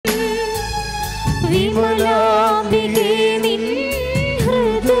വിമലാംബികേ നിൻ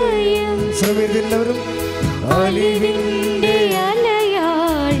ഹൃദയം ശ്രമിക്കുന്നവരും അലിവിന്റെ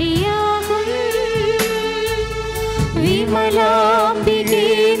അലയാഴിയാകും. വിമലാംബികേ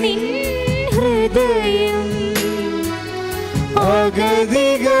നിൻ ഹൃദയം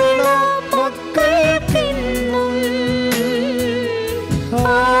അഗതികളാം മക്കൾക്കെന്നും ആ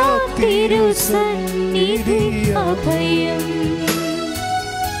തിരുസന്നിധി അഭയം.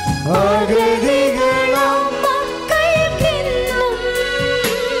 അഗതികളാം മക്കൾക്കെന്നും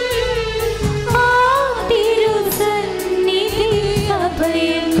ആ തിരുസന്നിധി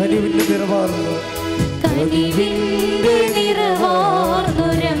അഭയം. കനിവിന്റെ നിറവാർന്നു കനിവിന്റെ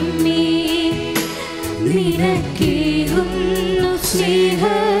നിറവാർന്നൊരമ്മേ നിനക്കേകുന്നു സ്നേഹ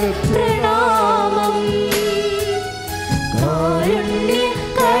പ്രണാമം. കാരുണ്യ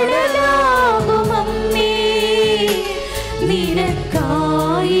കടലാകുമമ്മേ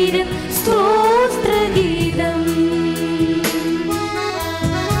നിനക്കായിരം സ്തോത്രഗീതം.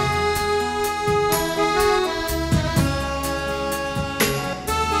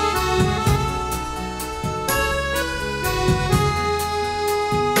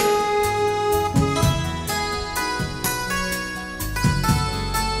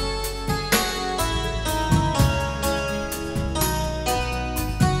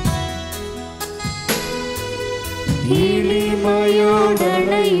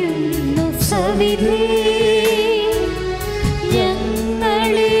 എളിമയോടണയുന്നു സവിധേ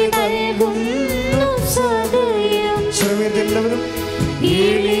ഞങ്ങളെ നൽകുന്നു സദയം. ശ്രമിക്കുന്നവരും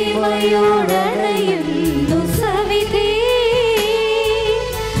എളിമയോടണയുന്നു സവിധേ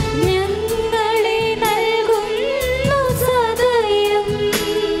ഞങ്ങളെ നൽകുന്നു സദയം.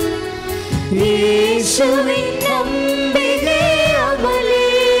 യേശുവിൻ അംബികേ അമലേ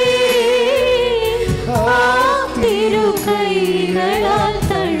തിരുകൈകളാൽ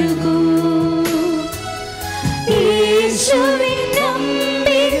തഴുകൂ. യേശുവിൻ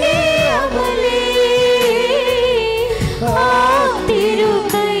അംബികേ അമലേ ആ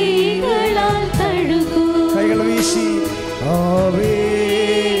തിരുകൈകളാൽ തഴുകൂ. കൈകൾ വീശി ആവേ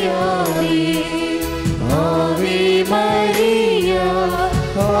Ave Ave Maria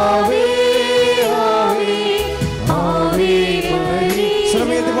Ave Ave Ave Maria.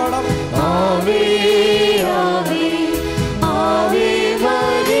 ശ്രമയത്തിൽ പാടാം. Ave Ave Ave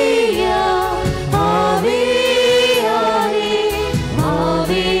Maria Ave Ave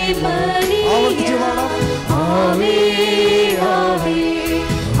Ave Maria. ആവർത്തിച്ച് പാടാം. Ave Ave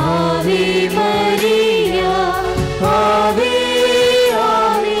Ave Maria Ave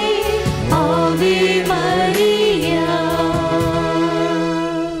Ave Ave Maria.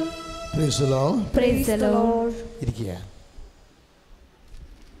 Praise the Lord. Praise the Lord. ഇരിക്കുക.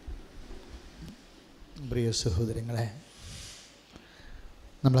 പ്രിയ സഹോദരങ്ങളെ,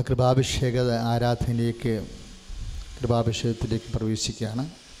 നമ്മളെ കൃപാഭിഷേക ആരാധനയിലേക്ക് കൃപാഭിഷേകത്തിലേക്ക് പ്രവേശിക്കുകയാണ്.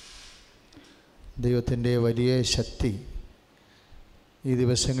 ദൈവത്തിൻ്റെ വലിയ ശക്തി ഈ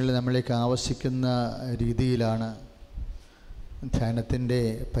ദിവസങ്ങളിൽ നമ്മളിലേക്ക് ആവശ്യിക്കുന്ന രീതിയിലാണ് ധ്യാനത്തിൻ്റെ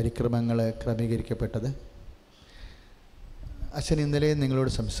പരിക്രമങ്ങൾ ക്രമീകരിക്കപ്പെട്ടത്. അച്ഛൻ ഇന്നലെ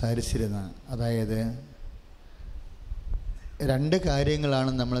നിങ്ങളോട് സംസാരിച്ചിരുന്ന, അതായത് രണ്ട്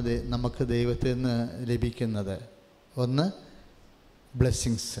കാര്യങ്ങളാണ് നമുക്ക് ദൈവത്തിൽ നിന്ന് ലഭിക്കുന്നത്. ഒന്ന്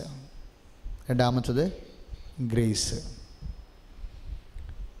ബ്ലെസ്സിങ്സ്, രണ്ടാമത്തത് ഗ്രേസ്.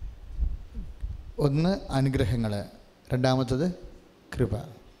 ഒന്ന് അനുഗ്രഹങ്ങൾ, രണ്ടാമത്തത് കൃപ.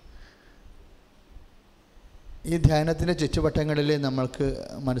 ഈ ധ്യാനത്തിൻ്റെ ചുറ്റുവട്ടങ്ങളിൽ നമ്മൾക്ക്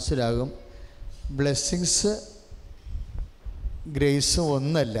മനസ്സിലാകും ബ്ലെസ്സിങ്സ് ഗ്രേസും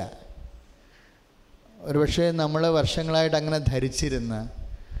ഒന്നല്ല. ഒരുപക്ഷെ നമ്മൾ വർഷങ്ങളായിട്ട് അങ്ങനെ ധരിച്ചിരുന്ന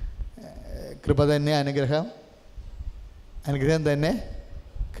കൃപ തന്നെ അനുഗ്രഹം, അനുഗ്രഹം തന്നെ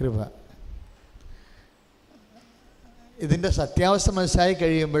കൃപ. ഇതിൻ്റെ സത്യാവസ്ഥ മനസ്സിലായി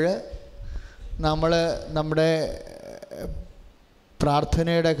കഴിയുമ്പോൾ നമ്മൾ നമ്മുടെ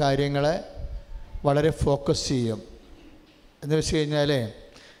പ്രാർത്ഥനയുടെ കാര്യങ്ങളെ വളരെ ഫോക്കസ് ചെയ്യും. എന്ന് വെച്ച് കഴിഞ്ഞാൽ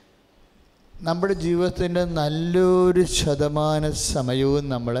നമ്മുടെ ജീവിതത്തിൻ്റെ നല്ലൊരു ശതമാന സമയവും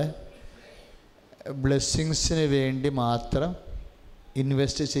നമ്മൾ ബ്ലെസ്സിങ്സിന് വേണ്ടി മാത്രം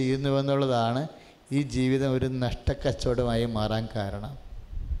ഇൻവെസ്റ്റ് ചെയ്യുന്നുവെന്നുള്ളതാണ് ഈ ജീവിതം ഒരു നഷ്ടക്കച്ചവടമായി മാറാൻ കാരണം.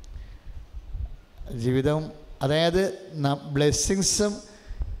 ജീവിതം, അതായത് ബ്ലെസ്സിങ്സും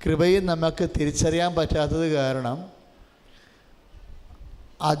കൃപയും നമുക്ക് തിരിച്ചറിയാൻ പറ്റാത്തത് കാരണം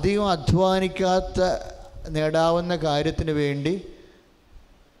അധികം അധ്വാനിക്കാത്ത നേടാവുന്ന കാര്യത്തിന് വേണ്ടി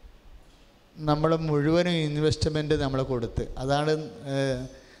നമ്മൾ മുഴുവനും ഇൻവെസ്റ്റ്മെൻറ്റ് നമ്മൾ കൊടുത്ത്, അതാണ്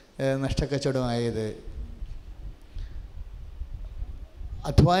നഷ്ടക്കച്ചവടമായത്.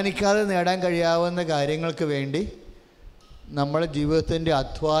 അധ്വാനിക്കാതെ നേടാൻ കഴിയാവുന്ന കാര്യങ്ങൾക്ക് വേണ്ടി നമ്മുടെ ജീവിതത്തിൻ്റെ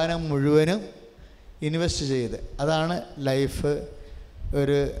അധ്വാനം മുഴുവനും ഇൻവെസ്റ്റ് ചെയ്ത്. അതാണ് ലൈഫ്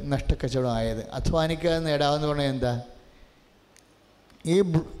ഒരു നഷ്ടക്കച്ചവടം ആയത്. അധ്വാനിക്കാതെ നേടാമെന്ന് പറഞ്ഞാൽ എന്താ? ഈ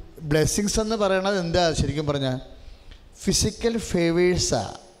ബ്ലെസ്സിങ്സ് എന്ന് പറയണത് എന്താ? ശരിക്കും പറഞ്ഞാൽ ഫിസിക്കൽ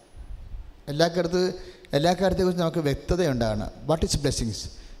ഫേവേഴ്സാണ്. എല്ലാ കാര്യത്തെക്കുറിച്ച് നമുക്ക് വ്യക്തതയുണ്ടാകണം. What is blessings?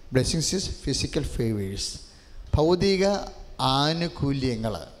 Blessings is physical favours, ഭൗതിക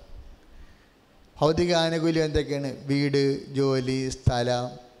ആനുകൂല്യങ്ങൾ. ഭൗതിക ആനുകൂല്യം എന്തൊക്കെയാണ്? വീട്, ജോലി, സ്ഥലം,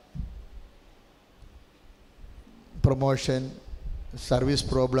 പ്രൊമോഷൻ, സർവീസ്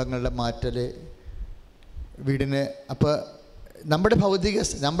പ്രോബ്ലങ്ങളുടെ മാറ്റൽ, വീടിന്. അപ്പോൾ നമ്മുടെ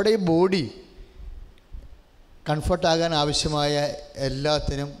ഈ ബോഡി കംഫർട്ടാകാൻ ആവശ്യമായ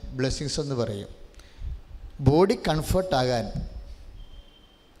എല്ലാത്തിനും ബ്ലെസ്സിങ്സ് എന്ന് പറയും. ബോഡി കംഫർട്ടാകാൻ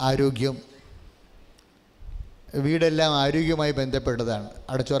ആരോഗ്യം, വീടെല്ലാം ആരോഗ്യവുമായി ബന്ധപ്പെട്ടതാണ്.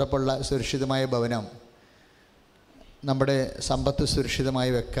 അടച്ചുറപ്പുള്ള സുരക്ഷിതമായ ഭവനം, നമ്മുടെ സമ്പത്ത്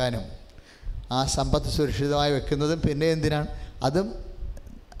സുരക്ഷിതമായി വെക്കാനും, ആ സമ്പത്ത് സുരക്ഷിതമായി വെക്കുന്നതും പിന്നെ എന്തിനാണ്? അതും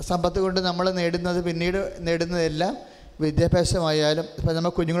സമ്പത്ത് കൊണ്ട് നമ്മൾ പിന്നീട് നേടുന്നതെല്ലാം വിദ്യാഭ്യാസമായാലും. ഇപ്പം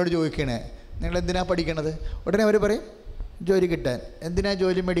നമ്മൾ കുഞ്ഞുങ്ങളോട് ചോദിക്കണേ, നിങ്ങളെന്തിനാണ് പഠിക്കണത്? ഉടനെ അവർ പറയും ജോലി കിട്ടാൻ. എന്തിനാണ്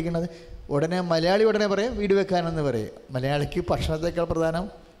ജോലി മേടിക്കണത്? മലയാളി ഉടനെ പറയും വീട് വെക്കാനെന്ന് പറയും. മലയാളിക്ക് ഭക്ഷണത്തേക്കാൾ പ്രധാനം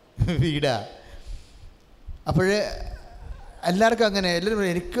വീടാണ്. അപ്പോഴേ എല്ലാവർക്കും അങ്ങനെ. എല്ലാവരും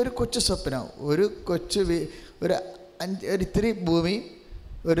പറയും എനിക്കൊരു കൊച്ചു സ്വപ്നം, ഒരു ഇത്തിരി ഭൂമി,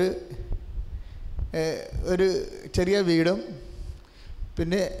 ഒരു ചെറിയ വീടും,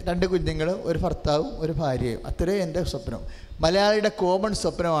 പിന്നെ 2 കുഞ്ഞുങ്ങളും, ഒരു ഭർത്താവും, ഒരു ഭാര്യയും. അത്രേ എൻ്റെ സ്വപ്നം. മലയാളിയുടെ കോമൺ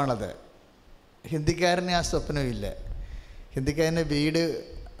സ്വപ്നമാണത്. ഹിന്ദിക്കാരന് ആ സ്വപ്നമില്ല. ഹിന്ദിക്കാരന് വീട്,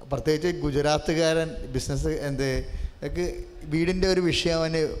 പ്രത്യേകിച്ച് ഗുജറാത്തുകാരൻ ബിസിനസ് വീടിൻ്റെ ഒരു വിഷയം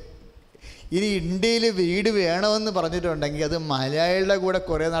അവന്. ഇനി ഇന്ത്യയിൽ വീട് വേണമെന്ന് പറഞ്ഞിട്ടുണ്ടെങ്കിൽ അത് മലയാളിയുടെ കൂടെ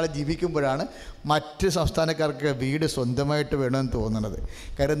കുറേ നാൾ ജീവിക്കുമ്പോഴാണ് മറ്റ് സംസ്ഥാനക്കാർക്ക് വീട് സ്വന്തമായിട്ട് വേണമെന്ന് തോന്നുന്നത്.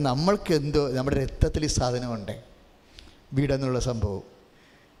 കാരണം നമ്മൾക്കെന്തോ നമ്മുടെ രക്തത്തിൽ ഈ സാധനമുണ്ട്, വീടെന്നുള്ള സംഭവം.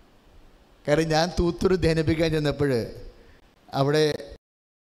 കാരണം ഞാൻ തൂത്തൂർ ധ്യാനിപ്പിക്കാൻ ചെന്നപ്പോൾ അവിടെ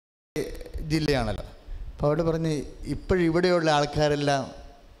ജില്ലയാണല്ലോ. അപ്പോൾ അവിടെ പറഞ്ഞ് ഇപ്പോഴിവിടെയുള്ള ആൾക്കാരെല്ലാം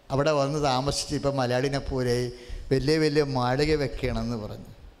അവിടെ വന്ന് താമസിച്ച് ഇപ്പം മലയാളിനെ പോലെ വലിയ വലിയ മാളിക വെക്കണമെന്ന് പറഞ്ഞു.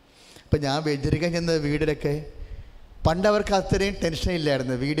 അപ്പം ഞാൻ വെഞ്ചരിക്കാൻ ചെന്ന വീടിലൊക്കെ പണ്ട് അവർക്ക് അത്രയും ടെൻഷൻ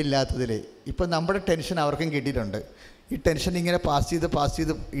ഇല്ലായിരുന്നു വീടില്ലാത്തതിൽ. ഇപ്പം നമ്മുടെ ടെൻഷൻ അവർക്കും കിട്ടിയിട്ടുണ്ട്. ഈ ടെൻഷൻ ഇങ്ങനെ പാസ്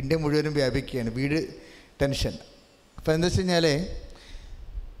ചെയ്ത് ഇന്ത്യ മുഴുവനും വ്യാപിക്കുകയാണ് വീട് ടെൻഷൻ. അപ്പോൾ എന്താ വെച്ച് കഴിഞ്ഞാൽ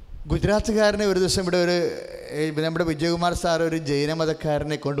ഗുജറാത്തുകാരനെ ഒരു ദിവസം ഇവിടെ നമ്മുടെ വിജയകുമാർ സാർ ഒരു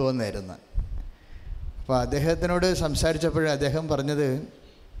ജൈനമതക്കാരനെ കൊണ്ടുവന്നായിരുന്നു. അപ്പോൾ അദ്ദേഹത്തിനോട് സംസാരിച്ചപ്പോൾ അദ്ദേഹം പറഞ്ഞത്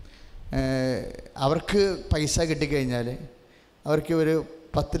അവർക്ക് പൈസ കിട്ടിക്കഴിഞ്ഞാൽ അവർക്ക് ഒരു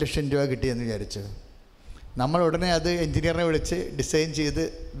 10 ലക്ഷം രൂപ കിട്ടിയെന്ന് വിചാരിച്ചു. നമ്മൾ ഉടനെ അത് എൻജിനീയറിനെ വിളിച്ച് ഡിസൈൻ ചെയ്ത്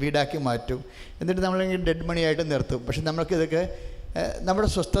വീടാക്കി മാറ്റും. എന്നിട്ട് നമ്മളിങ്ങനെ ഡെഡ് മണി ആയിട്ട് നിർത്തും. പക്ഷെ നമ്മൾക്കിതൊക്കെ നമ്മുടെ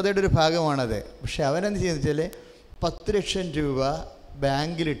സ്വസ്ഥതയുടെ ഒരു ഭാഗമാണത്. പക്ഷെ അവനെന്ത് ചെയ്യുന്നത് വെച്ചാൽ 10 ലക്ഷം രൂപ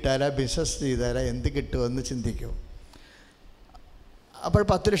ബാങ്കിലിട്ടാലാ ബിസിനസ് ചെയ്താലാ എന്ത് കിട്ടുമെന്ന് ചിന്തിക്കും. അപ്പോൾ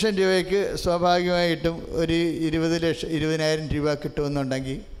 10 ലക്ഷം രൂപയ്ക്ക് സ്വാഭാവികമായിട്ടും ഒരു 20,000 രൂപ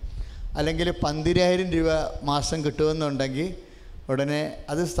കിട്ടുമെന്നുണ്ടെങ്കിൽ, അല്ലെങ്കിൽ 12,000 രൂപ മാസം കിട്ടുമെന്നുണ്ടെങ്കിൽ ഉടനെ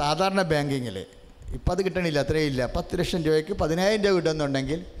അത് സാധാരണ ബാങ്കിങ്ങിൽ ഇപ്പം അത് കിട്ടണില്ല, അത്രയില്ല. 10 ലക്ഷം രൂപയ്ക്ക് 10,000 രൂപ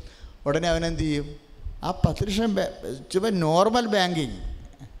കിട്ടുമെന്നുണ്ടെങ്കിൽ ഉടനെ അവനെന്ത് ചെയ്യും? ആ 10 ലക്ഷം ചുമ്മാ നോർമൽ ബാങ്കിങ്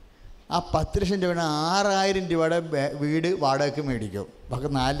ആ 10 ലക്ഷം രൂപ 6,000 രൂപയുടെ വീട് വാടകയ്ക്ക് മേടിക്കും. ബാക്കി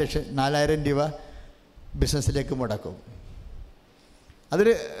 4,000 രൂപ ബിസിനസ്സിലേക്ക് മുടക്കും.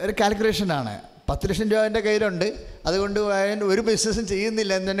 ഒരു കാൽക്കുലേഷനാണ്. 10 ലക്ഷം രൂപ എൻ്റെ കയ്യിലുണ്ട്, അതുകൊണ്ട് ഒരു ബിസിനസ്സും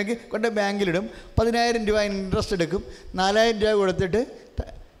ചെയ്യുന്നില്ല എന്നുണ്ടെങ്കിൽ കൊണ്ട് ബാങ്കിലിടും. 10,000 രൂപ ഇൻട്രസ്റ്റ് എടുക്കും. 4,000 രൂപ കൊടുത്തിട്ട്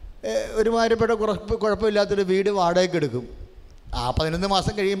ഒരുമാതിരിപ്പെട്ട കുഴപ്പമില്ലാത്തൊരു വീട് വാടകയ്ക്ക് എടുക്കും. ആ 11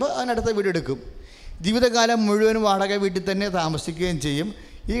 മാസം കഴിയുമ്പോൾ അതിനടുത്ത വീട് എടുക്കും. ജീവിതകാലം മുഴുവനും വാടക വീട്ടിൽ തന്നെ താമസിക്കുകയും ചെയ്യും.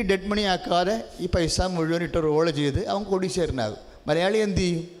 ഈ ഡെഡ് മണി ആക്കാതെ ഈ പൈസ മുഴുവൻ ഇട്ട് റോള് ചെയ്ത് അവൻ കോടീശ്വരനാകും. മലയാളി എന്ത്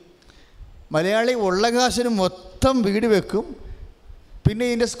ചെയ്യും? മലയാളി ഉള്ള കാശിന് മൊത്തം വീട് വെക്കും. പിന്നെ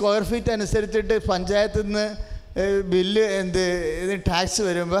ഇതിൻ്റെ സ്ക്വയർ ഫീറ്റ് അനുസരിച്ചിട്ട് പഞ്ചായത്തിൽ നിന്ന് ബില്ല് ടാക്സ്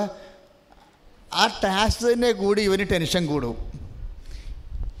വരുമ്പോൾ ആ ടാക്സിനെ കൂടി ഇവന് ടെൻഷൻ കൂടും.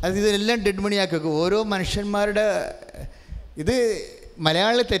 ഇതെല്ലാം ഡെഡ് മണിയാക്കി വെക്കും. ഓരോ മനുഷ്യന്മാരുടെ ഇത്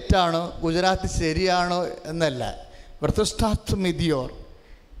മലയാളി തെറ്റാണോ ഗുജറാത്ത് ശരിയാണോ എന്നല്ല. വൃത്തസ്ഥാത്ത് മിതിയോർ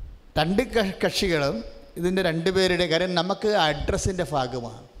 2 കക്ഷികളും ഇതിൻ്റെ 2 പേരുടെ കാര്യം നമുക്ക് അഡ്രസ്സിൻ്റെ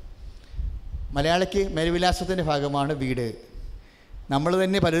ഭാഗമാണ്. മലയാളിക്ക് മേൽവിലാസത്തിൻ്റെ ഭാഗമാണ് വീട്. നമ്മൾ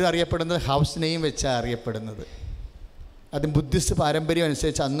തന്നെ പലരും അറിയപ്പെടുന്നത് ഹൗസ് നെയിം വെച്ചാണ് അറിയപ്പെടുന്നത്. അത് ബുദ്ധിസ്റ്റ് പാരമ്പര്യം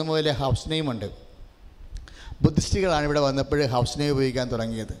അനുസരിച്ച് അന്ന് മുതലേ ഹൗസ് നെയിമുണ്ട്. ബുദ്ധിസ്റ്റുകളാണ് ഇവിടെ വന്നപ്പോൾ ഹൗസ് നെയിം ഉപയോഗിക്കാൻ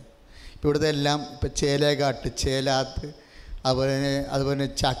തുടങ്ങിയത്. ഇപ്പോൾ ഇവിടുത്തെ എല്ലാം ചേലേഘാട്ട്, ചേലാത്ത്, അതുപോലെ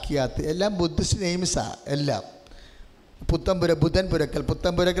ചാക്കിയാത്ത് എല്ലാം ബുദ്ധിസ്റ്റ് നെയിംസാണ് എല്ലാം. ബുധൻ പുരക്കൽ,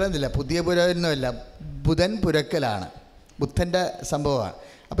 പുത്തൻ പുരക്കൽ എന്നില്ല, പുതിയ പുരയൊന്നുമല്ല, ബുധൻ പുരക്കലാണ്, ബുദ്ധൻ്റെ സംഭവമാണ്.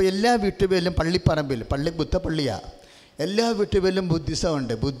 അപ്പോൾ എല്ലാ വീട്ടുപേരിലും പള്ളിപ്പറമ്പിൽ, ബുദ്ധപ്പള്ളിയാണ്, എല്ലാ വീട്ടുപേരിലും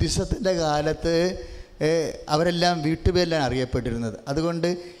ബുദ്ധിസമുണ്ട്. ബുദ്ധിസത്തിൻ്റെ കാലത്ത് അവരെല്ലാം വീട്ടുപേരിലാണ് അറിയപ്പെട്ടിരുന്നത്. അതുകൊണ്ട്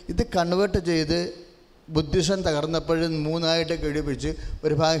ഇത് കൺവേർട്ട് ചെയ്ത് ബുദ്ധിസം തകർന്നപ്പോഴും മൂന്നായിട്ട് കഴിപ്പിച്ച്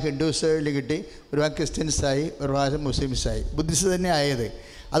ഒരു ഭാഗം ഹിന്ദുസിൽ കിട്ടി, ഒരു ഭാഗം ക്രിസ്ത്യൻസായി, ഒരു ഭാഗം മുസ്ലിംസായി, ബുദ്ധിസം തന്നെ ആയത്.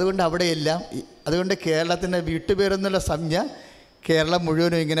 അതുകൊണ്ട് അവിടെയെല്ലാം, അതുകൊണ്ട് കേരളത്തിൻ്റെ വീട്ടുപേരെന്നുള്ള സംജ്ഞ കേരളം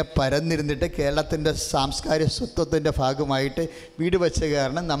മുഴുവനും ഇങ്ങനെ പരന്നിരുന്നിട്ട് കേരളത്തിൻ്റെ സാംസ്കാരിക സ്വത്വത്തിൻ്റെ ഭാഗമായിട്ട് വീട് വെച്ച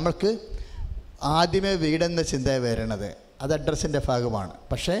കാരണം നമ്മൾക്ക് ആദ്യമേ വീടെന്ന ചിന്ത വരണത്, അത് അഡ്രസ്സിൻ്റെ ഭാഗമാണ്.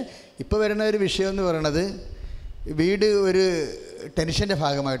 പക്ഷേ ഇപ്പോൾ വരുന്ന ഒരു വിഷയം എന്ന് പറയുന്നത് വീട് ഒരു ടെൻഷൻ്റെ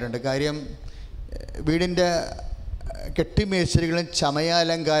ഭാഗമായിട്ടുണ്ട്. കാര്യം വീടിൻ്റെ കെട്ടിമേശ്ശരികളും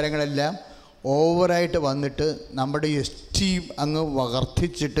ചമയാലങ്കാരങ്ങളെല്ലാം ഓവറായിട്ട് വന്നിട്ട് നമ്മുടെ എസ്റ്റീം അങ്ങ്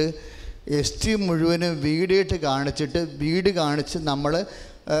വർദ്ധിച്ചിട്ട് എസ്റ്റീം മുഴുവനും വീടായിട്ട് കാണിച്ചിട്ട് വീട് കാണിച്ച് നമ്മൾ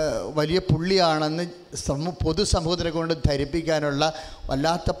വലിയ പുള്ളിയാണെന്ന് പൊതുസമൂഹത്തിനെ കൊണ്ട് ധരിപ്പിക്കാനുള്ള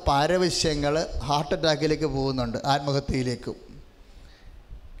വല്ലാത്ത പാരവശ്യങ്ങൾ ഹാർട്ട് അറ്റാക്കിലേക്ക് പോകുന്നുണ്ട്, ആത്മഹത്യയിലേക്കും.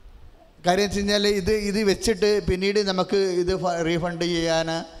 കാര്യം വെച്ച് കഴിഞ്ഞാൽ ഇത് വെച്ചിട്ട് പിന്നീട് നമുക്ക് ഇത് റീഫണ്ട് ചെയ്യാൻ,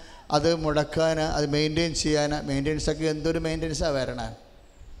 അത് മുടക്കാൻ, അത് മെയിൻറ്റെയിൻ ചെയ്യാൻ, മെയിൻ്റെനൻസൊക്കെ എന്തൊരു മെയിൻ്റെനൻസാണ് വരണേ,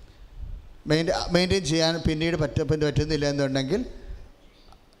 മെയിൻറ്റെയിൻ ചെയ്യാൻ പിന്നീട് പറ്റുന്നില്ല എന്നുണ്ടെങ്കിൽ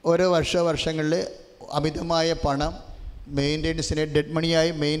ഓരോ വർഷങ്ങളിൽ അമിതമായ പണം മെയിൻ്റെനൻസിന് ഡെഡ് മണിയായി,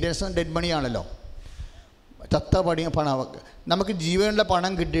 മെയിൻ്റെനൻസ് ഡെഡ് മണിയാണല്ലോ, ചത്ത പണം. നമുക്ക് ജീവനുള്ള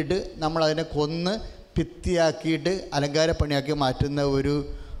പണം കിട്ടിയിട്ട് നമ്മളതിനെ കൊന്ന് ഭിത്തിയാക്കിയിട്ട് അലങ്കാരപ്പണിയാക്കി മാറ്റുന്ന ഒരു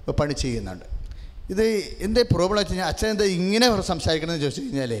പണി ചെയ്യുന്നുണ്ട്. ഇത് എന്താ പ്രോബ്ലം വെച്ച് കഴിഞ്ഞാൽ അച്ഛൻ എന്താ ഇങ്ങനെ സംസാരിക്കണമെന്ന് ചോദിച്ചു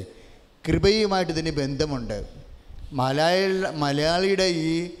കഴിഞ്ഞാൽ കൃപയുമായിട്ട് ഇതിന് ബന്ധമുണ്ട്. മലയാളിയുടെ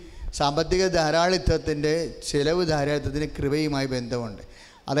ഈ സാമ്പത്തിക ധാരാളിത്വത്തിൻ്റെ ചിലവ് ധാരാളിത്വത്തിന് കൃപയുമായി ബന്ധമുണ്ട്.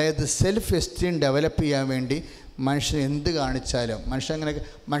 അതായത് സെൽഫ് എസ്റ്റീം ഡെവലപ്പ് ചെയ്യാൻ വേണ്ടി മനുഷ്യൻ എന്ത് കാണിച്ചാലും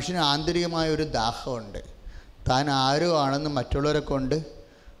മനുഷ്യന് ആന്തരികമായ ഒരു ദാഹമുണ്ട്. താൻ ആരോ ആണെന്ന് മറ്റുള്ളവരെ കൊണ്ട്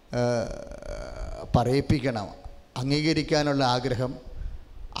പറയിപ്പിക്കണം, അംഗീകരിക്കാനുള്ള ആഗ്രഹം,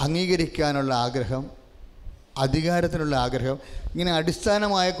 അധികാരത്തിനുള്ള ആഗ്രഹം, ഇങ്ങനെ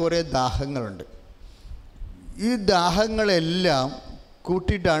അടിസ്ഥാനമായ കുറേ ദാഹങ്ങളുണ്ട്. ഈ ദാഹങ്ങളെല്ലാം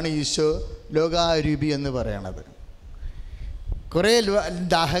കൂട്ടിയിട്ടാണ് ഈശോ ലോകാരൂപി എന്ന് പറയണത്. കുറേ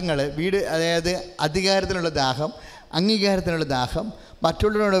ദാഹങ്ങൾ, വീട്, അതായത് അധികാരത്തിനുള്ള ദാഹം, അംഗീകാരത്തിനുള്ള ദാഹം,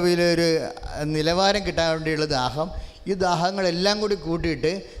 മറ്റുള്ളവരുടെ ഒരു നിലവാരം കിട്ടാൻ വേണ്ടിയുള്ള ദാഹം, ഈ ദാഹങ്ങളെല്ലാം കൂടി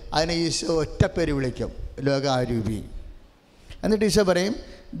കൂട്ടിയിട്ട് അതിനെ ഈശോ ഒറ്റപ്പേര് വിളിക്കും, ലോകാരൂപി. എന്നിട്ട് ഈശോ പറയും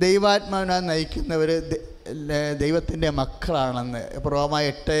ദൈവാത്മാവിനാൽ നയിക്കുന്നവർ ദൈവത്തിൻ്റെ മക്കളാണെന്ന്. റോമ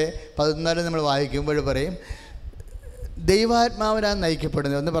 8:14 നമ്മൾ വായിക്കുമ്പോൾ പറയും ദൈവാത്മാവിനാൽ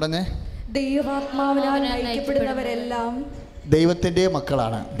നയിക്കപ്പെടുന്നത് എന്ന് പറഞ്ഞ്, ദൈവാത്മാവിനാൽ നയിക്കപ്പെടുന്നവരെല്ലാം ദൈവത്തിൻ്റെ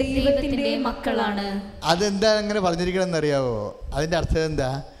മക്കളാണ്. അതെന്താ അങ്ങനെ പറഞ്ഞിരിക്കണമെന്ന് അറിയാവോ? അതിൻ്റെ അർത്ഥം എന്താ?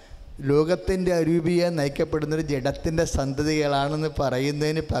 ലോകത്തിൻ്റെ അരൂപിയെ നയിക്കപ്പെടുന്നൊരു ജഡത്തിൻ്റെ സന്തതികളാണെന്ന്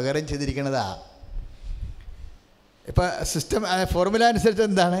പറയുന്നതിന് പകരം ചെയ്തിരിക്കണതാ. ഇപ്പം സിസ്റ്റം ഫോർമുല അനുസരിച്ച്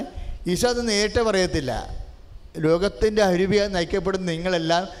എന്താണ്? ഈശോ അത് നേരിട്ട് പറയത്തില്ല. ലോകത്തിൻ്റെ അരൂപിയെ നയിക്കപ്പെടുന്ന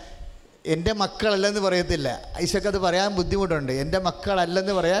നിങ്ങളെല്ലാം എൻ്റെ മക്കളല്ലെന്ന് പറയത്തില്ല. ഈശോക്ക് അത് പറയാൻ ബുദ്ധിമുട്ടുണ്ട്. എൻ്റെ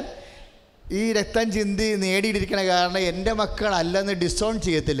മക്കളല്ലെന്ന് പറയാൻ ഈ രക്തം ചിന്തി നേടിയിരിക്കണ കാരണം എൻ്റെ മക്കളല്ലെന്ന് ഡിസോൺ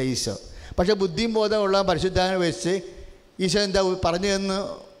ചെയ്യത്തില്ല ഈശോ. പക്ഷേ ബുദ്ധിയും ബോധമുള്ള പരിശുദ്ധാത്മാവിനെ വെച്ച് ഈശോ എന്താ പറഞ്ഞതെന്ന്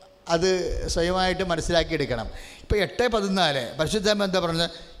അത് സ്വയമായിട്ട് മനസ്സിലാക്കിയെടുക്കണം. ഇപ്പോൾ 8:14 പരിശുദ്ധാത്മാവ് എന്താ പറഞ്ഞത്?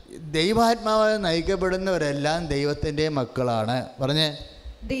 ദൈവാത്മാവാൽ നയിക്കപ്പെടുന്നവരെല്ലാം ദൈവത്തിൻ്റെ മക്കളാണ്. പറഞ്ഞേ,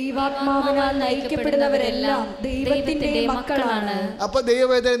 ദൈവാത്മാവിനാൽ നയിക്കപ്പെടുന്നവരെല്ലാം ദൈവത്തിൻ്റെ മക്കളാണ്. അപ്പോൾ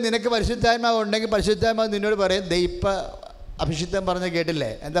ദൈവവേദന നിനക്ക് പരിശുദ്ധാത്മാവ് ഉണ്ടെങ്കിൽ പരിശുദ്ധാത്മാവ് നിന്നോട് പറയും, അഭിഷിക്തം പറഞ്ഞ്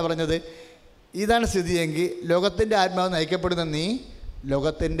കേട്ടില്ലേ? എന്താ പറഞ്ഞത്? ഇതാണ് സ്ഥിതിയെങ്കിൽ ലോകത്തിൻ്റെ ആത്മാവ് നയിക്കപ്പെടുന്ന നീ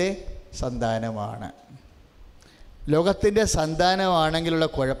ലോകത്തിൻ്റെ സന്താനമാണ്. ലോകത്തിൻ്റെ സന്താനമാണെങ്കിലുള്ള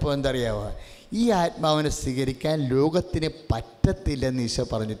കുഴപ്പം എന്തറിയാവോ? ഈ ആത്മാവിനെ സ്വീകരിക്കാൻ ലോകത്തിന് പറ്റത്തില്ലെന്ന് ഈശോ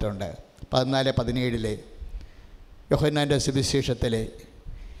പറഞ്ഞിട്ടുണ്ട്. 14:17 യോഹന്നാൻ്റെ സുവിശേഷത്തിൽ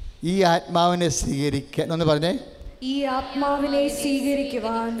ഈ ആത്മാവിനെ സ്വീകരിക്കാൻ ഒന്ന് പറഞ്ഞേ, ഈ ആത്മാവിനെ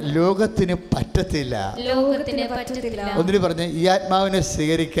സ്വീകരിക്കുവാൻ ലോകത്തിന് പറ്റത്തില്ല. ഒന്നിന് പറഞ്ഞേ, ഈ ആത്മാവിനെ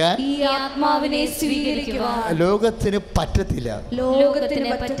സ്വീകരിക്കാൻ ലോകത്തിന് പറ്റത്തില്ല.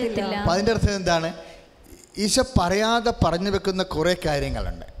 അപ്പം അതിൻ്റെ അർത്ഥം എന്താണ്? ഈശോ പറയാതെ പറഞ്ഞു വെക്കുന്ന കുറേ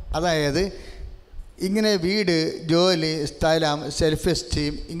കാര്യങ്ങളുണ്ട്. അതായത് ഇങ്ങനെ വീട്, ജോലി, സ്ഥലം, സെൽഫ്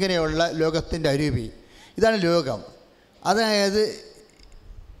എസ്റ്റീം, ഇങ്ങനെയുള്ള ലോകത്തിൻ്റെ അരൂപി, ഇതാണ് ലോകം. അതായത്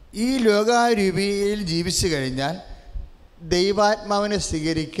ഈ ലോകാരൂപിയിൽ ജീവിച്ചു കഴിഞ്ഞാൽ ദൈവാത്മാവിനെ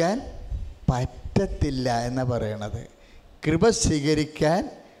സ്വീകരിക്കാൻ പറ്റത്തില്ല എന്ന് പറയണത്. കൃപ സ്വീകരിക്കാൻ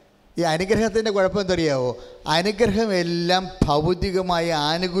ഈ അനുഗ്രഹത്തിൻ്റെ കുഴപ്പം എന്തറിയാവോ? അനുഗ്രഹം എല്ലാം ഭൗതികമായ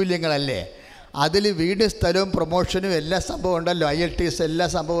ആനുകൂല്യങ്ങളല്ലേ. അതിൽ വീട്, സ്ഥലവും, പ്രൊമോഷനും എല്ലാ സംഭവം ഉണ്ടല്ലോ, ILTs എല്ലാ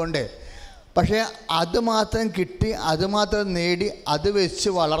സംഭവം ഉണ്ട്. പക്ഷേ അതുമാത്രം കിട്ടി, അതുമാത്രം നേടി, അത് വെച്ച്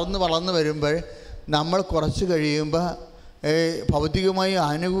വളർന്ന് വരുമ്പോൾ നമ്മൾ കുറച്ച് കഴിയുമ്പോൾ ഭൗതികമായി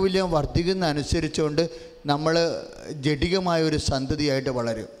ആനുകൂല്യം വർദ്ധിക്കുന്ന അനുസരിച്ചുകൊണ്ട് നമ്മൾ ജഡികമായൊരു സന്തതിയായിട്ട്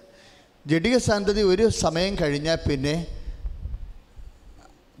വളരും. ജഡിക സന്തതി ഒരു സമയം കഴിഞ്ഞാൽ പിന്നെ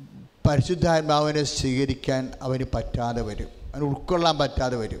പരിശുദ്ധാത്മാവിനെ സ്വീകരിക്കാൻ അവന് പറ്റാതെ വരും, അവന് ഉൾക്കൊള്ളാൻ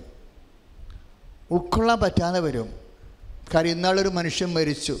പറ്റാതെ വരും. കാര്യം ഇന്നാളൊരു മനുഷ്യൻ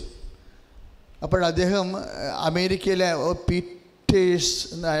മരിച്ചു. അപ്പോൾ അദ്ദേഹം അമേരിക്കയിലെ പീറ്റേഴ്സ്,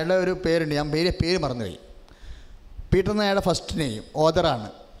 അയാളുടെ ഒരു പേരുണ്ട്, ഞാൻ പേര് മറന്നുപോയി. പീറ്റർ എന്ന അയാളുടെ ഫസ്റ്റ് നെയിം, ഓതറാണ്.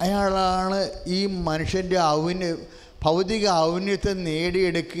 അയാളാണ് ഈ മനുഷ്യൻ്റെ ഭൗതിക ഔന്നത്യത്തെ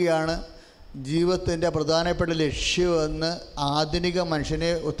നേടിയെടുക്കുകയാണ് ജീവിതത്തിൻ്റെ പ്രധാനപ്പെട്ട ലക്ഷ്യമെന്ന് ആധുനിക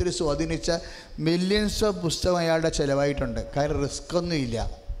മനുഷ്യനെ ഒത്തിരി സ്വാധീനിച്ച മില്യൺസ് ഓഫ് പുസ്തകം അയാളുടെ ചിലവായിട്ടുണ്ട്. കാര്യം റിസ്ക് ഒന്നുമില്ല.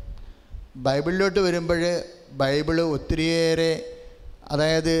 ബൈബിളിലോട്ട് വരുമ്പോൾ ബൈബിള് ഒത്തിരിയേറെ,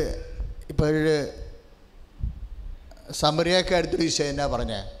 അതായത് ഇപ്പോൾ സമറിയക്കാരത്തിൽ ഈശോ എന്നാ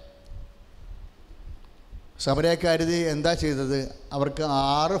പറഞ്ഞത്? സമറിയക്കാരത്തി എന്താ ചെയ്തത്? അവർക്ക്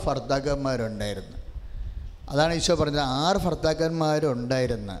 6 ഭർത്താക്കന്മാരുണ്ടായിരുന്നു. അതാണ് ഈശോ പറഞ്ഞത്, 6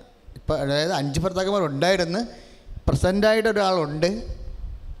 ഭർത്താക്കന്മാരുണ്ടായിരുന്നു. ഇപ്പം അതായത് 5 ഭർത്താക്കന്മാരുണ്ടായിരുന്നു, പ്രസൻ്റായിട്ട് ഒരാളുണ്ട്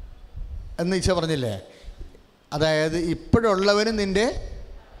എന്ന് ഈശോ പറഞ്ഞില്ലേ? അതായത് ഇപ്പോഴുള്ളവനും നിൻ്റെ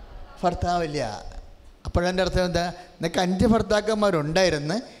ഭർത്താവില്ല. അപ്പോഴതിൻ്റെ അർത്ഥം എന്താ? നിനക്ക് 5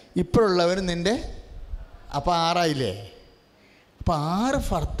 ഭർത്താക്കന്മാരുണ്ടായിരുന്നു, ഇപ്പോഴുള്ളവനും നിൻ്റെ, അപ്പോൾ 6ആയില്ലേ? അപ്പോൾ 6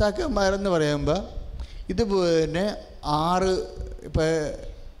 ഭർത്താക്കന്മാരെന്ന് പറയുമ്പോൾ ഇതുപോലെ 6, ഇപ്പോൾ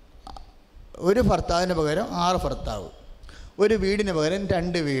ഒരു ഭർത്താവിന് പകരം 6 ഭർത്താവ്, ഒരു വീടിന് പകരം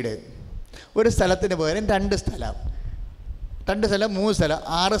 2 വീട്, ഒരു സ്ഥലത്തിന് പകരം 2 സ്ഥലം, 2 സ്ഥലം 3 സ്ഥലം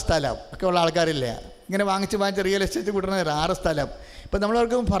 6 സ്ഥലം ഒക്കെ ഉള്ള ആൾക്കാരില്ല. ഇങ്ങനെ വാങ്ങിച്ച് റിയൽ എസ്റ്റേറ്റ് കൂട്ടണ 6 സ്ഥലം. ഇപ്പം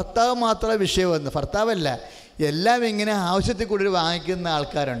നമ്മളവർക്കും ഭർത്താവ് മാത്രമേ വിഷയം വന്നു, ഭർത്താവല്ല, എല്ലാം ഇങ്ങനെ ആവശ്യത്തിൽ കൂടുതൽ വാങ്ങിക്കുന്ന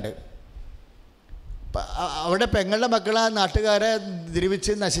ആൾക്കാരുണ്ട്. അവിടെ പെങ്ങളുടെ മക്കളെ നാട്ടുകാരെ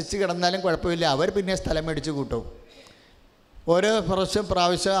ദ്രവിച്ച് നശിച്ച് കിടന്നാലും കുഴപ്പമില്ല, അവർ പിന്നെ സ്ഥലം മേടിച്ച് കൂട്ടും. ഓരോ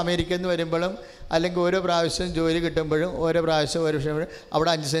പ്രാവശ്യം അമേരിക്കയിൽ നിന്ന് വരുമ്പോഴും അല്ലെങ്കിൽ ഓരോ പ്രാവശ്യം ജോലി കിട്ടുമ്പോഴും ഓരോ പ്രാവശ്യം അവിടെ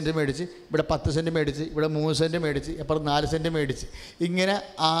 5 സെൻറ്റ് മേടിച്ച്, ഇവിടെ 10 സെൻറ്റ് മേടിച്ച്, ഇവിടെ 3 സെൻറ്റ് മേടിച്ച്, അപ്പുറം 4 സെൻറ്റ് മേടിച്ച്, ഇങ്ങനെ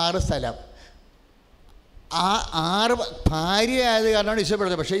 6 സ്ഥലം. 6 ഭാര്യ ആയത് കാരണമാണ്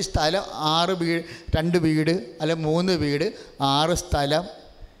ഇഷ്ടപ്പെടുന്നത്. പക്ഷേ ഈ സ്ഥലം 6 വീട്, 2 വീട് അല്ലെ 3 വീട്, 6 സ്ഥലം.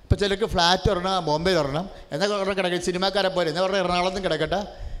 ഇപ്പോൾ ചിലർക്ക് ഫ്ലാറ്റ് ഒരെണ്ണം ബോംബെയിൽ ഒരെണ്ണം, എന്നാൽ ഒരെണ്ണം കിടക്കട്ടെ, സിനിമാക്കാരെ പോലെ എന്നാൽ പറഞ്ഞാൽ എറണാകുളത്തും കിടക്കട്ടെ,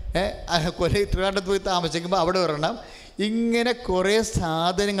 കുറേ ട്രിവാൻഡ്രത്ത് പോയി താമസിക്കുമ്പോൾ അവിടെ ഒരെണ്ണം. ഇങ്ങനെ കുറേ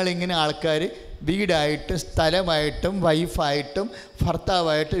സാധനങ്ങൾ ഇങ്ങനെ ആൾക്കാർ വീടായിട്ടും സ്ഥലമായിട്ടും വൈഫായിട്ടും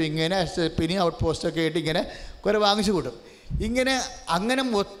ഭർത്താവായിട്ടും ഇങ്ങനെ പിന്നെ ഔട്ട് പോസ്റ്റൊക്കെ ആയിട്ട് ഇങ്ങനെ കുറേ വാങ്ങിച്ചു കൂട്ടും. അങ്ങനെ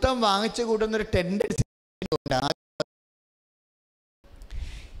മൊത്തം വാങ്ങിച്ചു കൂട്ടുന്നൊരു ടെൻഡൻസി ഉണ്ട്.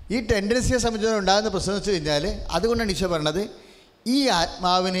 ഈ ടെൻഡൻസിയെ സംബന്ധിച്ച് ഉണ്ടാകുന്ന പ്രശ്നം വെച്ച് കഴിഞ്ഞാൽ, അതുകൊണ്ടാണ് ഈശോ പറഞ്ഞത് ഈ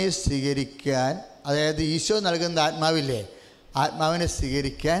ആത്മാവിനെ സ്വീകരിക്കാൻ, അതായത് ഈശോ നൽകുന്ന ആത്മാവില്ലേ, ആത്മാവിനെ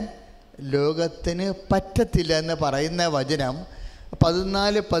സ്വീകരിക്കാൻ ലോകത്തിന് പറ്റത്തില്ല എന്ന് പറയുന്ന വചനം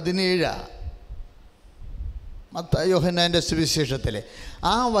 14:17 യോഹന്നാൻ്റെ സുവിശേഷത്തിൽ.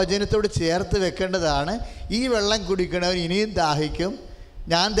 ആ വചനത്തോട് ചേർത്ത് വെക്കേണ്ടതാണ്. ഈ വെള്ളം കുടിക്കണവൻ ഇനിയും ദാഹിക്കും,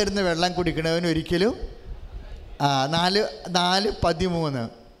 ഞാൻ തരുന്ന വെള്ളം കുടിക്കണവൻ ഒരിക്കലും. 4:13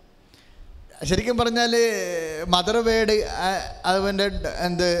 ശരിക്കും പറഞ്ഞാൽ മദർ വേഡ്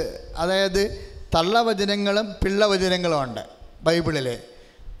അവൻ്റെ അതായത് തള്ളവചനങ്ങളും പിള്ളവചനങ്ങളും ഉണ്ട് ബൈബിളിൽ.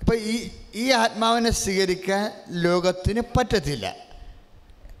 ഇപ്പോൾ ഈ ആത്മാവിനെ സ്വീകരിക്കാൻ ലോകത്തിന് പറ്റത്തില്ല.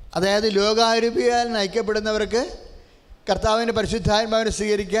 അതായത് ലോകാരൂപിയാൽ നയിക്കപ്പെടുന്നവർക്ക് കർത്താവിൻ്റെ പരിശുദ്ധാത്മാവിനെ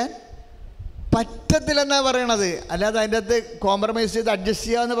സ്വീകരിക്കാൻ പറ്റത്തില്ലെന്നാണ് പറയണത്. അല്ലാതെ അതിൻ്റെ അകത്ത് കോംപ്രമൈസ് ചെയ്ത് അഡ്ജസ്റ്റ്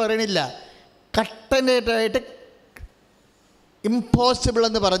ചെയ്യാമെന്ന് പറയണില്ല. കട്ടനായിട്ടായിട്ട് ഇമ്പോസിബിൾ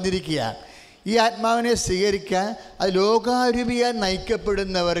എന്ന് പറഞ്ഞിരിക്കുക. ഈ ആത്മാവിനെ സ്വീകരിക്കാൻ അത് ലോകാരൂപിയാൽ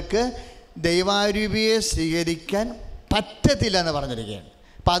നയിക്കപ്പെടുന്നവർക്ക് ദൈവാരൂപിയെ സ്വീകരിക്കാൻ പറ്റത്തില്ല എന്ന് പറഞ്ഞിരിക്കുകയാണ്.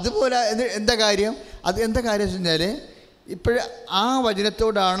 അപ്പം അതുപോലെ എന്താ കാര്യം വെച്ച് കഴിഞ്ഞാൽ, ഇപ്പോൾ ആ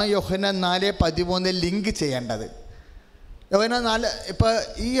വചനത്തോടാണ് യോഹന്നാൻ 4:13 ലിങ്ക് ചെയ്യേണ്ടത്. യോഹന്നാൻ 4 ഇപ്പോൾ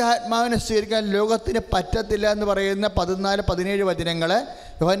ഈ ആത്മാവിനെ സ്വീകരിക്കാൻ ലോകത്തിന് പറ്റത്തില്ല എന്ന് പറയുന്ന 14-17 വചനങ്ങൾ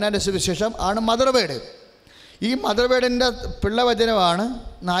യോഹന്നാൻ്റെ സുവിശേഷം ആണ് മദർ വേഡ്. ഈ മദർ വേഡിൻ്റെ പിള്ളവചനമാണ്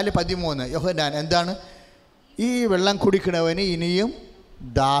 4:13 യോഹന്നാൻ. എന്താണ്? ഈ വെള്ളം കുടിക്കണവന് ഇനിയും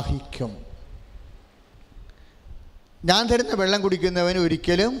ദാഹിക്കും, ഞാൻ തരുന്ന വെള്ളം കുടിക്കുന്നവന്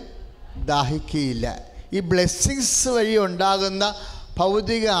ഒരിക്കലും ദാഹിക്കുകയില്ല. ഈ ബ്ലെസ്സിങ്സ് വഴി ഉണ്ടാകുന്ന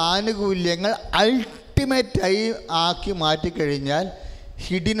ഭൗതിക ആനുകൂല്യങ്ങൾ അൾട്ടിമേറ്റായി ആക്കി മാറ്റിക്കഴിഞ്ഞാൽ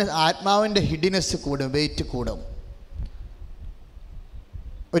ആത്മാവിൻ്റെ ഹിഡിനെസ് കൂടും, വെയിറ്റ് കൂടും.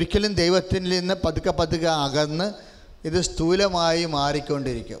 ഒരിക്കലും ദൈവത്തിൽ നിന്ന് പതുക്കെ അകന്ന് ഇത് സ്ഥൂലമായി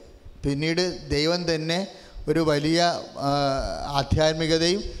മാറിക്കൊണ്ടിരിക്കും. പിന്നീട് ദൈവം തന്നെ ഒരു വലിയ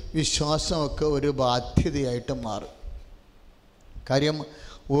ആധ്യാത്മികതയും വിശ്വാസമൊക്കെ ഒരു ബാധ്യതയായിട്ട് മാറും. കാര്യം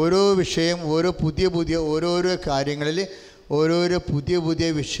ഓരോ വിഷയം, ഓരോരോ കാര്യങ്ങളിൽ ഓരോരോ പുതിയ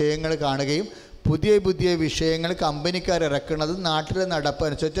വിഷയങ്ങൾ കാണുകയും പുതിയ വിഷയങ്ങൾ കമ്പനിക്കാർ ഇറക്കുന്നത് നാട്ടിലെ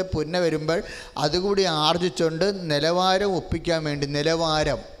നടപ്പനുസരിച്ച് പുന്ന വരുമ്പോൾ അതുകൂടി ആർജിച്ചുകൊണ്ട് നിലവാരം ഒപ്പിക്കാൻ വേണ്ടി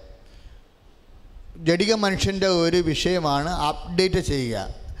ജഡിക മനുഷ്യൻ്റെ ഒരു വിഷയമാണ് അപ്ഡേറ്റ് ചെയ്യുക.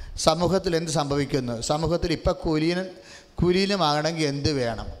 സമൂഹത്തിൽ എന്ത് സംഭവിക്കുന്നു, സമൂഹത്തിൽ ഇപ്പോൾ കുലീനമാകണമെങ്കിൽ എന്ത്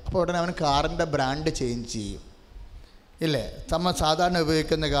വേണം. അപ്പോൾ ഉടനെ അവൻ കാറിൻ്റെ ബ്രാൻഡ് ചേഞ്ച് ചെയ്യും, ഇല്ലേ? നമ്മൾ സാധാരണ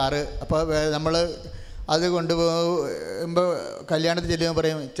ഉപയോഗിക്കുന്ന കാറ്, അപ്പോൾ നമ്മൾ അത് കൊണ്ടുപോകുമ്പോൾ കല്യാണത്തിൽ ചെല്ലുമ്പോൾ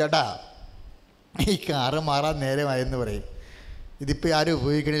പറയും, ചേട്ടാ ഈ കാറ് മാറാൻ നേരമായെന്ന് പറയും. ഇതിപ്പോൾ ആരും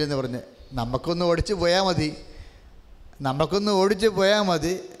ഉപയോഗിക്കണില്ലെന്ന് പറഞ്ഞ് നമുക്കൊന്ന് ഓടിച്ച് പോയാൽ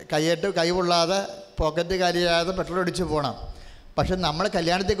മതി, കൈ പൊള്ളാതെ പോക്കറ്റ് കാലിയാതെ പെട്രോൾ അടിച്ച് പോകണം. പക്ഷെ നമ്മൾ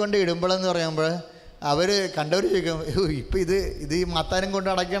കല്യാണത്തിൽ കൊണ്ട് ഇടുമ്പോഴെന്ന് പറയുമ്പോൾ അവർ കണ്ടവർ ചോദിക്കും, ഇപ്പം ഇത് ഈ മാത്താനം കൊണ്ട്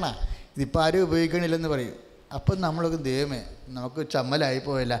അടയ്ക്കണ, ഇതിപ്പോൾ ആരും ഉപയോഗിക്കണില്ലെന്ന് പറയും. അപ്പം നമ്മളൊക്കെ ദൈവമേ നമുക്ക്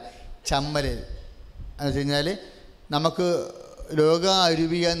ചമ്മലായിപ്പോയില്ല. ചമ്മൽ എന്ന് വെച്ച് കഴിഞ്ഞാൽ നമുക്ക്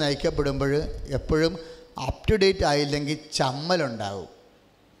ലോകാരൂപിക നയിക്കപ്പെടുമ്പോൾ എപ്പോഴും അപ് ടു ഡേറ്റ് ആയില്ലെങ്കിൽ ചമ്മലുണ്ടാവും.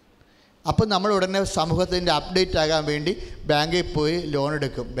 അപ്പം നമ്മൾ ഉടനെ സമൂഹത്തിൻ്റെ അപ്ഡേറ്റ് ആകാൻ വേണ്ടി ബാങ്കിൽ പോയി ലോൺ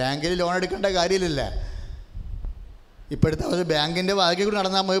എടുക്കും. ബാങ്കിൽ ലോൺ എടുക്കേണ്ട കാര്യമില്ല. ഇപ്പോഴത്തെ അവസ്ഥ ബാങ്കിൻ്റെ വാതിൽ കൂടി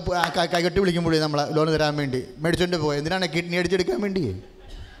നടന്നാൽ പോയി കൈകെട്ടി വിളിക്കുമ്പോഴേ നമ്മളെ ലോൺ തരാൻ വേണ്ടി മേടിച്ചുകൊണ്ട് പോയി. എന്തിനാണ് കിഡ്നി അടിച്ചെടുക്കാൻ വേണ്ടി?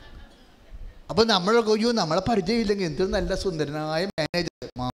 അപ്പോൾ നമ്മളെ പരിചയമില്ലെങ്കിൽ എന്തൊരു നല്ല സുന്ദരനായ മാനേജർ,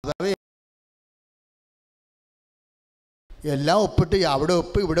 മാതാവേ, എല്ലാം ഒപ്പിട്ട് അവിടെ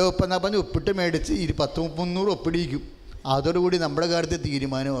ഇവിടെ ഒപ്പെന്നാ പറഞ്ഞ് ഒപ്പിട്ട് മേടിച്ച് 200-300 ഒപ്പിടിക്കും. അതോടുകൂടി നമ്മുടെ കാര്യത്തിൽ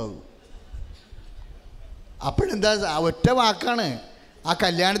തീരുമാനമാകും. അപ്പോഴെന്താ, ഒറ്റ വാക്കാണ്. ആ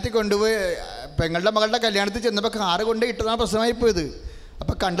കല്യാണത്തിൽ കൊണ്ടുപോയി പെങ്ങളുടെ മകളുടെ കല്യാണത്തിൽ ചെന്നപ്പോൾ കാറ് കൊണ്ട് ഇട്ടതാണ് പ്രശ്നമായി പോയത്.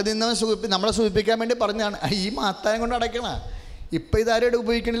 അപ്പോൾ കണ്ടു നിന്നവൻ നമ്മളെ സൂചിപ്പിക്കാൻ വേണ്ടി പറഞ്ഞാണ് ഈ മാത്താനം കൊണ്ട് അടയ്ക്കണ, ഇപ്പം ഇതാരും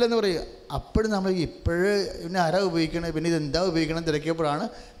ഉപയോഗിക്കണില്ലെന്ന് പറയുക. അപ്പോഴും നമ്മൾ പിന്നെ ആരാ ഉപയോഗിക്കണത്, പിന്നെ ഇതെന്താ ഉപയോഗിക്കണം തിരക്കിയപ്പോഴാണ്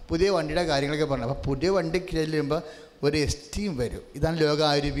പുതിയ വണ്ടിയുടെ കാര്യങ്ങളൊക്കെ പറഞ്ഞത്. അപ്പോൾ പുതിയ വണ്ടി ചെല്ലുമ്പോൾ ഒരു എസ്റ്റീം വരും. ഇതാണ്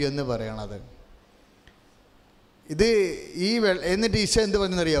ലോകാരൂപി എന്ന് പറയണത്. എന്നിട്ട് ഈശോ എന്ത്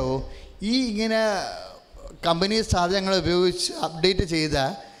പറഞ്ഞെന്നറിയാവോ, ഇങ്ങനെ കമ്പനി സാധനങ്ങൾ ഉപയോഗിച്ച് അപ്ഡേറ്റ് ചെയ്ത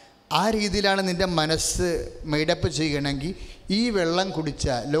ആ രീതിയിലാണ് നിൻ്റെ മനസ്സ് മെയ്ഡപ്പ് ചെയ്യണമെങ്കിൽ ഈ വെള്ളം കുടിച്ച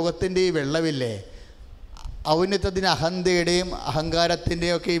ലോകത്തിൻ്റെ ഈ വെള്ളമില്ലേ, ഔന്നത്യത്തിൻ്റെ അഹന്തയുടെയും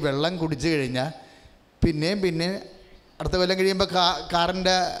അഹങ്കാരത്തിൻ്റെയും ഒക്കെ ഈ വെള്ളം കുടിച്ചു കഴിഞ്ഞാൽ പിന്നെ അടുത്ത കൊല്ലം കഴിയുമ്പോൾ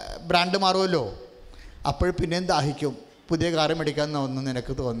കാറിൻ്റെ ബ്രാൻഡ് മാറുമല്ലോ. പിന്നെയും ദാഹിക്കും, പുതിയ കാറ് മേടിക്കാൻ തോന്നുന്നു,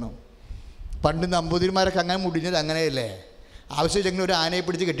 നിനക്ക് തോന്നും. പണ്ട് നമ്പൂതിരിമാരൊക്കെ അങ്ങനെ മുടിഞ്ഞത് അങ്ങനെയല്ലേ, ആവശ്യമില്ലെങ്കിൽ ഒരു ആനയെ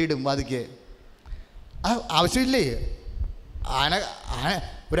പിടിച്ച് കെട്ടിയിടും വാതിക്ക്. ആവശ്യമില്ലേ,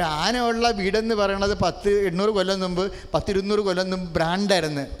 ഒരു ആന ഉള്ള വീടെന്ന് പറയണത് 800 കൊല്ലം മുമ്പ് 200 കൊല്ലം മുമ്പ്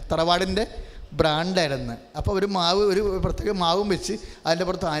ബ്രാൻഡായിരുന്നു, തറവാടിൻ്റെ ബ്രാൻഡായിരുന്നു. അപ്പോൾ ഒരു പ്രത്യേക മാവും വെച്ച് അതിൻ്റെ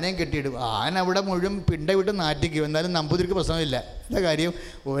പുറത്ത് ആനയും കെട്ടിയിടും. ആന അവിടെ മുഴുവൻ വിട്ട് നാറ്റിക്കും. എന്നാലും നമ്പൂതിരിക്ക് പ്രശ്നമില്ല. എന്താ കാര്യം,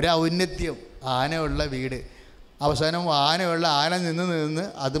 ഔന്നത്യം, ആനയുള്ള വീട്. അവസാനം ആന നിന്ന്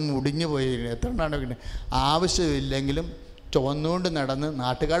അത് മുടിഞ്ഞു പോയിരിക്കുന്നു. എത്ര എണ്ണമാണ് ആവശ്യമില്ലെങ്കിലും ചുവന്നുകൊണ്ട് നടന്ന്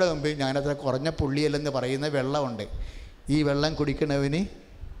നാട്ടുകാരുടെ മുമ്പിൽ ഞാനത്ര കുറഞ്ഞ പുള്ളിയല്ലെന്ന് പറയുന്ന വെള്ളമുണ്ട്. ഈ വെള്ളം കുടിക്കണവന്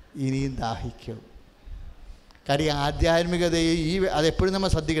ഇനിയും ദാഹിക്കും. കാര്യം ആധ്യാത്മികതയെ അതെപ്പോഴും നമ്മൾ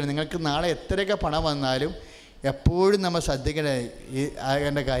ശ്രദ്ധിക്കണം. നിങ്ങൾക്ക് നാളെ എത്രയൊക്കെ പണം വന്നാലും എപ്പോഴും നമ്മൾ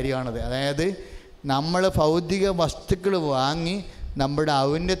ശ്രദ്ധിക്കേണ്ട കാര്യമാണത്. അതായത് നമ്മൾ ഭൗതിക വസ്തുക്കൾ വാങ്ങി നമ്മുടെ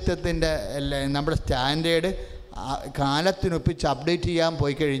ഔന്നത്യത്തിൻ്റെ നമ്മുടെ സ്റ്റാൻഡേർഡ് കാലത്തിനൊപ്പിച്ച് അപ്ഡേറ്റ് ചെയ്യാൻ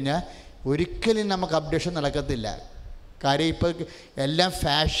പോയി കഴിഞ്ഞാൽ ഒരിക്കലും നമുക്ക് അപ്ഡേഷൻ നടക്കത്തില്ല. കാര്യം ഇപ്പോൾ എല്ലാം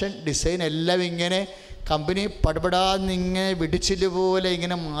ഫാഷൻ ഡിസൈൻ എല്ലാം ഇങ്ങനെ കമ്പനി പടപടാന്നിങ്ങനെ വെടിച്ചില് പോലെ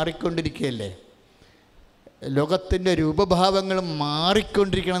ഇങ്ങനെ മാറിക്കൊണ്ടിരിക്കുകയല്ലേ. ലോകത്തിൻ്റെ രൂപഭാവങ്ങൾ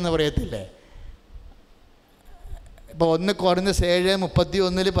മാറിക്കൊണ്ടിരിക്കണമെന്ന് പറയത്തില്ലേ. ഇപ്പോൾ 1 Corinthians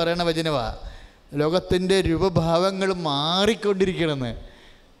 7:31 പറയണ വചനമാണ്, ലോകത്തിൻ്റെ രൂപഭാവങ്ങൾ മാറിക്കൊണ്ടിരിക്കണമെന്ന്.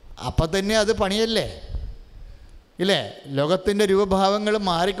 അപ്പം തന്നെ അത് പണിയല്ലേ, ഇല്ലേ? ലോകത്തിൻ്റെ രൂപഭാവങ്ങൾ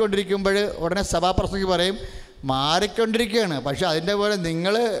മാറിക്കൊണ്ടിരിക്കുമ്പോൾ ഉടനെ സഭാപ്രസംഗി പറയും മാറിക്കൊണ്ടിരിക്കുകയാണ്, പക്ഷെ അതിൻ്റെ പോലെ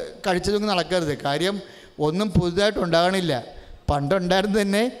നിങ്ങൾ കഴിച്ചതൊന്നും നടക്കരുത്. കാര്യം ഒന്നും പുതുതായിട്ട് ഉണ്ടാകണില്ല, പണ്ടുണ്ടായിരുന്നു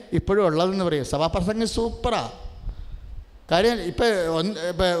തന്നെ ഇപ്പോഴും ഉള്ളതെന്ന് പറയും. സഭാപ്രസംഗം സൂപ്പറാണ്. കാര്യം ഇപ്പോൾ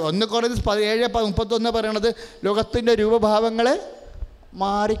 1 Corinthians 7:31 പറയണത് ലോകത്തിൻ്റെ രൂപഭാവങ്ങൾ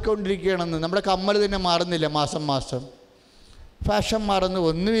മാറിക്കൊണ്ടിരിക്കുകയാണെന്ന്. നമ്മുടെ കമ്മൽ തന്നെ മാറുന്നില്ല, മാസം ഫാഷൻ മാറുന്നു.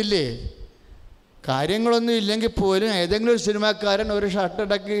 ഒന്നുമില്ലേ, കാര്യങ്ങളൊന്നും ഇല്ലെങ്കിൽ പോലും ഏതെങ്കിലും ഒരു സിനിമാക്കാരൻ ഒരു ഷർട്ട്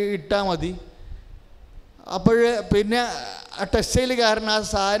ഇട്ടാൽ മതി. പിന്നെ ടെക്സ്റ്റൈലുകാരൻ ആ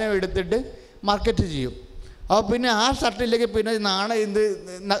സാധനം എടുത്തിട്ട് മാർക്കറ്റ് ചെയ്യും. അപ്പോൾ പിന്നെ ആ ഷർട്ടില്ലെങ്കിൽ പിന്നെ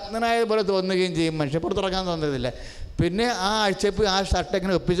നഗ്നനായ പോലെ തോന്നുകയും ചെയ്യും, മനുഷ്യൻ പുറത്തിറങ്ങാൻ തോന്നുന്നില്ല. പിന്നെ ആ അഴിച്ചപ്പ് ആ ഷർട്ട്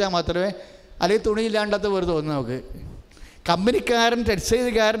ഇങ്ങനെ ഒപ്പിച്ചാൽ മാത്രമേ, അല്ലെങ്കിൽ തുണിയില്ലാണ്ടത് വെറുതെ തോന്നുന്നു നമുക്ക്. കമ്പനിക്കാരൻ,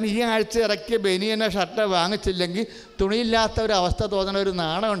 ടെക്സ്റ്റൈൽകാരൻ ഈ ആഴ്ച ഇറക്കിയ ബനിയനെ ഷർട്ട് വാങ്ങിച്ചില്ലെങ്കിൽ തുണിയില്ലാത്ത ഒരു അവസ്ഥ തോന്നുന്ന ഒരു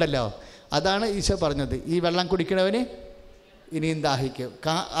നാണമുണ്ടല്ലോ, അതാണ് ഈശോ പറഞ്ഞത്. ഈ വെള്ളം കുടിക്കണവന് ഇനിയും ദാഹിക്കും.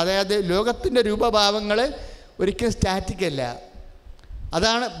 അതായത് ലോകത്തിൻ്റെ രൂപഭാവങ്ങൾ ഒരിക്കലും സ്റ്റാറ്റിക് അല്ല.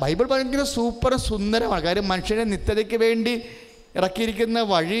 അതാണ് ബൈബിൾ ഭയങ്കര സൂപ്പർ സുന്ദരമാണ്. കാര്യം മനുഷ്യനെ നിത്യതയ്ക്ക് വേണ്ടി ഇറക്കിയിരിക്കുന്ന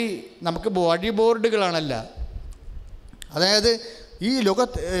വഴി നമുക്ക് വഴി ബോർഡുകളാണല്ല. അതായത് ഈ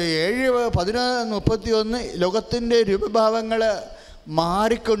 7:11 ലോകത്തിൻ്റെ രൂപഭാവങ്ങൾ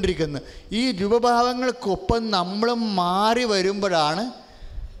മാറിക്കൊണ്ടിരിക്കുന്നു. ഈ രൂപഭാവങ്ങൾക്കൊപ്പം നമ്മളും മാറി വരുമ്പോഴാണ്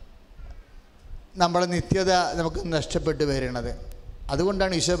നമ്മുടെ നിത്യത നമുക്ക് നഷ്ടപ്പെട്ടു വരുന്നത്.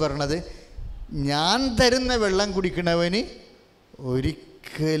 അതുകൊണ്ടാണ് ഈശോ പറഞ്ഞത്, ഞാൻ തരുന്ന വെള്ളം കുടിക്കണവന്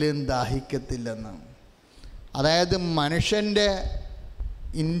ഒരിക്കലും ദാഹിക്കത്തില്ലെന്നാണ്. അതായത് മനുഷ്യൻ്റെ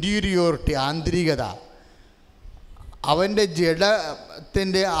ഇൻറ്റീരിയോറിറ്റി, ആന്തരികത, അവൻ്റെ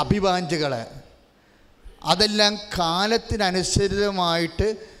ജഡത്തിൻ്റെ അഭിവാഞ്ചകൾ, അതെല്ലാം കാലത്തിനനുസരിതമായിട്ട്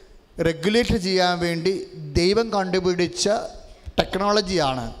റെഗുലേറ്റ് ചെയ്യാൻ വേണ്ടി ദൈവം കണ്ടുപിടിച്ച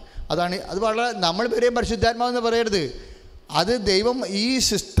ടെക്നോളജിയാണ്. അത് വളരെ, നമ്മൾ പേരെയും പരിശുദ്ധാത്മാവെന്ന് പറയരുത്, അത് ദൈവം ഈ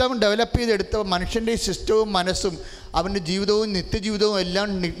സിസ്റ്റം ഡെവലപ്പ് ചെയ്തെടുത്ത മനുഷ്യൻ്റെ ഈ സിസ്റ്റവും മനസ്സും അവൻ്റെ ജീവിതവും നിത്യജീവിതവും എല്ലാം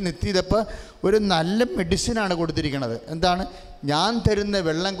ചെയ്തപ്പോൾ ഒരു നല്ല മെഡിസിനാണ് കൊടുത്തിരിക്കുന്നത്. എന്താണ്? ഞാൻ തരുന്ന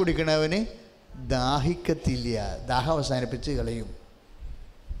വെള്ളം കുടിക്കണവന് ദാഹിക്കത്തില്ല, ദാഹം അവസാനിപ്പിച്ച് കളയും.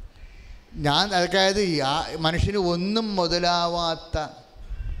 അതായത് മനുഷ്യന് ഒന്നും മുതലാവാത്ത,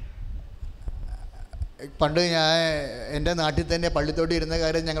 പണ്ട് ഞാൻ എൻ്റെ നാട്ടിൽ തന്നെ പള്ളിത്തോട്ടി ഇരുന്ന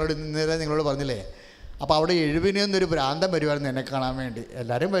കാര്യം നിങ്ങളോട് പറഞ്ഞില്ലേ. അപ്പോൾ അവിടെ 70 ഭ്രാന്തൻ വരുമായിരുന്നു എന്നെ കാണാൻ വേണ്ടി.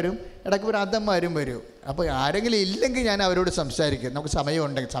 എല്ലാവരും വരും, ഇടയ്ക്ക് ഭ്രാന്തന്മാരും വരും. അപ്പോൾ ആരെങ്കിലും ഇല്ലെങ്കിൽ ഞാൻ അവരോട് സംസാരിക്കും, നമുക്ക്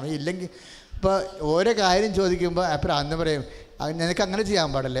സമയമുണ്ടെങ്കിൽ. സമയം ഇല്ലെങ്കിൽ ഇപ്പോൾ ഓരോ കാര്യം ചോദിക്കുമ്പോൾ ഭ്രാന്തൻ പറയും, നിനക്ക് അങ്ങനെ ചെയ്യാൻ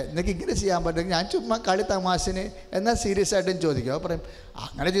പാടില്ലേ, നിനക്ക് ഇങ്ങനെ ചെയ്യാൻ പാടില്ല. ഞാൻ ചുമ്മാ കളി തമാശന് എന്നാൽ സീരിയസ് ആയിട്ടും ചോദിക്കും. അപ്പോൾ പറയും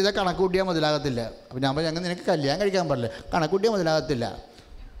അങ്ങനെ ചെയ്താൽ കണക്ക് കൂട്ടിയാൽ മുതലാകത്തില്ല. അപ്പോൾ ഞാൻ പറയും നിനക്ക് കല്യാണം കഴിക്കാൻ പാടില്ല, കണക്ക് കൂട്ടിയാൽ മുതലാകത്തില്ല.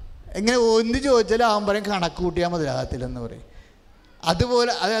 എങ്ങനെ ഒന്ന് ചോദിച്ചാലും അവൻ പറയും കണക്ക് കൂട്ടിയാൽ മുതലാകത്തില്ലെന്ന് പറയും.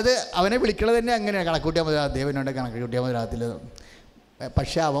 അതുപോലെ അതായത് അവനെ വിളിക്കണത് തന്നെ അങ്ങനെയാണ്, കണക്ക് കൂട്ടിയാൽ മുതലാകത്തില്ല, ദൈവനോട് കണക്ക് കൂട്ടിയാൽ മുതലാകത്തില്ല.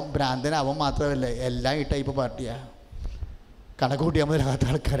 പക്ഷേ അവൻ ഭ്രാന്തൻ, അവൻ മാത്രമല്ല, എല്ലാം ഈ ടൈപ്പ് പാർട്ടിയാണ്. കണക്ക് കൂട്ടിയാൽ മുതലാകാത്ത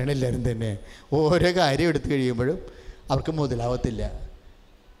ആൾക്കാരാണ് എല്ലാവരും തന്നെ. ഓരോ കാര്യം എടുത്തു കഴിയുമ്പോഴും അവർക്ക് മുതലാവത്തില്ല.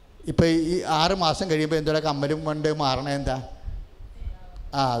 ഇപ്പം ഈ 6 മാസം കഴിയുമ്പോൾ എന്തോടെ കമ്മലും കൊണ്ട് മാറണേ എന്താ?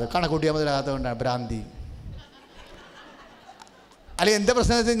 അത് കണക്ക് കൂട്ടിയാൽ മുതലാകാത്തത് കൊണ്ടാണ്, ഭ്രാന്തി. അല്ലെങ്കിൽ എന്താ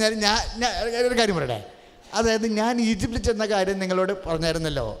പ്രശ്നം വെച്ച് കഴിഞ്ഞാൽ ഞാൻ ഒരു കാര്യം പറയട്ടെ. അതായത് ഞാൻ ഈജിപ്തിൽ ചെന്ന കാര്യം നിങ്ങളോട്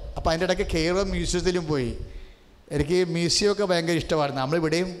പറഞ്ഞായിരുന്നല്ലോ. അപ്പോൾ അതിൻ്റെ ഇടയ്ക്ക് കെയ്റോ മ്യൂസിയത്തിലും പോയി. എനിക്ക് മ്യൂസിയമൊക്കെ ഭയങ്കര ഇഷ്ടമായിരുന്നു.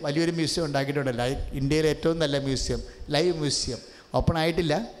 നമ്മളിവിടെയും വലിയൊരു മ്യൂസിയം ഉണ്ടാക്കിയിട്ടുണ്ടല്ലോ, ഇന്ത്യയിലെ ഏറ്റവും നല്ല മ്യൂസിയം, ലൈവ് മ്യൂസിയം. ഓപ്പൺ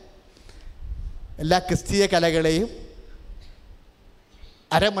ആയിട്ടില്ല. എല്ലാ ക്രിസ്തീയ കലകളെയും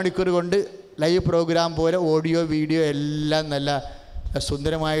അരമണിക്കൂർ കൊണ്ട് ലൈവ് പ്രോഗ്രാം പോലെ ഓഡിയോ വീഡിയോ എല്ലാം നല്ല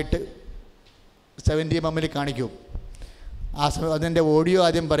സുന്ദരമായിട്ട് 70mm കാണിക്കും. ആ സമയം അതിൻ്റെ ഓഡിയോ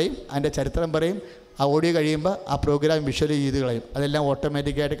ആദ്യം പറയും, അതിൻ്റെ ചരിത്രം പറയും. ആ ഓഡിയോ കഴിയുമ്പോൾ ആ പ്രോഗ്രാം വിഷ്വൽ ചെയ്ത് കളയും. അതെല്ലാം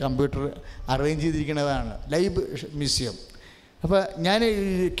ഓട്ടോമാറ്റിക്കായിട്ട് കമ്പ്യൂട്ടർ അറേഞ്ച് ചെയ്തിരിക്കുന്നതാണ് ലൈവ് മ്യൂസിയം. അപ്പോൾ ഞാൻ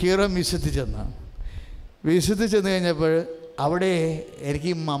കീറോ മ്യൂസിയത്തിൽ ചെന്ന് കഴിഞ്ഞപ്പോൾ അവിടെ എനിക്ക്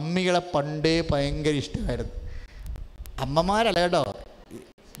ഈ മമ്മികളെ പണ്ടേ ഭയങ്കര ഇഷ്ടമായിരുന്നു. അമ്മമാരല്ല കേട്ടോ,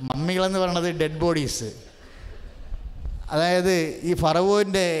 മമ്മികളെന്ന് പറയണത് ഡെഡ് ബോഡീസ്. അതായത് ഈ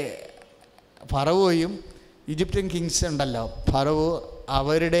ഫറവോയും ഈജിപ്ഷ്യൻ കിങ്സ് ഉണ്ടല്ലോ, ഫറവോ,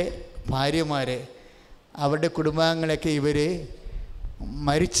 അവരുടെ ഭാര്യമാരെ, അവരുടെ കുടുംബാംഗങ്ങളൊക്കെ ഇവർ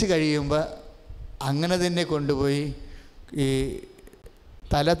മരിച്ചു കഴിയുമ്പോൾ അങ്ങനെ തന്നെ കൊണ്ടുപോയി ഈ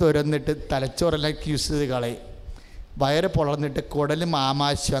തല തുരന്നിട്ട് തലച്ചോറെല്ലാം ക്യൂസ് ചെയ്ത് കളയും. വയറ് പൊളർന്നിട്ട് കുടലും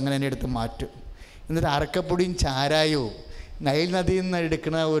ആമാശയും അങ്ങനെ തന്നെ എടുത്ത് മാറ്റും. എന്നിട്ട് അറക്കപ്പൊടിയും ചാരായവും നൈൽ നദിയിൽ നിന്ന്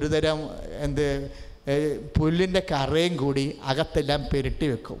എടുക്കുന്ന ഒരു തരം പുല്ലിൻ്റെ കറയും കൂടി അകത്തെല്ലാം പെരട്ടി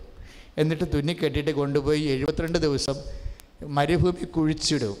വെക്കും. എന്നിട്ട് തുന്നിക്കെട്ടിയിട്ട് കൊണ്ടുപോയി 72 ദിവസം മരുഭൂമി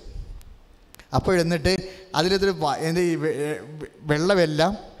കുഴിച്ചിടും. അപ്പോഴെന്നിട്ട് അതിലൊരു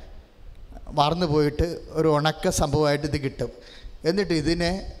വെള്ളമെല്ലാം വാർന്നു പോയിട്ട് ഒരു ഉണക്ക സംഭവമായിട്ട് ഇത് കിട്ടും. എന്നിട്ട്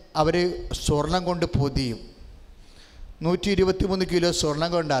ഇതിനെ അവർ സ്വർണം കൊണ്ട് പൊതിയും. 123 കിലോ സ്വർണം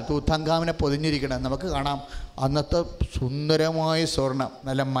കൊണ്ടാണ് തൂത്താങ്കാമിനെ പൊതിഞ്ഞിരിക്കണം. നമുക്ക് കാണാം അന്നത്തെ സുന്ദരമായ സ്വർണം,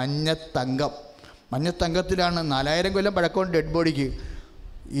 നല്ല മഞ്ഞത്തങ്കത്തിലാണ്. 4000 കൊല്ലം പഴക്കമുണ്ട് ഡെഡ് ബോഡിക്ക്.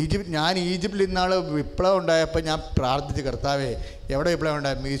 ഞാൻ ഈജിപ്തിൽ ഇന്നാൾ വിപ്ലവം ഉണ്ടായപ്പോൾ ഞാൻ പ്രാർത്ഥിച്ച്, കർത്താവേ എവിടെ വിപ്ലവം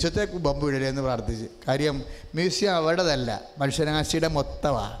ഉണ്ടായ മ്യൂസിയത്തെ ബോംബ് വിടലേ എന്ന് പ്രാർത്ഥിച്ച്. കാര്യം മ്യൂസിയം അവരുടേതല്ല, മനുഷ്യരാശിയുടെ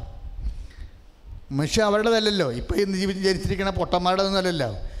മൊത്തമാണ്. മനുഷ്യൻ അവരുടേതല്ലല്ലോ. ഇപ്പോൾ ഇന്ന് ജനിച്ചിരിക്കുന്ന പൊട്ടന്മാരുടെതൊന്നുമല്ലല്ലോ,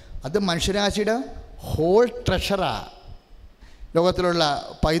 അത് മനുഷ്യരാശിയുടെ ഹോൾ ട്രഷറാണ്. ലോകത്തിലുള്ള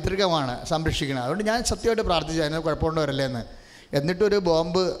പൈതൃകമാണ് സംരക്ഷിക്കുന്നത്. അതുകൊണ്ട് ഞാൻ സത്യമായിട്ട് പ്രാർത്ഥിച്ചു അതിന് കുഴപ്പമുണ്ടോ വരല്ലേ എന്ന്. എന്നിട്ടൊരു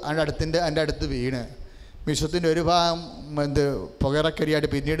ബോംബ് അതിൻ്റെ അടുത്ത് വീണ് മ്യൂസിയത്തിൻ്റെ ഒരു ഭാഗം പുകയിറക്കരിയായിട്ട്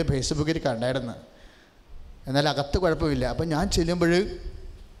പിന്നീട് ഫേസ്ബുക്കിൽ കണ്ടായിരുന്നു. എന്നാൽ അകത്ത് കുഴപ്പമില്ല. അപ്പം ഞാൻ ചെല്ലുമ്പോൾ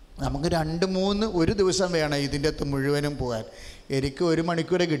നമുക്ക് 2-3 ഒരു ദിവസം വേണം ഇതിൻ്റെ അകത്ത് മുഴുവനും പോകാൻ. എനിക്ക് 1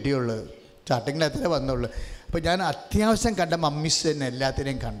 മണിക്കൂറേ കിട്ടിയുള്ളൂ, സ്റ്റാർട്ടിങ്ങിൽ അത്രേ വന്നുള്ളൂ. അപ്പോൾ ഞാൻ അത്യാവശ്യം കണ്ട മമ്മീസ് തന്നെ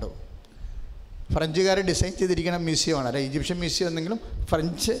എല്ലാത്തിനെയും കണ്ടു. ഫ്രഞ്ചുകാർ ഡിസൈൻ ചെയ്തിരിക്കുന്ന മ്യൂസിയമാണ്, അല്ല ഈജിപ്ഷ്യൻ മ്യൂസിയം എന്തെങ്കിലും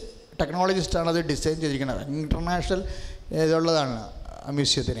ഫ്രഞ്ച് ടെക്നോളജിസ്റ്റാണ് അത് ഡിസൈൻ ചെയ്തിരിക്കുന്നത്. ഇൻ്റർനാഷണൽ ഇതുള്ളതാണ് ആ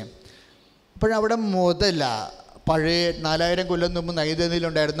മ്യൂസിയത്തിന്. അപ്പോഴവിടെ മുതല, പഴയ 4000 കൊല്ലം മുമ്പ്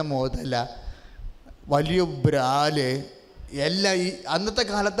നൈദനിലുണ്ടായിരുന്ന മുതല, വലിയ ബ്രാല് എല്ലാം. ഈ അന്നത്തെ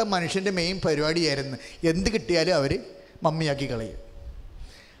കാലത്തെ മനുഷ്യൻ്റെ മെയിൻ പരിപാടിയായിരുന്നു എന്ത് കിട്ടിയാലും അവർ മമ്മിയാക്കി കളയും.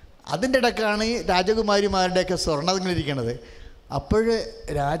 അതിൻ്റെ ഇടയ്ക്കാണ് ഈ രാജകുമാരിമാരുടെയൊക്കെ സ്വർണ്ണങ്ങളിരിക്കണത്. അപ്പോൾ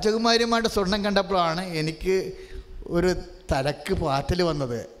രാജകുമാരിമാരുടെ സ്വർണം കണ്ടപ്പോഴാണ് എനിക്ക് ഒരു തലക്ക് പാറ്റൽ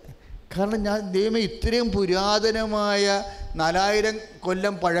വന്നത്. കാരണം ഞാൻ ദൈവമേ, ഇത്രയും പുരാതനമായ 4000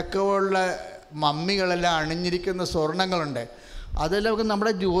 കൊല്ലം പഴക്കമുള്ള മമ്മികളെല്ലാം അണിഞ്ഞിരിക്കുന്ന സ്വർണ്ണങ്ങളുണ്ട്. അതെല്ലാം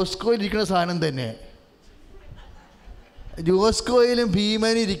നമ്മുടെ ജോസ്കോയിലിരിക്കുന്ന സാധനം തന്നെ. ജോസ്കോയിലും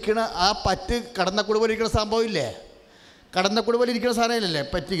ഭീമനും ഇരിക്കണ ആ പറ്റ് കടന്നക്കുടുപോലെ ഇരിക്കുന്ന സംഭവം ഇല്ലേ, കടന്നക്കുടുപോലെ ഇരിക്കുന്ന സാധനമില്ലല്ലേ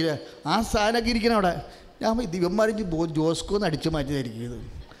പറ്റില്ല, ആ സാധനമൊക്കെ ഇരിക്കണം അവിടെ. ഞാൻ ദിവന്മാരും ജോസ്കോന്ന് അടിച്ചു മാറ്റിയതായിരിക്കും ഇത്.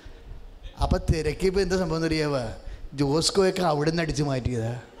 അപ്പം തിരക്കിയപ്പോൾ എന്താ സംഭവം എന്നറിയാവ, ജോസ്കോയൊക്കെ അവിടെ നിന്ന് അടിച്ചു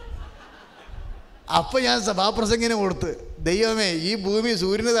മാറ്റിയതാ. അപ്പം ഞാൻ സഭാപ്രസംഗിനെ കൊടുത്ത്, ദൈവമേ ഈ ഭൂമി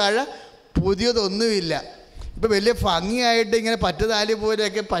സൂര്യന് താഴെ പുതിയതൊന്നുമില്ല. ഇപ്പം വലിയ ഭംഗിയായിട്ട് ഇങ്ങനെ പറ്റതാലി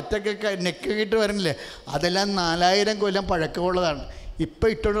പോലെയൊക്കെ പറ്റൊക്കെ നെക്കൊക്കെ ഇട്ട് വരണില്ലേ, അതെല്ലാം 4000 കൊല്ലം പഴക്കമുള്ളതാണ്. ഇപ്പം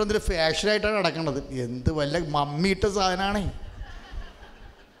ഇട്ടുകൊണ്ട് വന്നിട്ട് ഫാഷനായിട്ടാണ് നടക്കുന്നത്. എന്ത് വല്ല മമ്മി ഇട്ട സാധനമാണേ.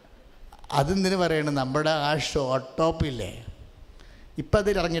 അതെന്തിനു പറയണം, നമ്മുടെ ആ ഷോർട്ട് ടോപ്പില്ലേ, ഇപ്പം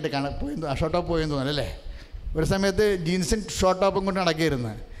അതിൽ ഇറങ്ങിയിട്ട് പോയി, ആ ഷോർട്ട് ടോപ്പ് പോയെന്ന് തോന്നല്ലേ. ഒരു സമയത്ത് ജീൻസും ഷോർട്ട് ടോപ്പും കൊണ്ട്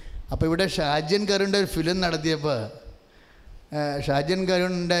നടക്കിയിരുന്നു. അപ്പോൾ ഇവിടെ ഷാജിൻ കരുണിൻ്റെ ഒരു ഫിലിം നടത്തിയപ്പോൾ ഷാജിൻ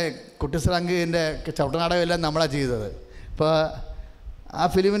കരുണിൻ്റെ കുട്ടിസ്രാങ്കിൻ്റെ ചവിട്ടനാടകമെല്ലാം നമ്മളാണ് ചെയ്തത്. അപ്പോൾ ആ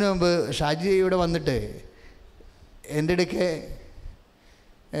ഫിലിമിന് മുമ്പ് ഷാജി ഇവിടെ വന്നിട്ട് എൻ്റെ ഇടയ്ക്ക്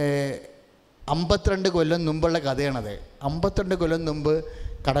 52 കൊല്ലം മുമ്പുള്ള കഥയാണത്. 52 കൊല്ലം മുമ്പ്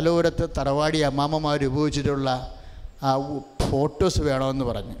കടലോരത്ത് തറവാടി അമ്മാമ്മമാർ ഉപയോഗിച്ചിട്ടുള്ള ആ ഫോട്ടോസ് വേണമെന്ന്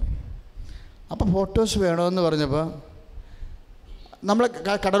പറഞ്ഞു. അപ്പോൾ ഫോട്ടോസ് വേണമെന്ന് പറഞ്ഞപ്പോൾ നമ്മൾ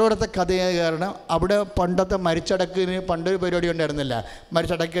കടലോരത്തെ കഥയായ കാരണം അവിടെ പണ്ടത്തെ മരിച്ചടക്കിന് പണ്ടൊരു പരിപാടി ഉണ്ടായിരുന്നില്ല.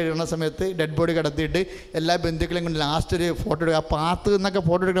 മരിച്ചടക്കി കഴിയുന്ന സമയത്ത് ഡെഡ് ബോഡി കിടത്തിയിട്ട് എല്ലാ ബന്ധുക്കളെയും കൊണ്ട് ലാസ്റ്റ് ഒരു ഫോട്ടോ എടുക്കുക. ആ പാത്ത് നിന്നൊക്കെ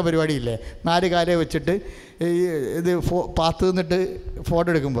ഫോട്ടോ എടുക്കുന്ന പരിപാടിയില്ലേ, 4 കാലയെ വെച്ചിട്ട് ഇത് പാത്ത് നിന്നിട്ട് ഫോട്ടോ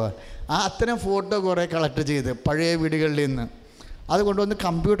എടുക്കുമ്പോൾ ആ അത്തരം ഫോട്ടോ കുറേ കളക്ട് ചെയ്ത് പഴയ വീടുകളിൽ നിന്ന് അത് കൊണ്ടുവന്ന്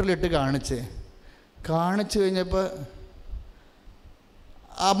കമ്പ്യൂട്ടറിലിട്ട് കാണിച്ച് കഴിഞ്ഞപ്പോൾ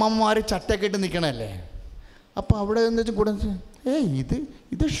അമ്മമാർ ചട്ടയൊക്കെ ഇട്ട് നിൽക്കണമല്ലേ. അപ്പോൾ അവിടെ എന്ന് വെച്ചാൽ കൂടെ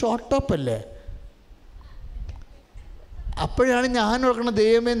ഇത് ഷോർട്ട് ടോപ്പല്ലേ. അപ്പോഴാണ് ഞാൻ ഓർക്കുന്നത്,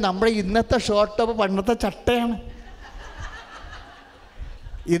 ദൈവമേ നമ്മുടെ ഇന്നത്തെ ഷോർട്ട് ടോപ്പ് പണ്ടത്തെ ചട്ടയാണ്.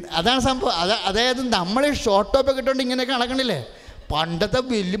 അതാണ് സംഭവം. അതായത് നമ്മൾ ഷോർട്ട് ടോപ്പൊക്കെ ഇട്ടുകൊണ്ട് ഇങ്ങനെയൊക്കെ നടക്കണില്ലേ, പണ്ടത്തെ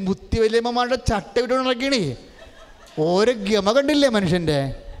വലിയമ്മമാരുടെ ചട്ട ഇട്ടുകൊണ്ട് നടക്കണേ. ഓരോ ഗമ കണ്ടില്ലേ മനുഷ്യൻ്റെ.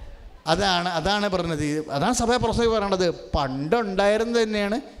 അതാണ് പറഞ്ഞത്. അതാണ് സഭാപ്രസംഗം പറയണത്. പണ്ടുണ്ടായിരുന്നത്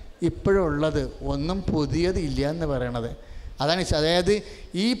തന്നെയാണ് ഇപ്പോഴും ഉള്ളത്, ഒന്നും പുതിയതില്ല എന്ന് പറയണത്. അതായത്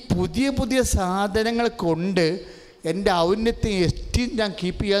ഈ പുതിയ സാധനങ്ങൾ കൊണ്ട് എൻ്റെ ഔന്നത്യം എസ്റ്റീം ഞാൻ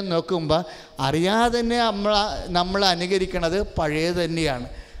കീപ്പ് ചെയ്യാൻ നോക്കുമ്പോൾ അറിയാതെ തന്നെ നമ്മൾ അനുകരിക്കണത് പഴയ തന്നെയാണ്.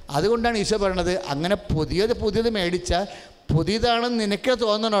 അതുകൊണ്ടാണ് ഈശോ പറയണത്, അങ്ങനെ പുതിയത് മേടിച്ചാൽ പുതിയതാണെന്ന് നിനക്കേ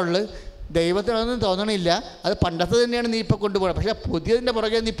തോന്നണുള്ളൂ, ദൈവത്തിനൊന്നും തോന്നണില്ല. അത് പണ്ടത്തെ തന്നെയാണ് നീ ഇപ്പോൾ കൊണ്ടുപോകണം. പക്ഷേ പുതിയതിൻ്റെ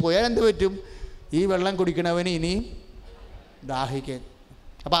പുറകെ നീ പോയാൽ എന്ത് പറ്റും, ഈ വെള്ളം കുടിക്കണവന് ഇനിയും ദാഹിക്കാൻ.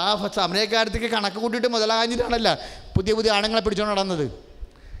 അപ്പോൾ ആ സമരക്കാരത്തേക്ക് കണക്ക് കൂട്ടിയിട്ട് മുതലാകാഞ്ഞിട്ടാണല്ല പുതിയ ആണുങ്ങളെ പിടിച്ചുകൊണ്ട് നടന്നത്.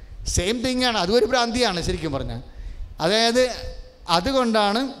 സെയിം തിങ്ങാണ്. അതും ഒരു ഭ്രാന്തിയാണ് ശരിക്കും പറഞ്ഞാൽ. അതായത്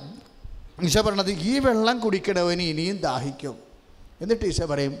അതുകൊണ്ടാണ് ഈശോ പറഞ്ഞത്, ഈ വെള്ളം കുടിക്കണവന് ഇനിയും ദാഹിക്കും. എന്നിട്ട് ഈശോ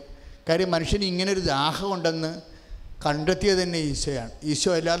പറയും, കാര്യം മനുഷ്യന് ഇങ്ങനൊരു ദാഹമുണ്ടെന്ന് കണ്ടെത്തിയത് തന്നെ ഈശോയാണ്.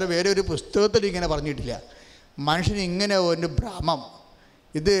 ഈശോ അല്ലാതെ വേറെ ഒരു പുസ്തകത്തിൽ ഇങ്ങനെ പറഞ്ഞിട്ടില്ല. മനുഷ്യന് ഇങ്ങനെ ഒരു ഭ്രമം,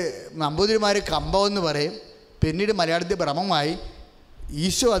 ഇത് നമ്പൂതിരിമാർ കമ്പം എന്ന് പറയും, പിന്നീട് മലയാളത്തിൽ ഭ്രമമായി.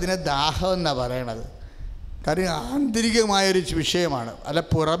 ഈശോ അതിനെ ദാഹം എന്നാണ് പറയണത്. കാര്യം ആന്തരികമായൊരു വിഷയമാണ്, അല്ല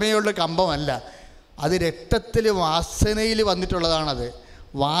പുറമേയുള്ള കമ്പമല്ല. അത് രക്തത്തിൽ വാസനയിൽ വന്നിട്ടുള്ളതാണത്.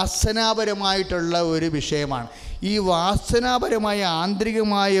 വാസനാപരമായിട്ടുള്ള ഒരു വിഷയമാണ്. ഈ വാസനാപരമായ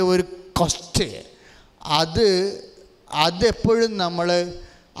ആന്തരികമായ ഒരു കൊസ്റ്റ് അതെപ്പോഴും നമ്മൾ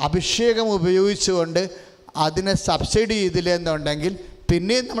അഭിഷേകം ഉപയോഗിച്ചുകൊണ്ട് അതിനെ സബ്സിഡി ചെയ്തില്ല എന്നുണ്ടെങ്കിൽ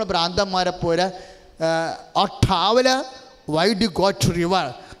പിന്നെയും നമ്മൾ ഭ്രാന്തന്മാരെ പോലെ ആ traveller why do you go to river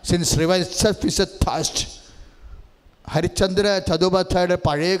since river itself is a thirst. Harichandra ചതോപാധ്യായുടെ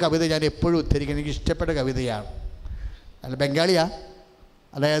പഴയ കവിത ഞാൻ എപ്പോഴും ഉദ്ധരിക്കുന്നത്, എനിക്ക് ഇഷ്ടപ്പെട്ട കവിതയാണ്. അല്ല ബംഗാളിയാ.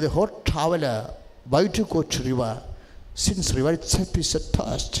 അതായത് ഹോ traveller Why to go to river? Since river itself is a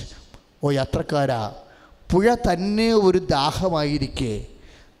thirst. ഓ യാത്രക്കാരാ, പുഴ തന്നെ ഒരു ദാഹമായിരിക്കെ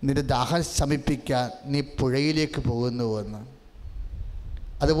നിന്റെ ദാഹം ശമിപ്പിക്കാൻ നീ പുഴയിലേക്ക് പോകുന്നുവെന്ന്.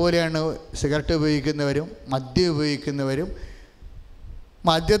 അതുപോലെയാണ് സിഗരറ്റ് ഉപയോഗിക്കുന്നവരും മദ്യം ഉപയോഗിക്കുന്നവരും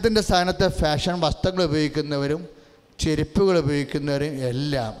മദ്യത്തിൻ്റെ സ്ഥാനത്ത് ഫാഷൻ വസ്ത്രങ്ങൾ ഉപയോഗിക്കുന്നവരും ചെരുപ്പുകൾ ഉപയോഗിക്കുന്നവരും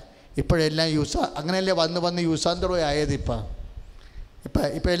എല്ലാം ഇപ്പോഴെല്ലാം അങ്ങനെയല്ലേ വന്ന് യൂസാന്തരമായത്.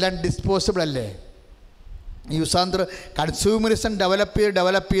 ഇപ്പം എല്ലാം ഡിസ്പോസിബിൾ അല്ലേ? കൺസ്യൂമറിസം ഡെവലപ്പ്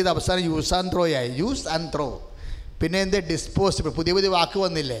ചെയ്ത് അവസാനം യൂസ് ആൻഡ് ത്രോ. പിന്നെ എന്ത് ഡിസ്പോസിബിൾ, പുതിയ വാക്ക്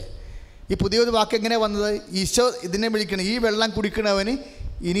വന്നില്ലേ? ഈ പുതിയ വാക്ക് എങ്ങനെ വന്നത്? ഈശോ ഇതിനെ വിളിക്കണം, ഈ വെള്ളം കുടിക്കണവന്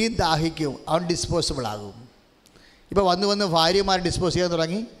ഇനിയും ദാഹിക്കും, അവൻ ഡിസ്പോസിബിൾ ആകും. ഇപ്പോൾ വന്ന് ഭാര്യമാർ ഡിസ്പോസ് ചെയ്യാൻ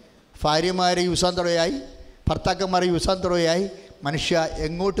തുടങ്ങി, ഭാര്യമാരെ യൂസാന്തരയായി, ഭർത്താക്കന്മാരെ യൂസാന്തരയായി. മനുഷ്യ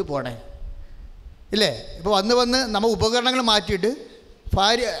എങ്ങോട്ട് പോണേ ഇല്ലേ? ഇപ്പോൾ വന്ന് നമ്മൾ ഉപകരണങ്ങൾ മാറ്റിയിട്ട്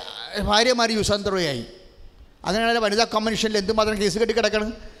ഭാര്യമാർ യൂസാന്തരയായി. അങ്ങനെയാണ് വനിതാ കമ്മീഷനിൽ എന്തുമാത്രം കേസ് കെട്ടി കിടക്കണം.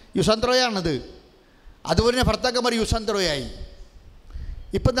 യൂസാന്തരയാണത്. അതുപോലെ തന്നെ ഭർത്താക്കന്മാർ യൂസാന്തരയായി.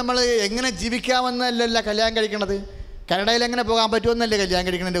 ഇപ്പം നമ്മൾ എങ്ങനെ ജീവിക്കാമെന്നല്ല കല്യാണം കഴിക്കണത്. കാനഡയിൽ എങ്ങനെ പോകാൻ പറ്റുമെന്നല്ലേ കല്യാണം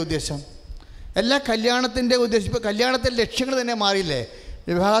കഴിക്കണതിൻ്റെ ഉദ്ദേശം. എല്ലാ കല്യാണത്തിൻ്റെ ഉദ്ദേശം ഇപ്പോൾ കല്യാണത്തിൻ്റെ ലക്ഷ്യങ്ങൾ തന്നെ മാറിയില്ലേ?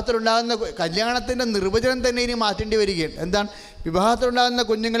 വിവാഹത്തിലുണ്ടാകുന്ന കല്യാണത്തിൻ്റെ നിർവചനം തന്നെ ഇനി മാറ്റേണ്ടി വരികയാണ്. എന്താണ്? വിവാഹത്തിലുണ്ടാകുന്ന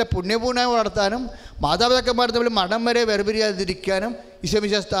കുഞ്ഞുങ്ങളെ പുണ്യപൂർണ്ണമായി വളർത്താനും മാതാപിതാക്കന്മാർ തമ്മിൽ മഠം വരെ വേർപിരിയാതിരിക്കാനും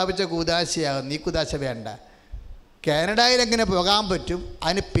ഈശോമിശിഹ സ്ഥാപിച്ച കൂദാശയാകും. നീ കൂദാശ വേണ്ട. കാനഡയിൽ എങ്ങനെ പോകാൻ പറ്റും?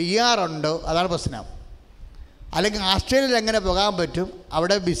 അതിന് PR ഉണ്ടോ? അതാണ് പ്രശ്നം. അല്ലെങ്കിൽ ആസ്ട്രേലിയയിൽ എങ്ങനെ പോകാൻ പറ്റും?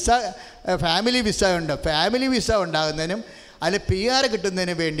 അവിടെ ഫാമിലി വിസ ഉണ്ടോ? ഫാമിലി വിസ ഉണ്ടാകുന്നതിനും അതിൽ PR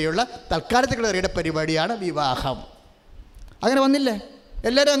കിട്ടുന്നതിന് വേണ്ടിയുള്ള തൽക്കാലത്തേക്കുള്ള പരിപാടിയാണ് വിവാഹം. അങ്ങനെ വന്നില്ലേ?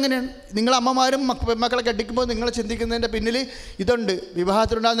 എല്ലാവരും അങ്ങനെയാണ്. നിങ്ങൾ അമ്മമാരും പെൺമക്കളെ കെട്ടിക്കുമ്പോൾ നിങ്ങൾ ചിന്തിക്കുന്നതിൻ്റെ പിന്നിൽ ഇതുണ്ട്.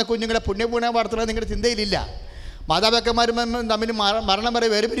 വിവാഹത്തിലുണ്ടാകുന്ന കുഞ്ഞുങ്ങളെ പുണ്യപൂർണ്ണമായി വളർത്തുന്നത് നിങ്ങളുടെ ചിന്തയിലില്ല. മാതാപിതാക്കന്മാരും തമ്മിൽ മരണം വരെ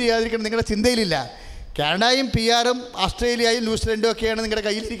വേർപിരിയാതിരിക്കണം നിങ്ങളുടെ ചിന്തയിലില്ല. കാനഡയും PR-ഉം ഓസ്ട്രേലിയയും ന്യൂസിലൻഡും ഒക്കെയാണ് നിങ്ങളുടെ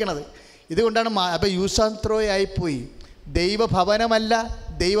കയ്യിലിരിക്കുന്നത്. ഇതുകൊണ്ടാണ് അപ്പോൾ യൂസ് ആൻഡ് ത്രോ ആയിപ്പോയി. ദൈവഭവനമല്ല,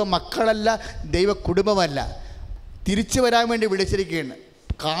 ദൈവ മക്കളല്ല, ദൈവ കുടുംബമല്ല. തിരിച്ചു വരാൻ വേണ്ടി വിളിച്ചിരിക്കുകയാണ്.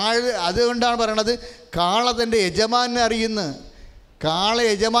 അതുകൊണ്ടാണ് പറയണത്, കാള തൻ്റെ യജമാനെ അറിയുന്നു.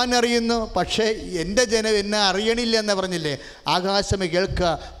 പക്ഷേ എൻ്റെ ജനം എന്നെ അറിയണില്ല എന്ന് പറഞ്ഞില്ലേ? ആകാശമേ കേൾക്കുക,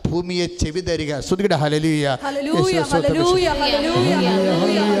 ഭൂമിയെ ചെവി തരിക. സ്തുതിക്കട്ടെ. ഹല്ലേലൂയ.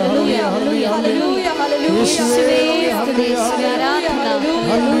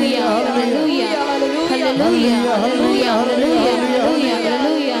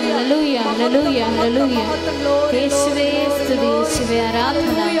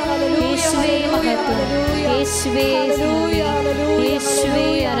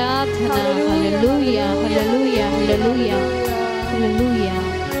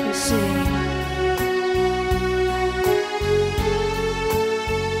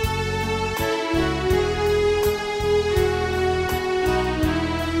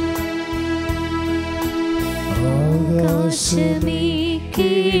 ആകാശമേ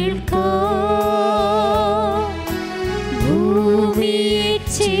കേൾക്കാ, ഭൂമിയെ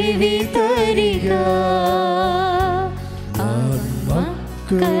ചെവി തരിക,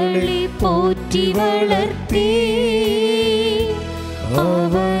 മക്കളെ പോറ്റി വളർത്തി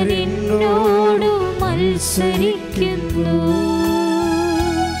അവരെന്നോട് മത്സരിക്കുന്നു.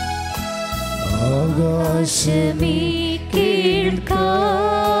 ആകാശമേ കേൾക്കാ,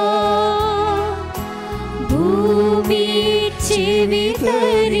 ഭൂമിയെ ചെവി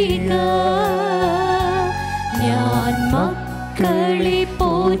തരിക, ഞാൻ മക്കളെ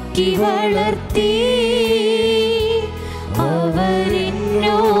പോറ്റി വളർത്തി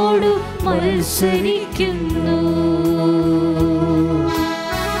അവരെന്നോട് മത്സരിക്കുന്നു.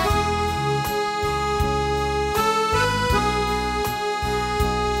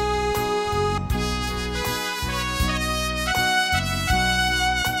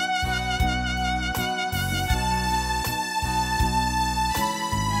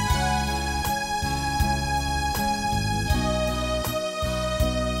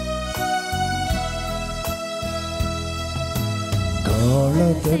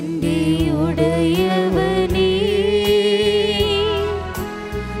 തന്റെ ഉടയവനെ,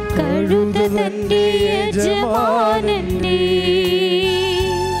 കഴുത തന്റെ യജമാനനെ,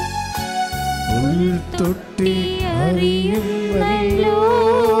 ഉൾത്തൊട്ടി അറിയുന്നല്ലോ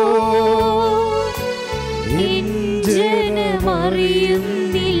എൻ ജനമറിയുന്നില്ല.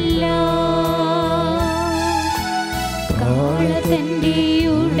 കാള തന്റെ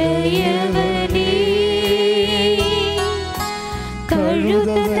ഉടയവനെ, കഴുത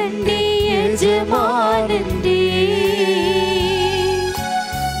തന്റെ യജമാനന്റെ,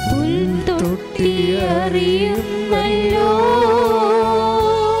 പുൽത്തൊട്ടി അറിയുന്നല്ലോ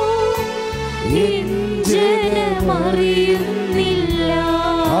എൻ അറിയുന്നില്ല.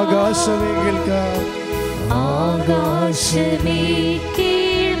 ആകാശമേ കേൾക്കാം, ആകാശമേ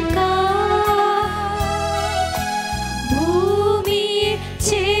കേൾക്കാം, ഭൂമിയെ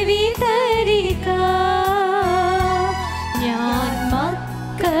ചെവി തരിക. ഞാൻ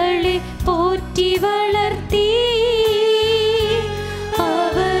മക്കളെ പോറ്റി വളർത്തി,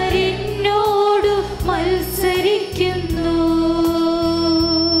 അവരെന്നോടു മത്സരിക്കുന്നു.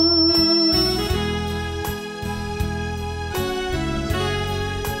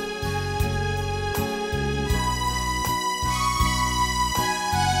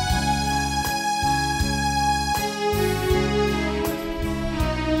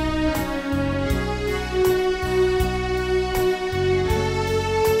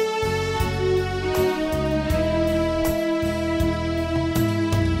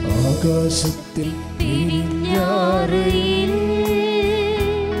 ആകാശത്തിൽ പെരിഞ്ഞാറയിൽ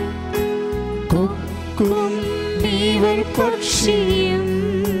കൊക്കും നീവൾ പക്ഷിയും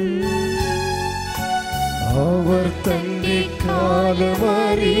അവർ തന്റെ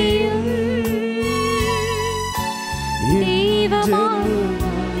കാലമറിയും.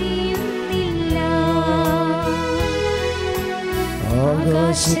 ദൈവമറിയുന്നില്ല.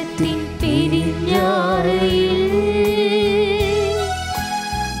 ആകാശത്തിൻ പെരിഞ്ഞാറയിൽ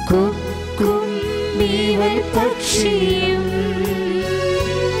കൊക്കും നീവൾ പക്ഷിയും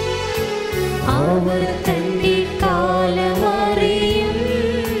അവർ തന്റെ കാലമറിയും.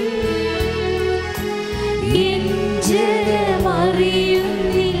 എൻ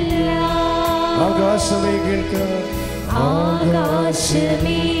ജനമറിയുന്നില്ല. ആകാശമേ കേൾക്കാം,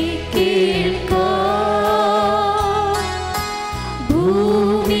 ആകാശമേ കേൾക്കാം,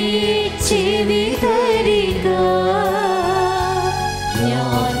 ഭൂമിയെ ചെവി തരിക.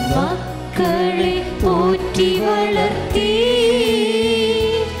 ഞാൻ മക്കളെ പോറ്റി വളർത്തി,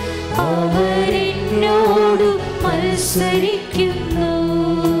 അവരെന്നോടു മത്സരിക്കുന്നു.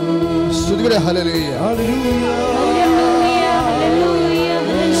 സ്തുതിക്കട്ടെ. ഹല്ലേലൂയ. ഹല്ലേലൂയ. ഹല്ലേലൂയ, ഹല്ലേലൂയ,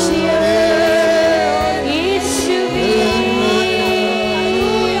 യേശുവേ,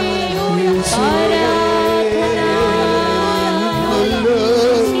 ആരാധന.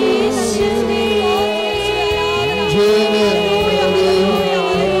 യേശുവേ,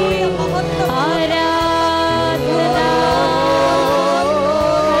 ആരാധന.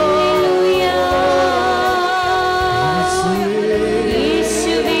 ഹല്ലേലൂയ,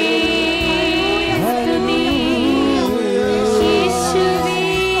 യേശുവേ, സ്തുതി.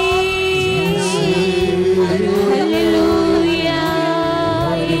 യേശുവേ, ഹല്ലേലൂയ,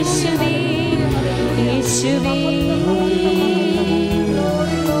 യേശുവേ, യേശുവേ,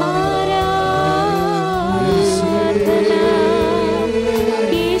 ആരാധന.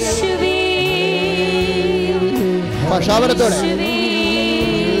 യേശുവേ, ഭാഷാപരത്തോടെ യേശുവേ,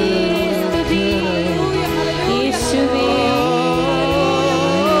 സ്തുതി. യേശുവേ,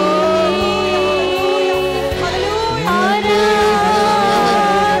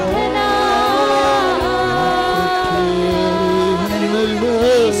 ആരാധന.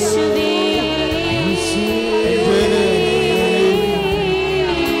 യേശുവേ,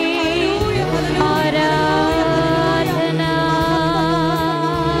 ആരാധന.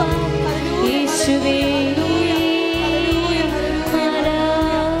 യേശുവേ,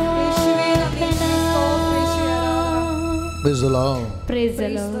 Praise the Lord. Praise the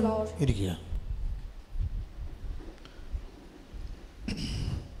Lord. ഇരിക്കുക.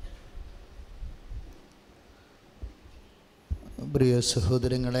 പ്രിയ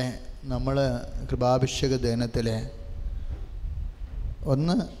സഹോദരങ്ങളെ, നമ്മൾ കൃപാഭിഷേക ദിനത്തിലെ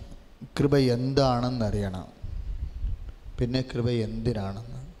ഒന്ന് കൃപ എന്താണെന്നറിയണം, പിന്നെ കൃപ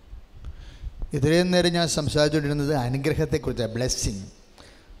എന്തിനാണെന്ന്. ഇത്രയും നേരം ഞാൻ സംസാരിച്ചുകൊണ്ടിരുന്നത് അനുഗ്രഹത്തെക്കുറിച്ചാണ്, ബ്ലെസ്സിങ്,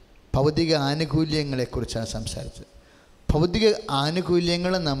 ഭൗതിക ആനുകൂല്യങ്ങളെക്കുറിച്ചാണ് സംസാരിച്ചത്. ഭൗതിക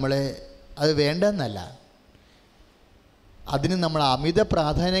ആനുകൂല്യങ്ങൾ നമ്മളെ അത് വേണ്ടെന്നല്ല, അതിന് നമ്മൾ അമിത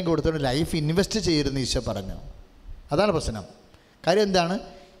പ്രാധാന്യം കൊടുത്തുകൊണ്ട് ലൈഫ് ഇൻവെസ്റ്റ് ചെയ്യരുതെന്ന് ഈശോ പറഞ്ഞു. അതാണ് പ്രശ്നം. കാര്യം എന്താണ്?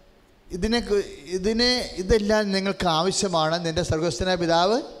 ഇതെല്ലാം നിങ്ങൾക്ക് ആവശ്യമാണ്, നിൻ്റെ സ്വർഗ്ഗസ്ഥനായ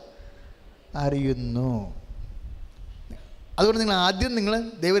പിതാവ് അറിയുന്നു. അതുകൊണ്ട് നിങ്ങൾ ആദ്യം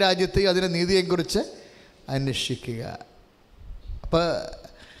ദൈവരാജ്യത്തെയും അതിൻ്റെ നീതിയെയും കുറിച്ച് അന്വേഷിക്കുക. അപ്പോൾ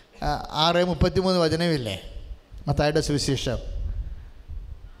 6:33 വചനമില്ലേ മത്തായിയുടെ സുവിശേഷം?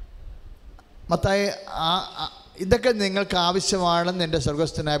 മത്തായി ഇതൊക്കെ നിങ്ങൾക്ക് ആവശ്യമാണെന്ന് എൻ്റെ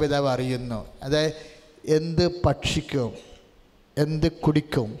സ്വർഗ്ഗസ്ഥനായ പിതാവ് അറിയുന്നു. അതായത് എന്ത് ഭക്ഷിക്കും, എന്ത്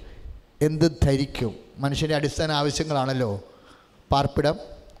കുടിക്കും, എന്ത് ധരിക്കും. മനുഷ്യൻ്റെ അടിസ്ഥാന ആവശ്യങ്ങളാണല്ലോ പാർപ്പിടം,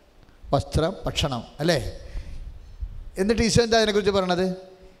 വസ്ത്രം, ഭക്ഷണം, അല്ലേ? എന്നിട്ട് ഈശോ എന്താ അതിനെക്കുറിച്ച് പറയണത്?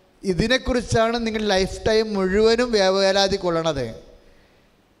 ഇതിനെക്കുറിച്ചാണ് നിങ്ങൾ ലൈഫ് ടൈം മുഴുവനും വേവലാതി കൊള്ളണത്.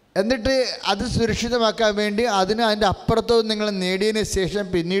 എന്നിട്ട് അത് സുരക്ഷിതമാക്കാൻ വേണ്ടി അതിൻ്റെ അപ്പുറത്തും നിങ്ങൾ നേടിയതിന് ശേഷം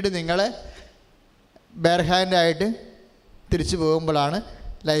പിന്നീട് നിങ്ങളെ ബെയർ ഹാൻഡായിട്ട് തിരിച്ചു പോകുമ്പോഴാണ്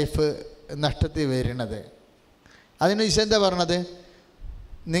ലൈഫ് നഷ്ടത്തിൽ വരുന്നത്. അതിന് ഈശോ എന്താ പറഞ്ഞത്?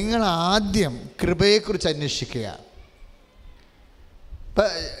 നിങ്ങൾ ആദ്യം കൃപയെക്കുറിച്ച് അന്വേഷിക്കുക. ഇപ്പം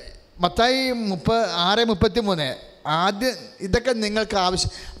മത്തായി 6:33 ആദ്യം ഇതൊക്കെ നിങ്ങൾക്ക്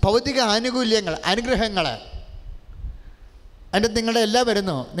ആവശ്യം. ഭൗതിക ആനുകൂല്യങ്ങൾ, അനുഗ്രഹങ്ങൾ, അതിൻ്റെ നിങ്ങളുടെ എല്ലാം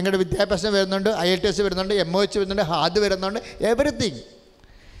വരുന്നു. നിങ്ങളുടെ വിദ്യാഭ്യാസം വരുന്നുണ്ട്, IELTS വരുന്നുണ്ട്, MOH വരുന്നുണ്ട്, ഹാദ് വരുന്നുണ്ട്, എവറിത്തിങ്.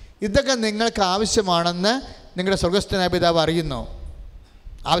 ഇതൊക്കെ നിങ്ങൾക്ക് ആവശ്യമാണെന്ന് നിങ്ങളുടെ സ്വർഗസ്ഥനായ പിതാവ് അറിയുന്നു.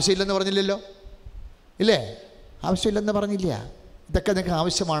 ആവശ്യമില്ലെന്ന് പറഞ്ഞില്ലല്ലോ, ഇല്ലേ? ആവശ്യമില്ലെന്ന് പറഞ്ഞില്ല. ഇതൊക്കെ നിങ്ങൾക്ക്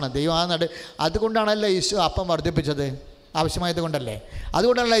ആവശ്യമാണ്. ദൈവം അതുകൊണ്ടാണല്ലോ ഈശോ അപ്പം വർദ്ധിപ്പിച്ചത്, ആവശ്യമായത് കൊണ്ടല്ലേ.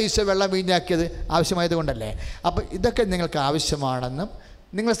 അതുകൊണ്ടാണല്ലോ ഈശോ വെള്ളം വീഞ്ഞാക്കിയത്, ആവശ്യമായത് കൊണ്ടല്ലേ. അപ്പോൾ ഇതൊക്കെ നിങ്ങൾക്ക് ആവശ്യമാണെന്നും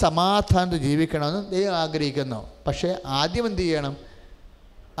നിങ്ങൾ സമാധാനത്തിൽ ജീവിക്കണമെന്നും ദൈവം ആഗ്രഹിക്കുന്നു. പക്ഷേ ആദ്യം എന്ത് ചെയ്യണം?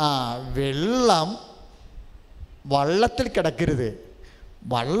 വെള്ളം വള്ളത്തിൽ കിടക്കരുത്,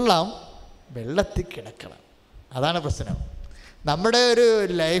 വള്ളം വെള്ളത്തിൽ കിടക്കണം. അതാണ് പ്രശ്നം. നമ്മുടെ ഒരു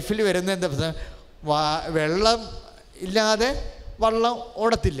ലൈഫിൽ വരുന്ന എന്താ പ്രശ്നം? വെള്ളം ഇല്ലാതെ വള്ളം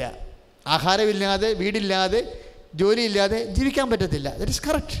ഓടത്തില്ല. ആഹാരമില്ലാതെ, വീടില്ലാതെ, ജോലിയില്ലാതെ ജീവിക്കാൻ പറ്റത്തില്ല. That is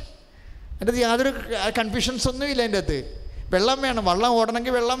correct. അതിൻ്റെ അകത്ത് യാതൊരു കൺഫ്യൂഷൻസ് ഒന്നുമില്ല. അതിൻ്റെ അകത്ത് വെള്ളം വേണം, വള്ളം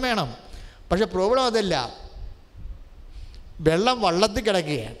ഓടണമെങ്കിൽ വെള്ളം വേണം. പക്ഷെ പ്രോബ്ലം അതല്ല, വെള്ളം വള്ളത്തിൽ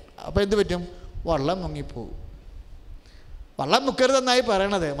കിടക്കുകയാണ്. അപ്പോൾ എന്ത് പറ്റും? വള്ളം മുങ്ങിപ്പോവും. വള്ളം മുക്കരുതെന്നായി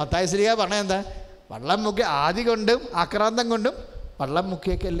പറയണത്. മത്തായി ശ്ലീഹ പറഞ്ഞത് എന്താ? വള്ളം മുക്കി ആദി കൊണ്ടും ആക്രാന്തം കൊണ്ടും വള്ളം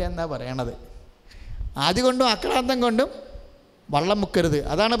മുക്കിയേക്കല്ലേ എന്നാണ് പറയണത്. ആദി കൊണ്ടും ആക്രാന്തം കൊണ്ടും വള്ളം മുക്കരുത്,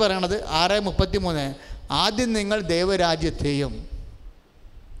 അതാണ് പറയണത്. 6:33 ആദ്യം നിങ്ങൾ ദൈവരാജ്യത്തെയും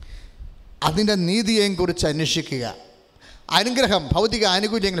അതിൻ്റെ നീതിയെയും കുറിച്ച് അന്വേഷിക്കുക. അനുഗ്രഹം, ഭൗതിക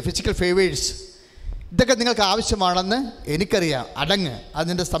ആനുകൂല്യങ്ങൾ, ഫിസിക്കൽ ഫേവേഴ്സ്, ഇതൊക്കെ നിങ്ങൾക്ക് ആവശ്യമാണെന്ന് എനിക്കറിയാം. അടങ്ങ്.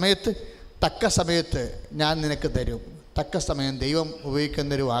 അതിൻ്റെ സമയത്ത്, തക്ക സമയത്ത് ഞാൻ നിനക്ക് തരും. തക്ക സമയം ദൈവം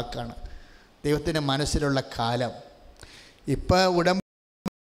ഉപയോഗിക്കുന്നൊരു വാക്കാണ്. ദൈവത്തിൻ്റെ മനസ്സിലുള്ള കാലം. ഇപ്പോൾ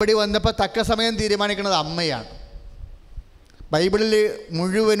ഉടമ്പടി വന്നപ്പോൾ തക്ക സമയം തീരുമാനിക്കുന്നത് അമ്മയാണ്. ബൈബിളിൽ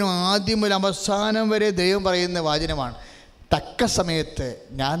മുഴുവനും ആദ്യം മുതൽ അവസാനം വരെ ദൈവം പറയുന്ന വചനമാണ് തക്ക സമയത്ത്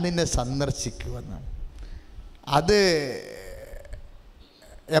ഞാൻ നിന്നെ സന്ദർശിക്കുമെന്ന്. അത്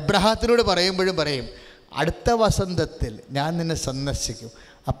എബ്രഹാത്തിനോട് പറയുമ്പോഴും പറയും, അടുത്ത വസന്തത്തിൽ ഞാൻ നിന്നെ സന്ദർശിക്കും,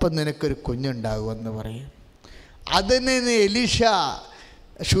 അപ്പം നിനക്കൊരു കുഞ്ഞുണ്ടാകുമെന്ന് പറയും. അതിന് എലീഷ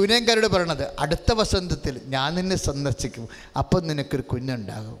ശൂന്യക്കാരോട് പറയണത്, അടുത്ത വസന്തത്തിൽ ഞാൻ നിന്നെ സന്ദർശിക്കും, അപ്പം നിനക്കൊരു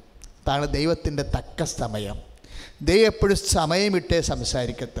കുഞ്ഞുണ്ടാകും. അതാണ് ദൈവത്തിൻ്റെ തക്ക സമയം. ദൈവം എപ്പോഴും സമയമിട്ടേ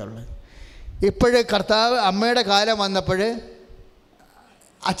സംസാരിക്കത്തുള്ളൂ. ഇപ്പോഴ് കർത്താവ് അമ്മയുടെ കാലം വന്നപ്പോൾ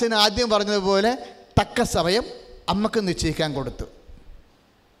അച്ഛൻ ആദ്യം പറഞ്ഞതുപോലെ തക്ക സമയം അമ്മക്ക് നിശ്ചയിക്കാൻ കൊടുത്തു.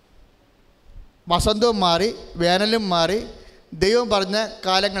 വസന്തവും മാറി, വേനലും മാറി, ദൈവം പറഞ്ഞ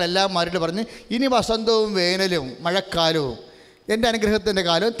കാലങ്ങളെല്ലാം മാറിയിട്ട് പറഞ്ഞ് ഇനി വസന്തവും വേനലും മഴക്കാലവും എൻ്റെ അനുഗ്രഹത്തിൻ്റെ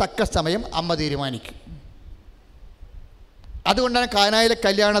കാലവും തക്ക സമയം അമ്മ തീരുമാനിക്കും. അതുകൊണ്ടാണ് കാനായിലെ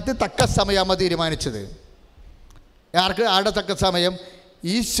കല്യാണത്തിൽ തക്ക സമയം അമ്മ തീരുമാനിച്ചത്. ആരുടെ തക്ക സമയം?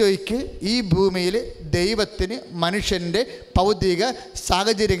 ഈശോയ്ക്ക് ഈ ഭൂമിയിൽ ദൈവത്തിന് മനുഷ്യൻ്റെ ഭൗതിക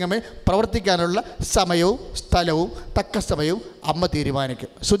സാഹചര്യങ്ങളിൽ പ്രവർത്തിക്കാനുള്ള സമയവും സ്ഥലവും തക്ക സമയവും അമ്മ തീരുമാനിക്കും.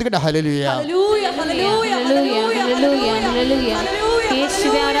 ശ്രുതികട ഹല്ലേലൂയ.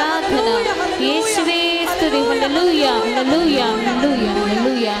 യേശുവേ ആരാധന, യേശുവേ സ്തുതി. ഹല്ലേലൂയ, ഹല്ലേലൂയ, ഹല്ലേലൂയ,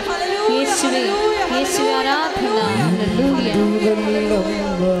 ഹല്ലേലൂയ. യേശുവേ, യേശുവേ ആരാധന. ഹല്ലേലൂയ.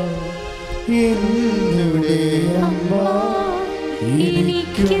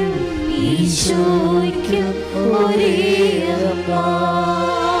 എനിക്കും ഈശോയ്ക്കും ഒരേ അമ്മ,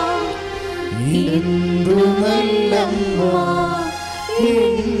 എന്തു നല്ലമ്മ,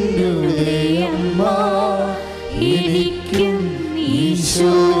 എന്നുടെ അമ്മ. എനിക്കും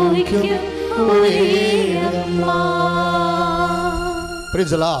ഈശോയ്ക്കും ഒരേ അമ്മ.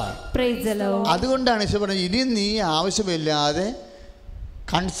 Praise the lord. അതുകൊണ്ടാണ് ഈശോ പറഞ്ഞത്, ഇനി നീ ആവശ്യമില്ലാതെ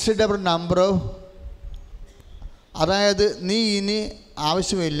കൺസിഡറബിൾ നമ്പർ ഓഫ്, അതായത് നീ ഇനി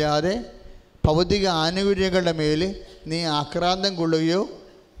ആവശ്യമില്ലാതെ ഭൗതിക ആനുകൂല്യങ്ങളുടെ മേൽ നീ ആക്രാന്തം കൊള്ളുകയോ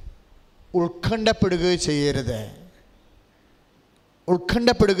ഉത്കണ്ഠപ്പെടുകയോ ചെയ്യരുത്.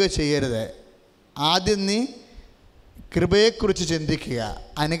 ഉത്കണ്ഠപ്പെടുകയോ ചെയ്യരുത്. ആദ്യം നീ കൃപയെക്കുറിച്ച് ചിന്തിക്കുക,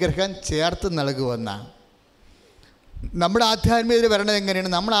 അനുഗ്രഹം ചേർത്ത് നൽകുമെന്നാണ്. നമ്മുടെ ആധ്യാത്മികത വരണത് എങ്ങനെയാണ്?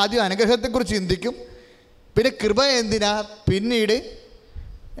 നമ്മൾ ആദ്യം അനുഗ്രഹത്തെക്കുറിച്ച് ചിന്തിക്കും, പിന്നെ കൃപ എന്തിനാ പിന്നീട്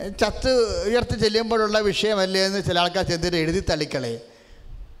ചത്ത് ഉയർത്തി ചെല്ലുമ്പോഴുള്ള വിഷയമല്ലേ എന്ന് ചില ആൾക്കാർ ചെന്നിട്ട് എഴുതി തള്ളിക്കളേ.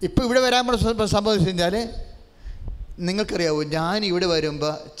 ഇപ്പോൾ ഇവിടെ വരാൻ സംഭവിച്ചു കഴിഞ്ഞാൽ നിങ്ങൾക്കറിയാവൂ, ഞാൻ ഇവിടെ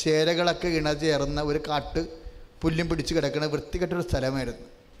വരുമ്പോൾ ചേരകളൊക്കെ ഇണചേർന്ന ഒരു കാട്ട് പുല്ലും പിടിച്ച് കിടക്കുന്ന വൃത്തികെട്ടൊരു സ്ഥലമായിരുന്നു.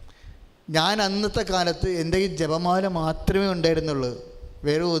 ഞാൻ അന്നത്തെ കാലത്ത് എൻ്റെ ഈ ജപമാല മാത്രമേ ഉണ്ടായിരുന്നുള്ളൂ.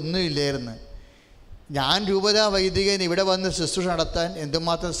 വേറെ ഒന്നുമില്ലായിരുന്നു. ഞാൻ രൂപതാ വൈദികൻ ഇവിടെ വന്ന് ശുശ്രൂഷ നടത്താൻ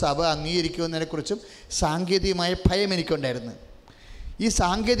എന്തുമാത്രം സഭ അംഗീകരിക്കുമെന്നതിനെക്കുറിച്ചും സാങ്കേതികമായ ഭയം എനിക്കുണ്ടായിരുന്നു. ഈ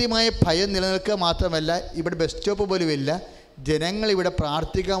സാങ്കേതികമായ ഭയം നിലനിൽക്കുക മാത്രമല്ല, ഇവിടെ ബസ് സ്റ്റോപ്പ് പോലും ഇല്ല, ജനങ്ങൾ ഇവിടെ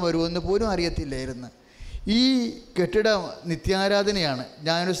പ്രാർത്ഥിക്കാൻ വരുമെന്ന് പോലും അറിയത്തില്ലായിരുന്നു. ഈ കെട്ടിടം നിത്യാരാധനയാണ്.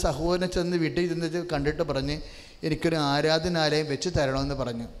 ഞാനൊരു സഹോദരനെ ചെന്ന് വീട്ടിൽ ചെന്ന് കണ്ടിട്ട് പറഞ്ഞ് എനിക്കൊരു ആരാധനാലയം വെച്ച് തരണമെന്ന്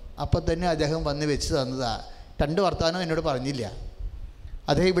പറഞ്ഞു. അപ്പം തന്നെ അദ്ദേഹം വന്ന് വെച്ച് തന്നതാണ്. 2 വർത്തമാനം എന്നോട് പറഞ്ഞില്ല.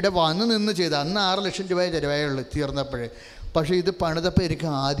 അദ്ദേഹം ഇവിടെ വന്ന് നിന്ന് ചെയ്ത അന്ന് 6 ലക്ഷം രൂപ ചിലവായുള്ളൂ തീർന്നപ്പോൾ. പക്ഷേ ഇത് പണിതപ്പോൾ എനിക്ക്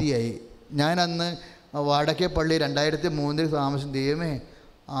ആദ്യമായി. ഞാനന്ന് വാടകപ്പള്ളി 2003 താമസം. ദൈവമേ,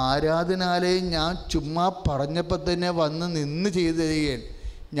 ആരാധനാലയം ഞാൻ ചുമ്മാ പറഞ്ഞപ്പോൾ തന്നെ വന്ന് നിന്ന് ചെയ്ത് തരികയാണ്.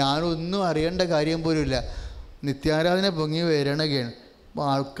 ഞാനൊന്നും അറിയേണ്ട കാര്യം പോലുമില്ല. നിത്യാരാധന പൊങ്ങി വരണകയാണ്. അപ്പോൾ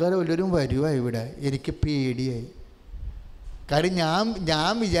ആൾക്കാർ വല്ലവരും വരുവാ ഇവിടെ. എനിക്ക് പേടിയായി. കാര്യം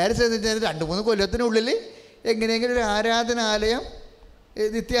ഞാൻ വിചാരിച്ചതെന്ന് വെച്ചാൽ 2-3 കൊല്ലത്തിനുള്ളിൽ എങ്ങനെയെങ്കിലും ഒരു ആരാധനാലയം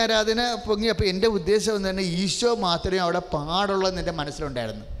നിത്യാരാധന പൊങ്ങി. അപ്പോൾ എൻ്റെ ഉദ്ദേശം എന്ന് പറഞ്ഞാൽ ഈശോ മാത്രമേ അവിടെ പാടുള്ളതെന്ന് എൻ്റെ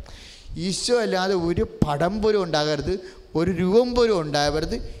മനസ്സിലുണ്ടായിരുന്നു. ഈശോ അല്ലാതെ ഒരു പടം പോലും ഉണ്ടാകരുത്, ഒരു രൂപം പോലും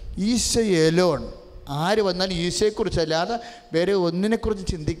ഉണ്ടാകരുത്. ഈശോ എലോൺ. ആര് വന്നാലും ഈശോയെക്കുറിച്ചല്ലാതെ വേറെ ഒന്നിനെക്കുറിച്ച്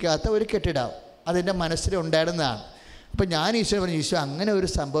ചിന്തിക്കാത്ത ഒരു കെട്ടിടം അതെൻ്റെ മനസ്സിലുണ്ടായിരുന്നതാണ്. അപ്പം ഞാൻ ഈശോ പറഞ്ഞു, ഈശോ അങ്ങനെ ഒരു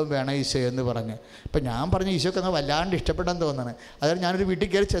സംഭവം വേണം ഈശോ എന്ന് പറഞ്ഞ്. അപ്പം ഞാൻ പറഞ്ഞു ഈശോക്ക് അങ്ങ് വല്ലാണ്ട് ഇഷ്ടപ്പെട്ടെന്ന് തോന്നണം. അതായത് ഞാനൊരു വീട്ടിൽ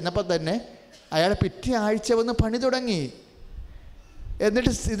കയറി ചെന്നപ്പോൾ തന്നെ അയാൾ പിറ്റേ ആഴ്ച വന്ന് പണി തുടങ്ങി.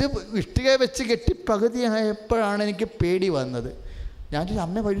 എന്നിട്ട് ഇത് ഇഷ്ടിക വെച്ച് കെട്ടി പകുതിയായപ്പോഴാണ് എനിക്ക് പേടി വന്നത്. ഞാൻ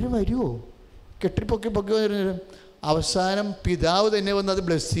അമ്മ വരുമോ കെട്ടിപ്പൊക്കി വന്നിരുന്നു. അവസാനം പിതാവ് തന്നെ വന്ന് അത്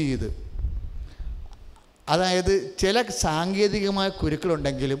ബ്ലെസ് ചെയ്ത്. അതായത് ചില സാങ്കേതികമായ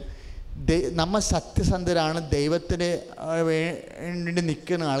കുരുക്കളുണ്ടെങ്കിലും നമ്മൾ സത്യസന്ധരാണ്, ദൈവത്തിന് വേണ്ടി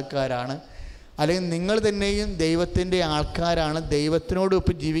നിൽക്കുന്ന ആൾക്കാരാണ്, അല്ലെങ്കിൽ നിങ്ങൾ തന്നെയും ദൈവത്തിൻ്റെ ആൾക്കാരാണ്,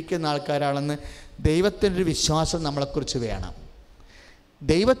 ദൈവത്തിനോടൊപ്പം ജീവിക്കുന്ന ആൾക്കാരാണെന്ന് ദൈവത്തിൻ്റെ ഒരു വിശ്വാസം നമ്മളെക്കുറിച്ച് വേണം.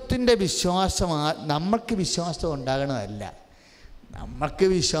 ദൈവത്തിൻ്റെ വിശ്വാസം നമ്മൾക്ക് വിശ്വാസം ഉണ്ടാകണമല്ല. നമ്മൾക്ക്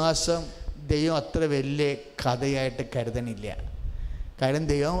വിശ്വാസം ദൈവം അത്ര വലിയ കഥയായിട്ട് കരുതണില്ല. കാര്യം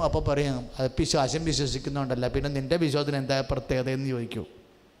ദൈവം അപ്പോൾ പറയും അത് പിശാചം വിശ്വസിക്കുന്നുണ്ടല്ല, പിന്നെ നിൻ്റെ വിശ്വാസത്തിന് എന്താ പ്രത്യേകത എന്ന് ചോദിക്കൂ.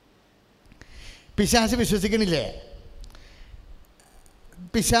 പിശാച് വിശ്വസിക്കണില്ലേ?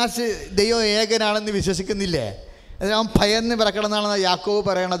 പിശാച് ദൈവം ഏകനാണെന്ന് വിശ്വസിക്കുന്നില്ലേ? അവൻ ഭയന്ന് പിറക്കണമെന്നാണ് യാക്കോബ്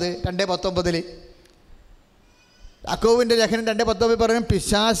പറയണത് 2:19. യാക്കോബിൻ്റെ ലേഖനം 2:19 പറയും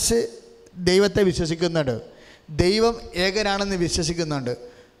പിശാച് ദൈവത്തെ വിശ്വസിക്കുന്നുണ്ട്, ദൈവം ഏകനാണെന്ന് വിശ്വസിക്കുന്നുണ്ട്.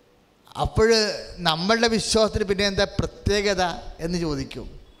 അപ്പോൾ നമ്മളുടെ വിശ്വാസത്തിന് പിന്നെ എന്താ പ്രത്യേകത എന്ന് ചോദിക്കും.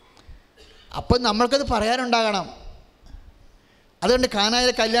 അപ്പം നമ്മൾക്കത് പറയാനുണ്ടാകണം. അതുകൊണ്ട്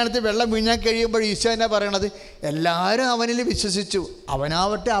കാനായിലെ കല്യാണത്തിൽ വെള്ളം വീഞ്ഞാൻ കഴിയുമ്പോൾ ഈശോ എന്നാ പറയണത്? എല്ലാവരും അവനിൽ വിശ്വസിച്ചു,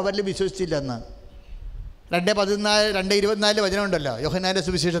 അവനാവട്ടെ അവരിൽ വിശ്വസിച്ചില്ലെന്ന്. 2:24 വചനമുണ്ടല്ലോ യോഹന്നാൻ്റെ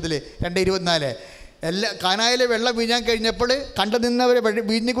സുവിശേഷത്തിൽ 2:24. കാനായിലെ വെള്ളം വീഞ്ഞാൻ കഴിഞ്ഞപ്പോൾ കണ്ടു നിന്നവരെ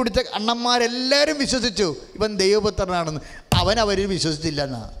വീഞ്ഞു കുടിച്ച അണ്ണന്മാരെല്ലാവരും വിശ്വസിച്ചു ഇവൻ ദൈവപുത്രനാണെന്ന്. അവരിൽ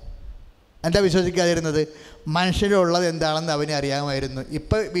വിശ്വസിച്ചില്ലെന്നാണ്. എന്താ വിശ്വസിക്കാതിരുന്നത്? മനുഷ്യരുള്ളത് എന്താണെന്ന് അവനെ അറിയാമായിരുന്നു.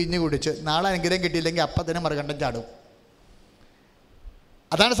 ഇപ്പം വീഞ്ഞു കുടിച്ച് നാളെ അനുഗ്രഹം കിട്ടിയില്ലെങ്കിൽ അപ്പം തന്നെ മറുകണ്ഠം ചാടും.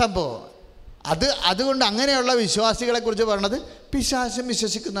 അതാണ് സംഭവം. അതുകൊണ്ട് അങ്ങനെയുള്ള വിശ്വാസികളെക്കുറിച്ച് പറയണത് പിശാചും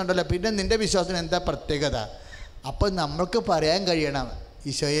വിശ്വസിക്കുന്നുണ്ടല്ലോ, പിന്നെ നിൻ്റെ വിശ്വാസത്തിന് എന്താ പ്രത്യേകത? അപ്പം നമ്മൾക്ക് പറയാൻ കഴിയണം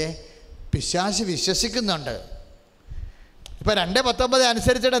ഈശോയെ പിശാച് വിശ്വസിക്കുന്നുണ്ട്. ഇപ്പം 2:19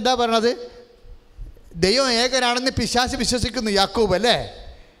 അനുസരിച്ചിട്ട് എന്താ പറയണത്? ദൈവം ഏകനാണെന്ന് പിശാച് വിശ്വസിക്കുന്നു, യാക്കോബ് അല്ലേ?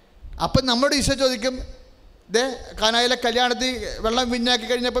 അപ്പം നമ്മുടെ ഈശോ ചോദിക്കും, ദേ കാനായിലെ കല്യാണത്തിൽ വെള്ളം വിഞ്ഞാക്കി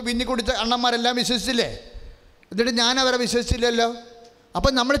കഴിഞ്ഞപ്പോൾ വിഞ്ഞി കുടിച്ച അണ്ണന്മാരെല്ലാം വിശ്വസിച്ചില്ലേ? എന്നിട്ട് ഞാൻ അവരെ വിശ്വസിച്ചില്ലല്ലോ.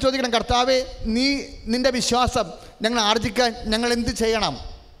 അപ്പം നമ്മൾ ചോദിക്കണം, കർത്താവേ നിൻ്റെ വിശ്വാസം ഞങ്ങൾ ആർജിക്കാൻ ഞങ്ങൾ എന്ത് ചെയ്യണം?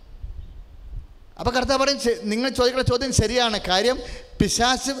 അപ്പോൾ കർത്താവ് പറയും നിങ്ങൾ ചോദിക്കുന്ന ചോദ്യം ശരിയാണ്. കാര്യം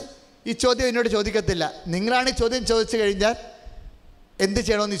പിശാച് ഈ ചോദ്യം എന്നോട് ചോദിക്കത്തില്ല. നിങ്ങളാണ് ഈ ചോദ്യം ചോദിച്ചു കഴിഞ്ഞാൽ എന്ത്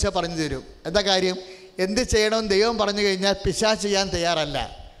ചെയ്യണമെന്ന് ഈശോ പറഞ്ഞു തരും. എന്താ കാര്യം? എന്ത് ചെയ്യണമെന്ന് ദൈവം പറഞ്ഞു കഴിഞ്ഞാൽ പിശാച് ചെയ്യാൻ തയ്യാറല്ല,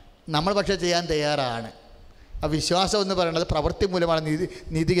 നമ്മൾ പക്ഷേ ചെയ്യാൻ തയ്യാറാണ്. ആ വിശ്വാസം എന്ന് പറയുന്നത് പ്രവൃത്തി മൂലമാണ്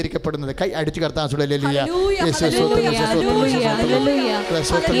നീതീകരിക്കപ്പെടുന്നത്. കൈ അടിച്ചു കർത്താൻ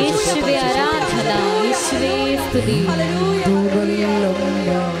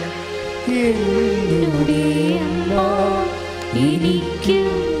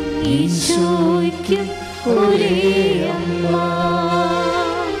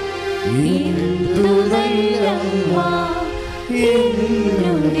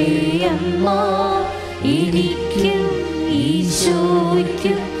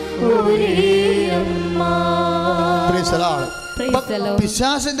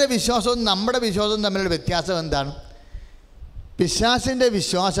പിശാചിന്റെ വിശ്വാസവും നമ്മുടെ വിശ്വാസവും തമ്മിലുള്ള വ്യത്യാസം എന്താണ്? പിശാചിന്റെ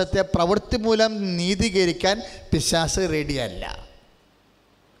വിശ്വാസത്തെ പ്രവൃത്തി മൂലം നീതീകരിക്കാൻ പിശാച് റെഡിയല്ല,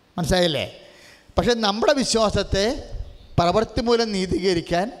 മനസ്സിലായില്ലേ? പക്ഷെ നമ്മുടെ വിശ്വാസത്തെ പ്രവൃത്തി മൂലം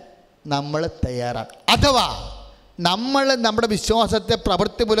നീതീകരിക്കാൻ നമ്മൾ തയ്യാറാണ്. അഥവാ നമ്മൾ നമ്മുടെ വിശ്വാസത്തെ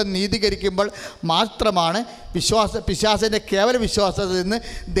പ്രവൃത്തി മൂലം നീതീകരിക്കുമ്പോൾ മാത്രമാണ് പിശാചിൻ്റെ കേവല വിശ്വാസത്തിൽ നിന്ന്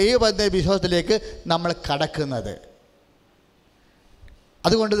ദൈവബന്ധ വിശ്വാസത്തിലേക്ക് നമ്മൾ കടക്കുന്നത്.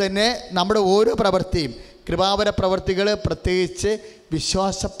 അതുകൊണ്ട് തന്നെ നമ്മുടെ ഓരോ പ്രവൃത്തിയും കൃപാവര പ്രവൃത്തികൾ പ്രത്യേകിച്ച്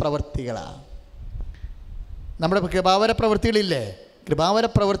വിശ്വാസ പ്രവൃത്തികളാണ്. നമ്മുടെ കൃപാവര പ്രവൃത്തികളില്ലേ, കൃപാവര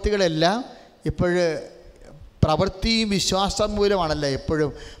പ്രവൃത്തികളെല്ലാം ഇപ്പോഴ് പ്രവൃത്തിയും വിശ്വാസം മൂലമാണല്ലോ. എപ്പോഴും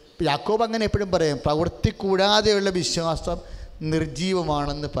യാക്കോബ് അങ്ങനെ എപ്പോഴും പറയും, പ്രവൃത്തി കൂടാതെയുള്ള വിശ്വാസം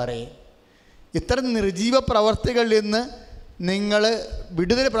നിർജീവമാണെന്ന് പറയും. ഇത്തരം നിർജീവ പ്രവർത്തികളിൽ നിന്ന് നിങ്ങൾ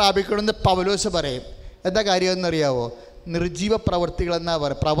വിടുതൽ പ്രാപിക്കണമെന്ന് പൗലോസ് പറയും. എന്താ കാര്യമെന്നറിയാവോ? നിർജീവ പ്രവർത്തികളെന്നാ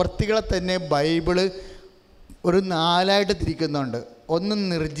പറയുക. പ്രവർത്തികളെ തന്നെ ബൈബിള് ഒരു 4 തിരിക്കുന്നുണ്ട്. ഒന്ന്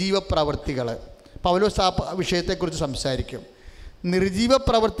നിർജീവ പ്രവർത്തികൾ, പൗലോസ് ആ വിഷയത്തെക്കുറിച്ച് സംസാരിക്കും. നിർജീവ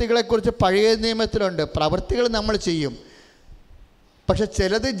പ്രവർത്തികളെക്കുറിച്ച് പഴയ നിയമത്തിലുണ്ട്. പ്രവർത്തികൾ നമ്മൾ ചെയ്യും, പക്ഷെ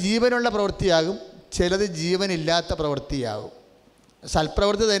ചിലത് ജീവനുള്ള പ്രവൃത്തിയാകും, ചിലത് ജീവനില്ലാത്ത പ്രവൃത്തിയാകും.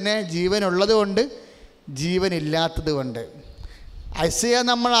 സൽപ്രവൃത്തി തന്നെ ജീവനുള്ളത് കൊണ്ട് ജീവനില്ലാത്തത് കൊണ്ട്. ഐസയ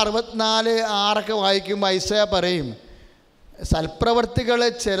നമ്മൾ 64:6 വായിക്കുമ്പോൾ ഐസയ പറയും, സൽപ്രവർത്തികൾ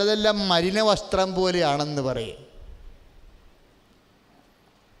ചിലതെല്ലാം മലിന വസ്ത്രം പോലെയാണെന്ന് പറയും.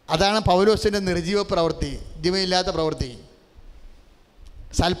 അതാണ് പൗലോസിൻ്റെ നിർജീവ പ്രവൃത്തി, ജീവനില്ലാത്ത പ്രവൃത്തി.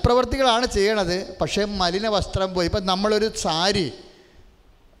 സൽപ്രവർത്തികളാണ് ചെയ്യണത്, പക്ഷേ മലിന വസ്ത്രം പോലെ. ഇപ്പം നമ്മളൊരു സാരി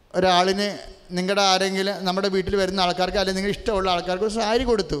ഒരാളിന്, നിങ്ങളുടെ ആരെങ്കിലും നമ്മുടെ വീട്ടിൽ വരുന്ന ആൾക്കാർക്ക് അല്ലെങ്കിൽ നിങ്ങളുടെ ഇഷ്ടമുള്ള ആൾക്കാർക്ക് ഒരു സാരി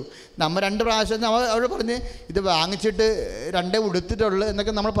കൊടുത്തു. നമ്മൾ 2 പ്രാവശ്യം അവൾ പറഞ്ഞ് ഇത് വാങ്ങിച്ചിട്ട് 2 ഉടുത്തിട്ടുള്ളൂ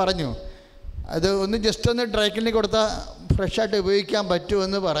എന്നൊക്കെ നമ്മൾ പറഞ്ഞു. അത് ഒന്ന് ജസ്റ്റ് ഒന്ന് ഡ്രൈ ക്ലീനിൽ കൊടുത്താൽ ഫ്രഷായിട്ട് ഉപയോഗിക്കാൻ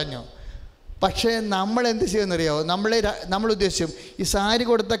പറ്റുമെന്ന് പറഞ്ഞു. പക്ഷേ നമ്മൾ എന്ത് ചെയ്യുമെന്നറിയാമോ? നമ്മൾ ഉദ്ദേശിച്ചും ഈ സാരി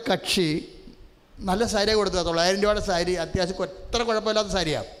കൊടുത്ത കക്ഷി നല്ല സാരിയാണ് കൊടുത്തത്, 900 രൂപയുടെ സാരി, അത്യാവശ്യം എത്ര കുഴപ്പമില്ലാത്ത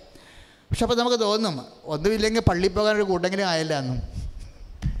സാരിയാണ്. പക്ഷെ അപ്പോൾ നമുക്ക് തോന്നും ഒന്നുമില്ലെങ്കിൽ പള്ളിയിൽ പോകാനൊരു കൂട്ടെങ്കിലും ആയില്ല എന്നും,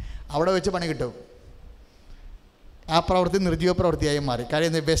 അവിടെ വെച്ച് പണി കിട്ടും. ആ പ്രവൃത്തി നിർജീവ പ്രവൃത്തിയായി മാറി.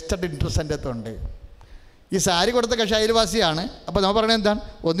 കാര്യം വെസ്റ്റഡ് ഇൻട്രസ്റ്റ് എൻ്റെ അകത്തുണ്ട്. ഈ സാരി കൊടുത്ത കക്ഷി അയൽവാസിയാണ്. അപ്പോൾ നമ്മൾ പറയുന്നത് എന്താണ്?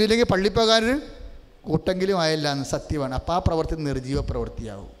 ഒന്നുമില്ലെങ്കിൽ പള്ളിയിൽ പോകാനൊരു കൂട്ടെങ്കിലും ആയില്ല എന്ന്. സത്യമാണ്. അപ്പോൾ ആ പ്രവൃത്തി നിർജീവ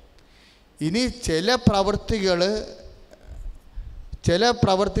പ്രവൃത്തിയാവും. ഇനി ചില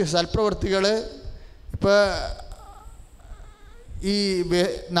സൽപ്രവൃത്തികൾ ഇപ്പോൾ ഈ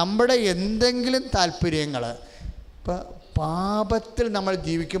നമ്മുടെ എന്തെങ്കിലും താല്പര്യങ്ങൾ, ഇപ്പോൾ പാപത്തിൽ നമ്മൾ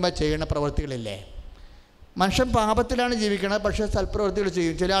ജീവിക്കുമ്പോൾ ചെയ്യുന്ന പ്രവൃത്തികളില്ലേ, മനുഷ്യൻ പാപത്തിലാണ് ജീവിക്കുന്നത്, പക്ഷേ സൽപ്രവൃത്തികൾ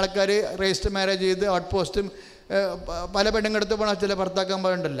ചെയ്യും. ചില ആൾക്കാർ രജിസ്റ്റർ മാരേജ് ചെയ്ത് ഔട്ട് പോസ്റ്റും പല പെണ്ണുങ്ങളെടുത്ത് പോകണം ചില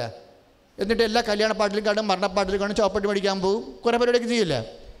ഭർത്താക്കന്മാരുണ്ടല്ലോ. എന്നിട്ട് എല്ലാ കല്യാണ പാട്ടിലും കാണും, മരണപ്പാട്ടിലും കാണും, ചോപ്പട്ടി മേടിക്കാൻ പോകും, കുറേ പരിപാടിയൊക്കെ ചെയ്യില്ല.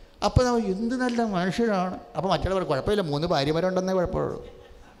 അപ്പോൾ നമ്മൾ എന്ത് നല്ല മനുഷ്യനാണ്. അപ്പോൾ മറ്റുള്ളവർ കുഴപ്പമില്ല, 3 ഭാര്യമാരുണ്ടെന്നേ കുഴപ്പമുള്ളൂ.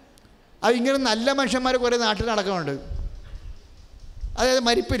 അത് ഇങ്ങനെ നല്ല മനുഷ്യന്മാർ കുറേ നാട്ടിൽ നടക്കുന്നുണ്ട്. അതായത്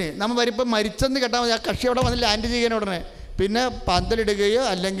മരിപ്പിന് നമ്മൾ മരിച്ചെന്ന് കേട്ടാൽ മതി, ആ കക്ഷി അവിടെ വന്ന് ലാൻഡ് ചെയ്യാൻ ഉടനെ പിന്നെ പന്തലിടുകയോ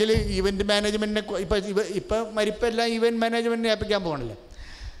അല്ലെങ്കിൽ ഈവൻറ്റ് മാനേജ്മെൻറ്റിനെ ഇപ്പം മരിപ്പെല്ലാം ഈവൻറ്റ് മാനേജ്മെൻറ്റിനെ ഏൽപ്പിക്കാൻ പോകണല്ലോ.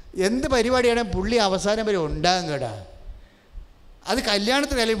 എന്ത് പരിപാടിയാണ് പുള്ളി അവസാനം വരെ ഉണ്ടാകും കേടാ. അത്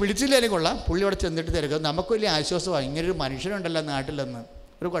കല്യാണത്തിനായാലും വിളിച്ചില്ലാലും കൊള്ളാം, പുള്ളി അവിടെ ചെന്നിട്ട് തിരക്കും. നമുക്ക് വലിയ ആശ്വാസമാണ്, ഇങ്ങനൊരു മനുഷ്യനുണ്ടല്ലോ നാട്ടിലെന്ന്,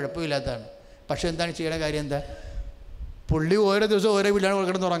 ഒരു കുഴപ്പമില്ലാത്തതാണ്. പക്ഷേ എന്താണ് ചെയ്യണ കാര്യം? എന്താ? പുള്ളി ഓരോ ദിവസവും ഓരോ വീട്ടിലാണ്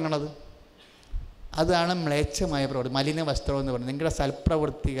കിടന്ന് ഉറങ്ങണത്. അതാണ് മ്ലേച്ഛമായ പ്രവൃത്തി, മലിന വസ്ത്രം എന്ന് പറയുന്നത്. നിങ്ങളുടെ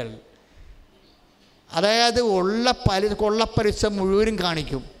സൽപ്രവൃത്തികൾ, അതായത് കൊള്ളപ്പലിശ മുഴുവനും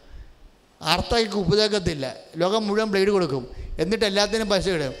കാണിക്കും, ആർത്തയ്ക്ക് ഉപദേശത്തില്ല, ലോകം മുഴുവൻ ബ്ലേഡ് കൊടുക്കും, എന്നിട്ട് എല്ലാത്തിനും പൈസ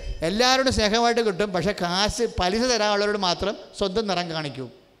കിട്ടും, എല്ലാവരോടും സ്നേഹമായിട്ട് കിട്ടും. പക്ഷേ പലിശ തരാനുള്ളവരോട് മാത്രം സ്വന്തം നിറം കാണിക്കും.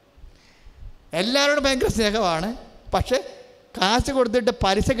 എല്ലാവരോടും ഭയങ്കര സ്നേഹമാണ്, പക്ഷേ കാശ് കൊടുത്തിട്ട്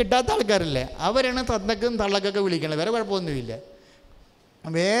പലിശ കിട്ടാത്ത ആൾക്കാരില്ലേ, അവരാണ് തന്നക്കും തള്ളക്കൊക്കെ വിളിക്കണത്. വേറെ കുഴപ്പമൊന്നുമില്ല.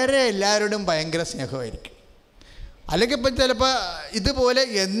 വേറെ എല്ലാവരോടും ഭയങ്കര സ്നേഹമായിരിക്കും. അല്ലെങ്കിൽ ഇപ്പം ചിലപ്പോൾ ഇതുപോലെ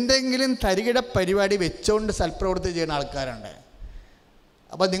എന്തെങ്കിലും തരികിട പരിപാടി വെച്ചുകൊണ്ട് സൽപ്രവൃത്തി ചെയ്യുന്ന ആൾക്കാരുണ്ട്.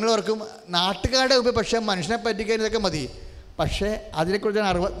 അപ്പോൾ നിങ്ങളോർക്കും നാട്ടുകാരുടെ ഉപരി പക്ഷേ മനുഷ്യനെ പറ്റിക്കാൻ ഇതൊക്കെ മതി. പക്ഷേ അതിനെക്കുറിച്ചാണ്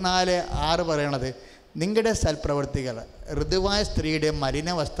 64:6 പറയണത്. നിങ്ങളുടെ സൽപ്രവൃത്തികൾ ഋതുവായ സ്ത്രീയുടെ മലിന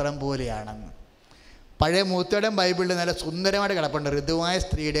വസ്ത്രം പോലെയാണെന്ന്. പഴയ മൂത്തയുടെയും ബൈബിളിൽ നല്ല സുന്ദരമായിട്ട് കിടപ്പുണ്ട്. ഋതുവായ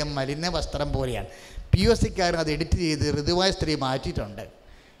സ്ത്രീയുടെ മലിന വസ്ത്രം പോലെയാണ്. POCക്കാരൻ അത് എഡിറ്റ് ചെയ്ത് ഋതുവായ സ്ത്രീ മാറ്റിയിട്ടുണ്ട്.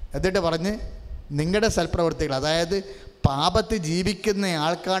 എന്നിട്ട് പറഞ്ഞ് നിങ്ങളുടെ സൽപ്രവൃത്തികൾ, അതായത് പാപത്തിൽ ജീവിക്കുന്ന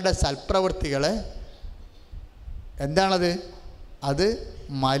ആൾക്കാരുടെ സൽപ്രവൃത്തികൾ എന്താണത്? അത്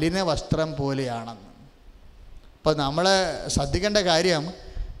മലിന വസ്ത്രം പോലെയാണെന്ന്. അപ്പോൾ നമ്മൾ ശ്രദ്ധിക്കേണ്ട കാര്യം,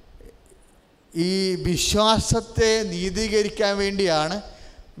 ഈ വിശ്വാസത്തെ നീതീകരിക്കാൻ വേണ്ടിയാണ്,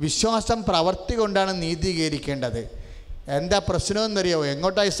 വിശ്വാസം പ്രവർത്തി കൊണ്ടാണ് നീതീകരിക്കേണ്ടത്. എന്താ പ്രശ്നമെന്നറിയാമോ?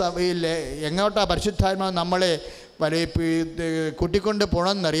 എങ്ങോട്ടാ പരിശുദ്ധാത്മാവ് നമ്മളെ കൂട്ടിക്കൊണ്ട്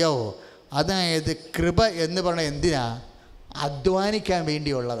പോകണമെന്നറിയാമോ? അതായത് കൃപ എന്ന് പറഞ്ഞാൽ എന്തിനാ? അധ്വാനിക്കാൻ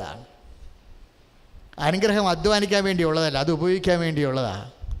വേണ്ടിയുള്ളതാണ്. അനുഗ്രഹം അധ്വാനിക്കാൻ വേണ്ടിയുള്ളതല്ല, അത് ഉപയോഗിക്കാൻ വേണ്ടിയുള്ളതാണ്.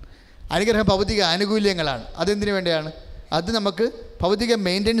 അനുഗ്രഹം ഭൗതിക ആനുകൂല്യങ്ങളാണ്. അതെന്തിനു വേണ്ടിയാണ്? അത് നമുക്ക് ഭൗതിക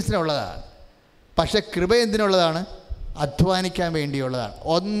മെയിൻ്റനൻസിനുള്ളതാണ്. പക്ഷേ കൃപ എന്തിനുള്ളതാണ്? അധ്വാനിക്കാൻ വേണ്ടിയുള്ളതാണ്.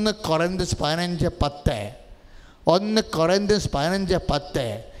 1 കൊറിന്ത്യൻസ് 15:10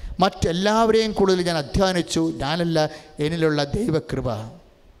 മറ്റെല്ലാവരെയും കൂടുതൽ ഞാൻ അധ്വാനിച്ചു, ഞാനല്ല എന്നിലുള്ള ദൈവകൃപ.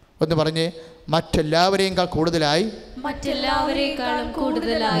 ഒന്ന് പറഞ്ഞ്, മറ്റെല്ലാവരെയും കൂടുതലായി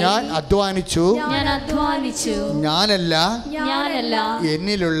ഞാൻ അധ്വാനിച്ചു, ഞാനല്ല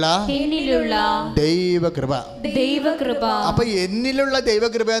എന്നിലുള്ള ദൈവകൃപ. അപ്പൊ എന്നിലുള്ള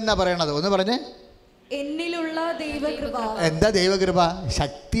ദൈവകൃപ എന്നാ പറയണത്. ഒന്ന് പറഞ്ഞേ, എന്നിലുള്ള ദൈവകൃപ. എന്താ ദൈവകൃപ?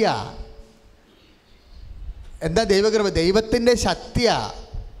 ശക്തിയാ. എന്താ ദൈവകൃപ? ദൈവത്തിൻ്റെ ശക്തിയാ.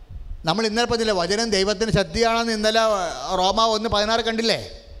 നമ്മൾ ഇന്നലെ പറഞ്ഞില്ലേ, വചനം ദൈവത്തിൻ്റെ ശക്തിയാണെന്ന് ഇന്നലെ റോമാ 1:16 കണ്ടില്ലേ?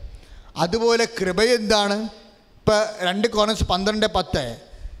 അതുപോലെ കൃപ എന്താണ്? ഇപ്പം 2 കൊറിന്ത്യൻസ് 12:10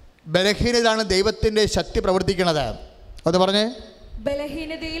 ബലഹീനതയിലാണ് ദൈവത്തിൻ്റെ ശക്തി പ്രവർത്തിക്കുന്നത്. അത് പറഞ്ഞേ,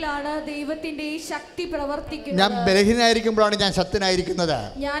 ബലഹീനതയിലാണ് ദൈവത്തിന്റെ ശക്തി പ്രവർത്തിക്കുന്നത്. ഞാൻ ബലഹീനായിരിക്കുമ്പോഴാണ് ഞാൻ ശക്തനായിരിക്കുന്നത്.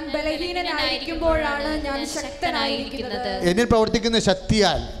 ഞാൻ ബലഹീനനായിരിക്കുമ്പോഴാണ് ഞാൻ ശക്തനായിരിക്കുന്നത്. എന്നിൽ പ്രവർത്തിക്കുന്ന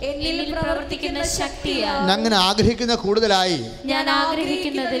ശക്തിയാൽ ഞാൻ അങ്ങനെ ആഗ്രഹിക്കുന്ന കൂടുതലായി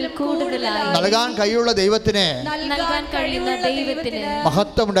നൽകാൻ കഴിയുള്ള ദൈവത്തിന്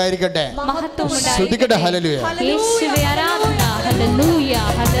മഹത്വം ഉണ്ടായിരിക്കട്ടെ. ശ്രുതിക്കട്ടെ. ഹല്ലേലൂയ.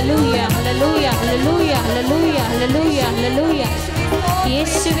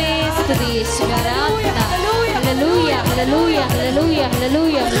 യേശുവേ സ്തുതി, യേശുവേ ആരാധന. ഹല്ലേലൂയ ഹല്ലേലൂയ ഹല്ലേലൂയ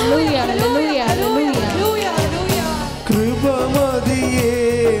ഹല്ലേലൂയ ഹല്ലേലൂയ ഹല്ലേലൂയ ഹല്ലേലൂയ. കൃപമതിയേ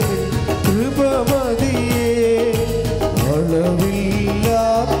കൃപമതിയേ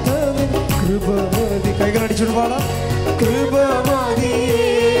അളവില്ലാത്ത കൃപമതി. കൈകളടിച്ചോട് പാടാം. കൃപമതിയേ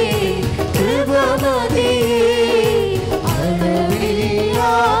കൃപമതിയേ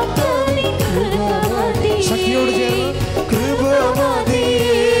അളവില്ലാത്ത കൃപമതി. ശക്തിയോട് ചേർന്ന്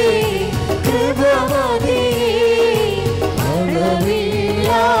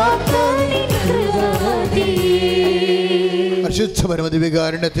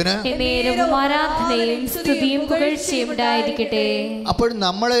അപ്പോൾ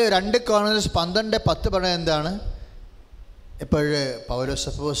നമ്മൾ 2 കൊറിന്ത്യൻസ് 12:10 പറഞ്ഞത് എന്താണ്? ഇപ്പോഴ്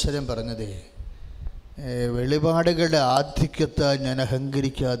പൗലോസപ്പോസ്തലൻ പറഞ്ഞത്, വെളിപാടുകളുടെ ആധിക്യത്താൽ ഞാൻ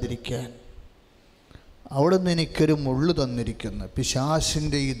അഹങ്കരിക്കാതിരിക്കാൻ അവിടുന്ന് എനിക്കൊരു മുള്ളു തന്നിരിക്കുന്നു.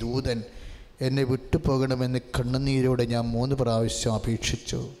 പിശാചിൻ്റെ ഈ ദൂതൻ എന്നെ വിട്ടുപോകണമെന്ന് കണ്ണുനീരോടെ ഞാൻ 3 പ്രാവശ്യം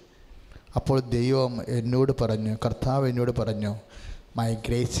അപേക്ഷിച്ചു. അപ്പോൾ ദൈവം എന്നോട് പറഞ്ഞു, കർത്താവ് എന്നോട് പറഞ്ഞു, my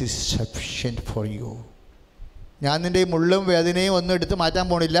grace is sufficient for you. ഞാൻ നിൻ്റെ മുള്ളും വേദനയും ഒന്നും എടുത്ത് മാറ്റാൻ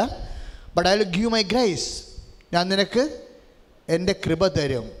പോണില്ല. But I will give my grace. ഞാൻ നിനക്ക് എൻ്റെ കൃപ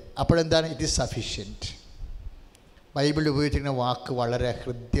തരും. അപ്പോഴെന്താണ്? It is sufficient. ബൈബിളിൽ ഉപയോഗിച്ചിരിക്കുന്ന വാക്ക് വളരെ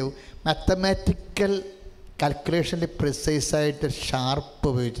ഹൃദ്യവും മാത്തമാറ്റിക്കൽ കാൽക്കുലേഷനിൽ പ്രിസൈസായിട്ട് ഷാർപ്പ്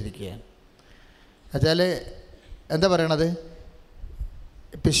ഉപയോഗിച്ചിരിക്കുകയാണ്. എന്നുവെച്ചാൽ എന്താ പറയണത്?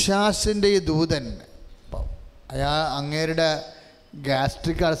 പിശാചിൻ്റെ ഈ ദൂതൻ, അങ്ങേരുടെ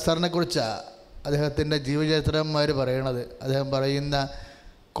ഗ്യാസ്ട്രിക് അൾസറിനെ കുറിച്ചാണ് അദ്ദേഹത്തിൻ്റെ ജീവചരിത്രന്മാർ പറയണത്. അദ്ദേഹം പറയുന്ന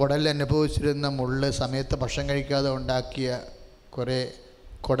കുടൽ അനുഭവിച്ചിരുന്ന മുള്ള് സമയത്ത് ഭക്ഷണം കഴിക്കാതെ ഉണ്ടാക്കിയ കുറേ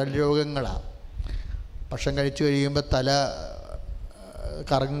കുടൽ രോഗങ്ങളാണ്. ഭക്ഷണം കഴിച്ചു കഴിയുമ്പോൾ തല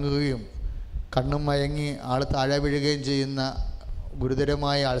കറങ്ങുകയും കണ്ണും മയങ്ങി ആൾ താഴെ വീഴുകയും ചെയ്യുന്ന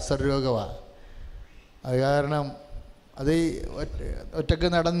ഗുരുതരമായ അൾസർ രോഗമാണ്. അത് കാരണം അത് ഒറ്റക്ക്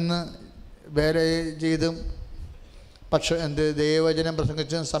നടന്ന് വേറെ ചെയ്തും ദൈവവചനം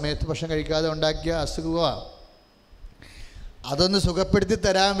പ്രസംഗിച്ച സമയത്ത് ഭക്ഷണം കഴിക്കാതെ ഉണ്ടാക്കിയ അസുഖമാണ്. അതൊന്ന് സുഖപ്പെടുത്തി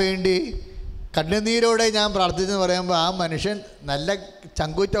തരാൻ വേണ്ടി കണ്ണുനീരോടെ ഞാൻ പ്രാർത്ഥിച്ചെന്ന് പറയുമ്പോൾ ആ മനുഷ്യൻ നല്ല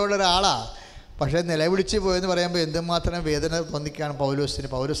ചങ്കൂറ്റമുള്ള ഒരാളാണ്. പക്ഷേ നിലവിളിച്ച് പോയെന്ന് പറയുമ്പോൾ എന്തുമാത്രം വേദന തോന്നിക്കുകയാണ് പൗലോസിന്.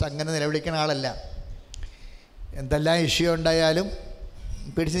 പൗലോസ് അങ്ങനെ നിലവിളിക്കുന്ന ആളല്ല. എന്തെല്ലാം ഇഷ്യൂ ഉണ്ടായാലും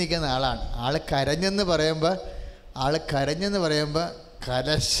പിടിച്ചു നിൽക്കുന്ന ആളാണ്. ആൾ കരഞ്ഞെന്ന് പറയുമ്പോൾ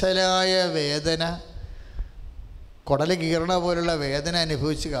കലശലായ വേദന, കുടൽ കീറണ പോലുള്ള വേദന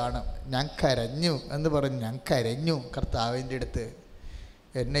അനുഭവിച്ച് കാണും. ഞാൻ കരഞ്ഞു എന്ന് പറഞ്ഞു. ഞാൻ കരഞ്ഞു കർത്താവിൻ്റെ അടുത്ത്,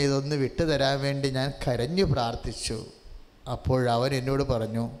 എന്നെ ഇതൊന്ന് വിട്ടു തരാൻ വേണ്ടി ഞാൻ കരഞ്ഞു പ്രാർത്ഥിച്ചു. അപ്പോഴവൻ എന്നോട്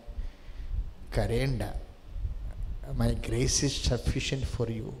പറഞ്ഞു, കരയണ്ട, my grace is sufficient for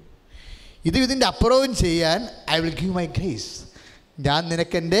you. ഇതിൻ്റെ അപ്പുറവും ചെയ്യാൻ I will give my grace. ഞാൻ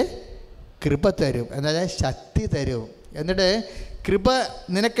നിനക്കെൻ്റെ കൃപ തരും, എന്നാൽ ശക്തി തരും. എന്നിട്ട്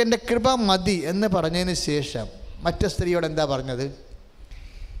നിനക്കെൻ്റെ കൃപ മതി എന്ന് പറഞ്ഞതിന് ശേഷം മറ്റു സ്ത്രീയോട് എന്താ പറഞ്ഞത്?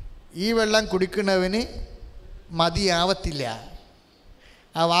 ഈ വെള്ളം കുടിക്കുന്നവന് മതിയാവത്തില്ല.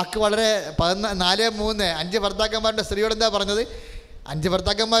 ആ വാക്ക് വളരെ 4:3 5 ഭർത്താക്കന്മാരുടെ സ്ത്രീയോട് എന്താ പറഞ്ഞത്? 5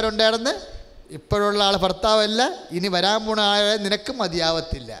 ഭർത്താക്കന്മാരുണ്ടായിരുന്നു, ഇപ്പോഴുള്ള ആൾ ഭർത്താവല്ല, ഇനി വരാൻ പോണ ആളെ നിനക്ക്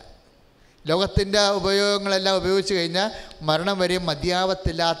മതിയാവത്തില്ല. ലോകത്തിൻ്റെ ഉപയോഗങ്ങളെല്ലാം ഉപയോഗിച്ച് കഴിഞ്ഞാൽ മരണം വരെയും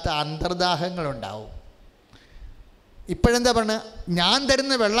മതിയാവത്തില്ലാത്ത അന്തർദാഹങ്ങളുണ്ടാവും. ഇപ്പോഴെന്താ പറഞ്ഞത്? ഞാൻ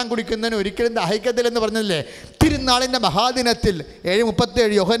തരുന്ന വെള്ളം കുടിക്കുന്നതിന് ഒരിക്കലും ദാഹിക്കത്തില്ലെന്ന് പറഞ്ഞില്ലേ? തിരുനാളിൻ്റെ മഹാദിനത്തിൽ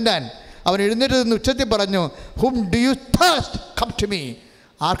 7:37 യോഹന്നാൻ അവൻ എഴുന്നേറ്റ് നിന്ന് ഉച്ചത്തിൽ പറഞ്ഞു, ഹും do you thirst come to me.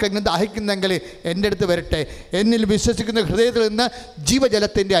 ആർക്കെങ്കിലും ദാഹിക്കുന്നെങ്കിൽ എൻ്റെ അടുത്ത് വരട്ടെ. എന്നിൽ വിശ്വസിക്കുന്ന ഹൃദയത്തിൽ നിന്ന്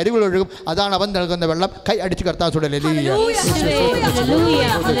ജീവജലത്തിൻ്റെ അരുവിലൊഴുകും. അതാണ് അവൻ നൽകുന്ന വെള്ളം. കൈ അടിച്ച് കർത്താവ് ചൂടല്ലേ.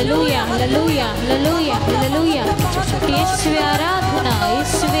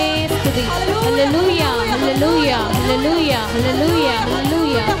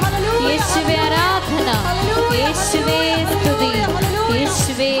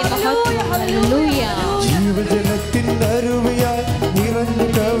 ജീവജലത്തിനരുവിയായി നിറഞ്ഞു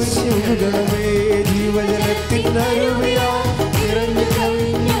കവിഞ്ഞൊഴുകണമേ. ജീവജലത്തിനരുവിയായി നിറഞ്ഞു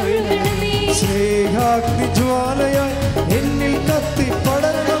കവിഞ്ഞൊഴുകണമേ. സ്നേഹാഗ്നി ജ്വാലയായി എന്നിൽ കത്തി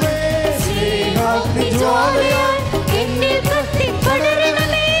പടരണമേ. സ്നേഹാഗ്നി ജ്വാലയായി എന്നിൽ കത്തി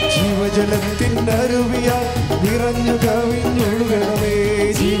പടരണമേ. ജീവജലത്തിനരുവിയായി നിറഞ്ഞു കവിഞ്ഞൊഴുകണമേ.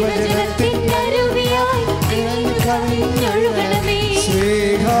 ജീവജലത്തിനരുവിയായി നിറഞ്ഞു കവിഞ്ഞൊഴുകണമേ.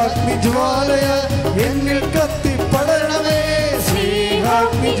 സ്നേഹാഗ്നി ജ്വാലയായി എന്നിൽ കത്തി പടരണമേ.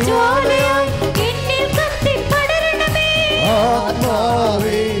 സ്നേഹാഗ്നി ജ്വാലയായി എന്നിൽ കത്തി പടരണമേ.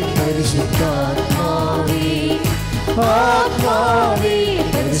 ആത്മാവേ പരിശുദ്ധാത്മാവേ, ആത്മാവേ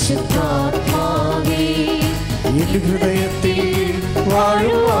പരിശുദ്ധാത്മാവേ, എൻ ഹൃദയത്തിൽ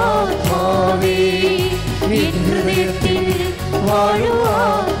വാഴും ആത്മാവേ, എൻ ഹൃദയത്തിൽ വാഴും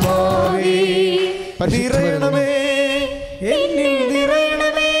ആത്മാവേ. നിറയണമേ എന്നിൽ,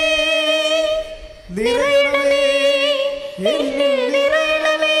 നിറയണമേ, നിറയണമേ എന്നിൽ,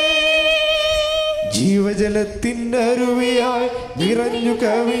 നിറയണമേ. ജീവജലത്തിനരുവിയായി നിറഞ്ഞു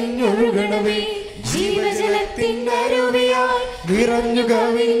കവിഞ്ഞൊഴുകണമേ. ജീവജലത്തിനരുവിയായി നിറഞ്ഞു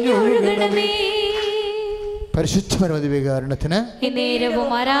കവിഞ്ഞൊഴുകണമേ. പരിശുദ്ധ പരമദിവ്യകാരുണ്യത്തിന് നേരവും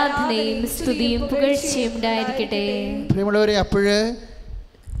ആരാധനയും സ്തുതിയും പുകഴ്ചയും ഉണ്ടായിരിക്കട്ടെ. പ്രിയമുള്ളവരെ, അപ്പോഴ്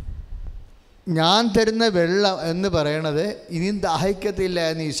ഞാൻ തരുന്ന വെള്ളം എന്ന് പറയണത് ഇനിയും ദാഹിക്കത്തില്ല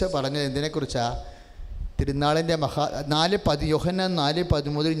എന്ന് ഈശോ പറഞ്ഞത് എന്തിനെക്കുറിച്ചാണ്? തിരുനാളിൻ്റെ യോഹന്നാൻ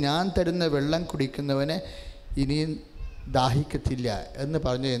 4:13 ഞാൻ തരുന്ന വെള്ളം കുടിക്കുന്നവനെ ഇനിയും ദാഹിക്കത്തില്ല എന്ന്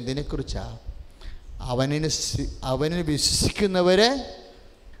പറഞ്ഞത് എന്തിനെക്കുറിച്ചാണ്? അവനിൽ വിശ്വസിക്കുന്നവരെ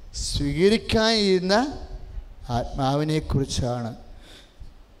സ്വീകരിക്കാനിരുന്ന ആത്മാവിനെക്കുറിച്ചാണ്.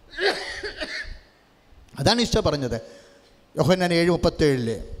 അതാണ് ഈശോ പറഞ്ഞത്. യോഹന്നാൻ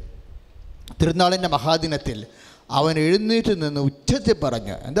 7:37 തിരുനാളിൻ്റെ മഹാദിനത്തിൽ അവൻ എഴുന്നേറ്റ് നിന്ന് ഉച്ചത്തിൽ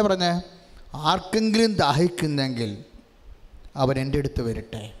പറഞ്ഞു. എന്താ പറഞ്ഞത്? ആർക്കെങ്കിലും ദാഹിക്കുന്നെങ്കിൽ അവൻ എൻ്റെ അടുത്ത്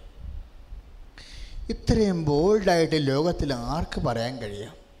വരട്ടെ. ഇത്രയും ബോൾഡായിട്ട് ലോകത്തിൽ ആർക്ക് പറയാൻ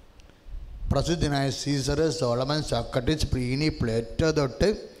കഴിയാം? പ്രസിദ്ധനായ Caesar, Solomon, Socrates, Pliny, Plato തൊട്ട്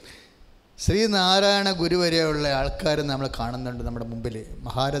ശ്രീനാരായണ ഗുരു വരെയുള്ള ആൾക്കാർ നമ്മൾ കാണുന്നുണ്ട് നമ്മുടെ മുമ്പിൽ.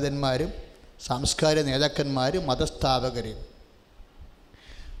 മഹാരഥന്മാരും സാംസ്കാരിക നേതാക്കന്മാരും മതസ്ഥാപകരും.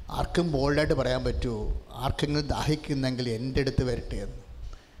 ആർക്കും ബോൾഡായിട്ട് പറയാൻ പറ്റുമോ? ആർക്കെങ്കിലും ദാഹിക്കുന്നെങ്കിൽ എൻ്റെ അടുത്ത് വരട്ടെ എന്ന്.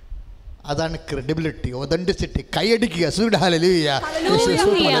 അതാണ് ക്രെഡിബിലിറ്റി, ഒതന്റിസിറ്റി. കൈയടിക്കുക. ഹല്ലേലൂയ,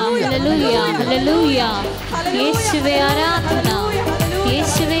 ഹല്ലേലൂയ, ഹല്ലേലൂയ. യേശുവേ ആരാധന,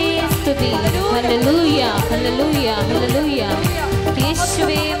 യേശുവേ സ്തുതി. ഹല്ലേലൂയ, ഹല്ലേലൂയ, ഹല്ലേലൂയ.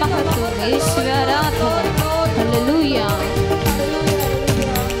 യേശുവേ മഹത്വം, യേശുവേ ആരാധന. ഹല്ലേലൂയ.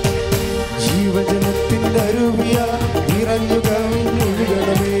 ജീവജലത്തിനരുവിയായി നിറഞ്ഞു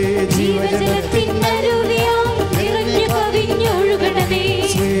കവിഞ്ഞൊഴുകണമേ. ജീവജലത്തിനരുവിയായി നിറഞ്ഞു കവിഞ്ഞൊഴുകണമേ.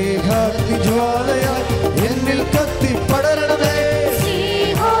 സ്നേഹാഗ്നി ജ്വാലയായി എന്നിൽ കത്തി പടരണമേ.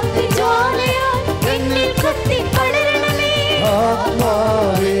 സ്നേഹാഗ്നി ജ്വാലയായി എന്നിൽ കത്തി പടരണമേ.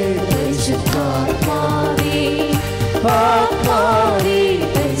 ആത്മാവേ പരിശുദ്ധാത്മാവേ, ആത്മാവേ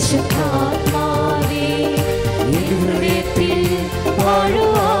പരിശുദ്ധാത്മാവേ, എൻ ഹൃദയത്തിൽ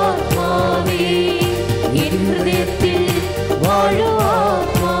വാഴും ആത്മാവേ, എൻ ഹൃദയത്തിൽ വാഴും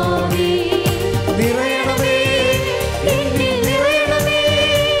ആത്മാവേ. നിറയണമേ എന്നിൽ, നിറയണമേ,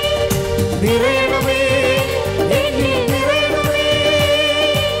 നിറയണമേ എന്നിൽ, നിറയണമേ.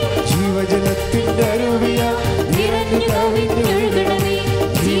 ജീവജലത്തിൻ്റെ അരുവിയായി നിറഞ്ഞു കവിഞ്ഞൊഴുകണമേ.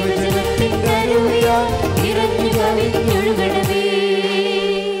 ജീവജലത്തിൻ്റെ അരുവിയായി നിറഞ്ഞു കവിഞ്ഞൊഴുകണമേ.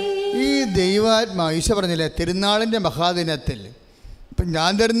 ഈ ദൈവാത്മാ ഈശോ പറഞ്ഞില്ലേ തിരുനാളിൻ്റെ മഹാദിനത്തിൽ ഇപ്പം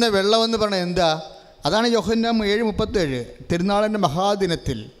ഞാൻ തരുന്ന വെള്ളമെന്ന് പറഞ്ഞാൽ എന്താ? അതാണ് യോഹന്നാൻ 7:37 തിരുനാളിൻ്റെ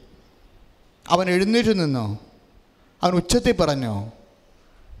മഹാദിനത്തിൽ അവൻ എഴുന്നേറ്റ് നിന്നോ? അവൻ ഉച്ചത്തിൽ പറഞ്ഞോ?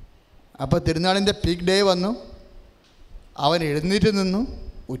 അപ്പോൾ തിരുനാളിൻ്റെ പീക്ക് ഡേ വന്നു. അവൻ എഴുന്നേറ്റ് നിന്നു,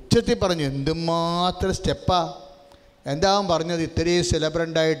 ഉച്ചത്തിൽ പറഞ്ഞു. എന്തുമാത്രം സ്റ്റെപ്പാ! എന്താ അവൻ പറഞ്ഞത്? ഇത്രയും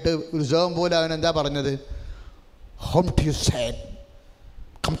സെലിബ്രൻ്റായിട്ട് ഉത്സവം പോലെ അവൻ എന്താ പറഞ്ഞത്? Home to you side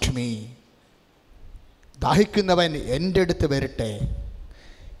come to me. ദാഹിക്കുന്നവൻ എൻ്റെ അടുത്ത് വരട്ടെ,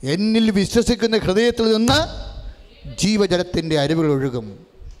 എന്നിൽ വിശ്വസിക്കുന്ന ഹൃദയത്തിൽ നിന്ന് ജീവജലത്തിൻ്റെ അരുവികൾ ഒഴുകും.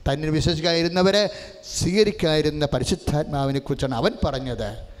 തന്നിൽ വിശ്വസിക്കാതിരുന്നവരെ സ്വീകരിക്കാതിരുന്ന പരിശുദ്ധാത്മാവിനെക്കുറിച്ചാണ് അവൻ പറഞ്ഞത്.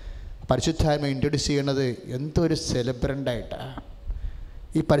 പരിശുദ്ധാത്മ ഇൻട്രൊഡ്യൂസ് ചെയ്യണത് എന്തൊരു സെലിബ്രൻ്റായിട്ടാണ്.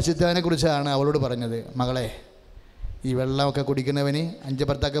 ഈ പരിശുദ്ധാവിനെക്കുറിച്ചാണ് അവളോട് പറഞ്ഞത്, മകളെ, ഈ വെള്ളമൊക്കെ കുടിക്കുന്നവന് 5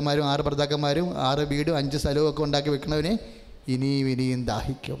 ഭർത്താക്കന്മാരും 6 ഭർത്താക്കന്മാരും 6 വീടും 5 സ്ഥലവും ഒക്കെ ഉണ്ടാക്കി വെക്കുന്നവന് ഇനിയും ഇനിയും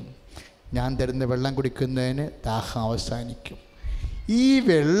ദാഹിക്കും. ഞാൻ തരുന്ന വെള്ളം കുടിക്കുന്നതിന് ദാഹം അവസാനിക്കും. ഈ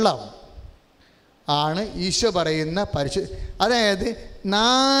വെള്ളം ആണ് ഈശോ പറയുന്ന അതായത്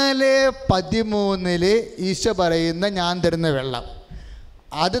 4:13 ഈശോ പറയുന്ന ഞാൻ തരുന്ന വെള്ളം.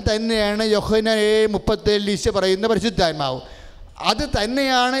 അത് തന്നെയാണ് യോഹന്നാൻ 7:37 ഈശോ പറയുന്ന പരിശുദ്ധാത്മാവ്. അത്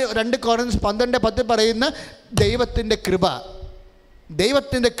തന്നെയാണ് 2 കൊരിന്ത്യർ 12:10 പറയുന്ന ദൈവത്തിൻ്റെ കൃപ.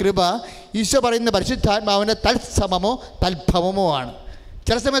 ദൈവത്തിൻ്റെ കൃപ ഈശോ പറയുന്ന പരിശുദ്ധാത്മാവിൻ്റെ തത്സമമോ തത്ഭവമോ ആണ്.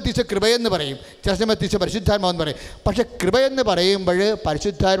 ചില സമയത്ത് ഈശോ കൃപയെന്ന് പറയും, ചില സമയത്ത് ഈശോ പരിശുദ്ധാത്മാവെന്ന് പറയും. പക്ഷെ കൃപയെന്ന് പറയുമ്പോൾ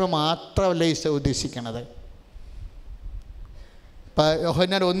പരിശുദ്ധാത്മ മാത്രമല്ല ഈശോ ഉദ്ദേശിക്കണത്. ഇപ്പം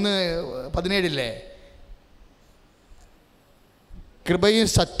യോഹന്നാൻ 1:17 കൃപയും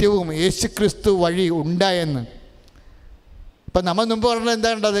സത്യവും യേശുക്രിസ്തു വഴി ഉണ്ടായെന്ന്. ഇപ്പം നമ്മൾ മുമ്പ് പറഞ്ഞത് എന്താ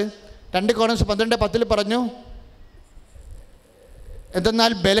ഉണ്ടത്? 2 കൊരിന്ത്യർ 12:10 പറഞ്ഞു,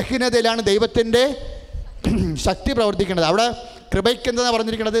 എന്തെന്നാൽ ബലഹീനതയിലാണ് ദൈവത്തിൻ്റെ ശക്തി പ്രവർത്തിക്കുന്നത്. അവിടെ കൃപയ്ക്ക് എന്താണെന്ന്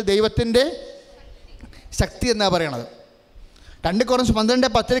പറഞ്ഞിരിക്കുന്നത്? ദൈവത്തിൻ്റെ ശക്തി എന്നാണ് പറയണത്. 2 കൊരിന്ത്യർ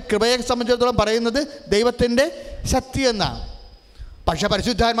 12:10 കൃപയെ സംബന്ധിച്ചിടത്തോളം പറയുന്നത് ദൈവത്തിൻ്റെ ശക്തി എന്നാണ്. പക്ഷെ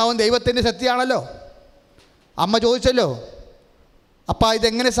പരിശുദ്ധാത്മാവും ദൈവത്തിൻ്റെ ശക്തിയാണല്ലോ. അമ്മ ചോദിച്ചല്ലോ, അപ്പം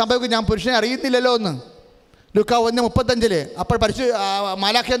ഇതെങ്ങനെ സംഭവിക്കും? ഞാൻ പുരുഷനെ അറിയുന്നില്ലല്ലോ എന്ന്. ലൂക്കാ 1:35 അപ്പോൾ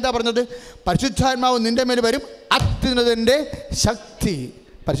മാലാഖ എന്താ പറഞ്ഞത്? പരിശുദ്ധാത്മാവ് നിൻ്റെ മേൽ വരും, അത്യുന്നതൻ്റെ ശക്തി.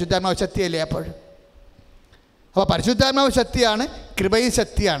 പരിശുദ്ധാത്മാവ് ശക്തിയല്ലേ? അപ്പോൾ പരിശുദ്ധാത്മാവ് ശക്തിയാണ്, കൃപയും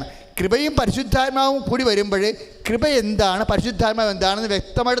ശക്തിയാണ്. കൃപയും പരിശുദ്ധാത്മാവും കൂടി വരുമ്പോൾ കൃപ എന്താണ്, പരിശുദ്ധാത്മാവ് എന്താണെന്ന്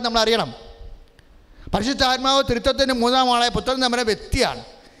വ്യക്തമായിട്ട് നമ്മൾ അറിയണം. പരിശുദ്ധാത്മാവ് ത്രിത്വത്തിൻ്റെ 3-ാം ആളായ പുത്രൻ നമ്മുടെ വ്യക്തിയാണ്.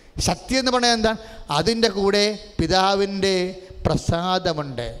 ശക്തി എന്ന് പറഞ്ഞാൽ എന്താണ്? അതിൻ്റെ കൂടെ പിതാവിൻ്റെ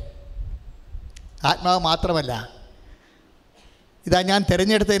പ്രസാദമുണ്ട്. ആത്മാവ് മാത്രമല്ല, ഇതാ ഞാൻ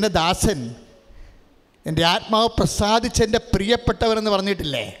തിരഞ്ഞെടുത്ത എൻ്റെ ദാസൻ, എൻ്റെ ആത്മാവ് പ്രസാദിച്ചെൻ്റെ പ്രിയപ്പെട്ടവനെന്ന്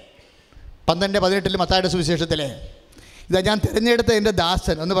പറഞ്ഞിട്ടില്ലേ 12:18 മത്തായിയുടെ സുവിശേഷത്തിലെ? ഇതാ ഞാൻ തിരഞ്ഞെടുത്ത എൻ്റെ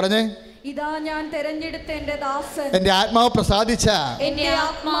ദാസൻ എന്ന് പറഞ്ഞേ. ഇതാ ഞാൻ തിരഞ്ഞെടുത്ത എൻ്റെ ദാസൻ, എൻ്റെ ആത്മാവ് പ്രസാദിച്ച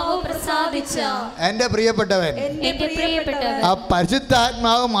എൻ്റെ പ്രിയപ്പെട്ടവൻ. ആ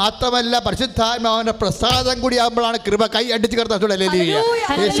പരിശുദ്ധാത്മാവ് മാത്രമല്ല, പരിശുദ്ധാത്മാവിന്റെ പ്രസാദം കൂടി ആകുമ്പോഴാണ് കൃപ. കൈ അടിച്ച് കിടത്തുള്ളൂ.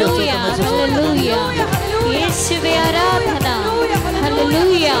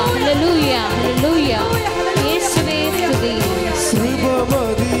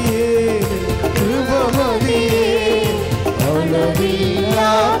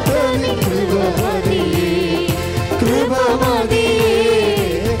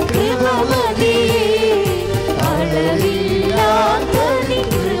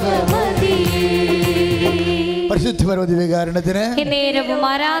 പരിശുദ്ധപരമദിവ്യകാരുണ്യത്തിന് നേരവും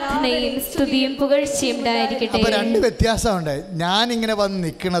ആരാധനയും സ്തുതിയും പുകഴ്ചയും ഉണ്ടായിരിക്കട്ടെ. അപ്പോൾ 2 വ്യത്യാസമുണ്ട്. ഞാനിങ്ങനെ വന്ന്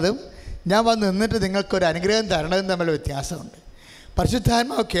നിൽക്കുന്നതും ഞാൻ വന്ന് നിന്നിട്ട് നിങ്ങൾക്കൊരു അനുഗ്രഹം തരണതും തമ്മിലുള്ള വ്യത്യാസമുണ്ട്.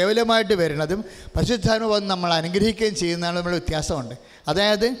 പരിശുദ്ധാത്മാവ് കേവലമായിട്ട് വരുന്നതും പരിശുദ്ധാത്മാവ് വന്ന് നമ്മൾ അനുഗ്രഹിക്കുകയും ചെയ്യുന്നതാണ് തമ്മിലുള്ള വ്യത്യാസമുണ്ട്.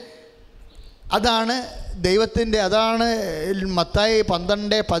 അതായത് അതാണ് ദൈവത്തിൻ്റെ, അതാണ് മത്തായി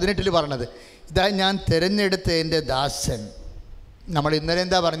 12:18 പറഞ്ഞത്, ഇതാ ഞാൻ തിരഞ്ഞെടുത്ത എൻ്റെ ദാസൻ. നമ്മൾ ഇന്നലെ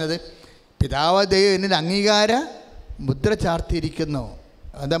എന്താ പറഞ്ഞത്? പിതാവ് ദൈവം എന്നിൽ അംഗീകാര മുദ്ര ചാർത്തിയിരിക്കുന്നു.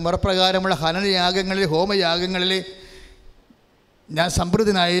 അത് മുറപ്രകാരമുള്ള ഹനനയാഗങ്ങളിൽ, ഹോമയാഗങ്ങളിൽ ഞാൻ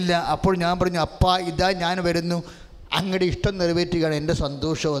സംതൃപ്തനായില്ല. അപ്പോൾ ഞാൻ പറഞ്ഞു, അപ്പാ ഇതാ ഞാൻ വരുന്നു, അങ്ങയുടെ ഇഷ്ടം നിറവേറ്റുകയാണ് എൻ്റെ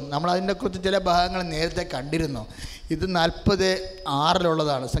സന്തോഷവും. നമ്മൾ അതിനെക്കുറിച്ച് ചില ഭാഗങ്ങൾ നേരത്തെ കണ്ടിരുന്നു. ഇത്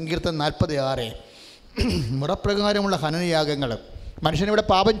 40:6 സങ്കീർത്തനം 40:6. മുറപ്രകാരമുള്ള ഹനനയാഗങ്ങൾ. മനുഷ്യനിവിടെ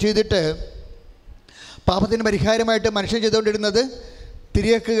പാപം ചെയ്തിട്ട് പാപത്തിന് പരിഹാരമായിട്ട് മനുഷ്യൻ ചെയ്തുകൊണ്ടിരുന്നത്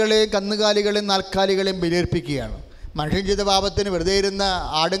തിരിയക്കുകളെയും കന്നുകാലികളെയും നാൽക്കാലികളെയും ബലിയർപ്പിക്കുകയാണ്. മനുഷ്യൻ ചെയ്ത പാപത്തിന് വെറുതെ ഇരുന്ന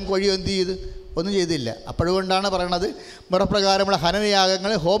ആടും കോഴിയും എന്ത് ചെയ്ത്? ഒന്നും ചെയ്തില്ല. അപ്പോഴുകൊണ്ടാണ് പറയണത്, മുറപ്രകാരമുള്ള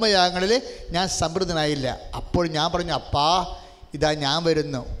ഹനനയാഗങ്ങൾ, ഹോമയാഗങ്ങളിൽ ഞാൻ സംതൃപ്തനായില്ല. അപ്പോൾ ഞാൻ പറഞ്ഞു, അപ്പാ ഇതാ ഞാൻ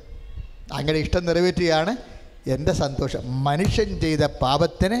വരുന്നു, അങ്ങനെ ഇഷ്ടം നിറവേറ്റുകയാണ് എൻ്റെ സന്തോഷം. മനുഷ്യൻ ചെയ്ത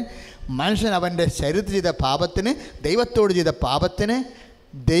പാപത്തിന്, മനുഷ്യൻ അവൻ്റെ ശരീരത്തിൽ ചെയ്ത പാപത്തിന്, ദൈവത്തോട് ചെയ്ത പാപത്തിന്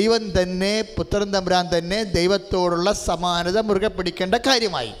ദൈവം തന്നെ, പുത്രൻ തമ്പുരാൻ തന്നെ ദൈവത്തോടുള്ള സമാനത മുറുകെ പിടിക്കേണ്ട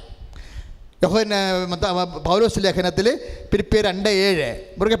കാര്യമായി. പൗലോസ് ലേഖനത്തിൽ ഫിലിപ്പിയർ 2:7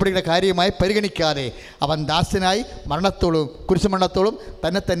 മുറുകെ പിടിക്കേണ്ട കാര്യമായി പരിഗണിക്കാതെ അവൻ ദാസനായി മരണത്തോളം, കുരിശുമരണത്തോളം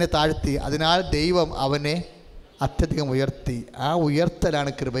തന്നെ താഴ്ത്തി. അതിനാൽ ദൈവം അവനെ അത്യധികം ഉയർത്തി. ആ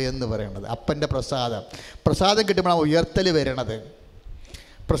ഉയർത്തലാണ് കൃപയെന്ന് പറയുന്നത്. അപ്പൻ്റെ പ്രസാദം കിട്ടുമ്പോൾ ആ ഉയർത്തൽ വരണത്.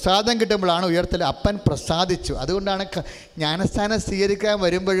 പ്രസാദം കിട്ടുമ്പോഴാണ് ഉയർത്തൽ. അപ്പൻ പ്രസാദിച്ചു. അതുകൊണ്ടാണ് ജ്ഞാനസ്ഥാനം സ്വീകരിക്കാൻ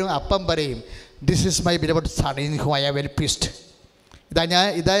വരുമ്പോഴും അപ്പം പറയും, this is my beloved son in whom I am well pleased.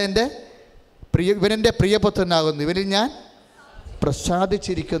 ഇതാ എൻ്റെ ഇവനെൻ്റെ പ്രിയപുത്രനാകുന്നു, ഇവനിൽ ഞാൻ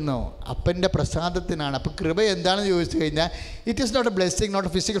പ്രസാദിച്ചിരിക്കുന്നു. അപ്പൻ്റെ പ്രസാദത്തിനാണ്. അപ്പോൾ കൃപ എന്താണെന്ന് ചോദിച്ചു കഴിഞ്ഞാൽ, it is not a blessing, not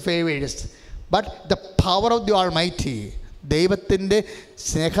a physical favours, but the power of the almighty. ദൈവത്തിൻ്റെ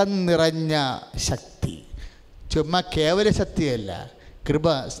സ്നേഹം നിറഞ്ഞ ശക്തി. ചുമ്മാ കേവല ശക്തിയല്ല, കൃപ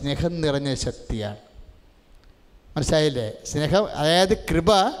സ്നേഹം നിറഞ്ഞ ശക്തിയാണ്. മനസ്സിലായില്ലേ? സ്നേഹം, അതായത് കൃപ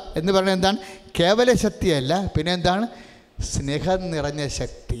എന്ന് പറയുന്നത് എന്താണ്? കേവല ശക്തിയല്ല, പിന്നെ എന്താണ്? സ്നേഹം നിറഞ്ഞ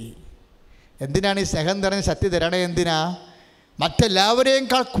ശക്തി. എന്തിനാണ് ഈ സ്നേഹം നിറഞ്ഞ ശക്തി തരണേ? എന്തിനാ?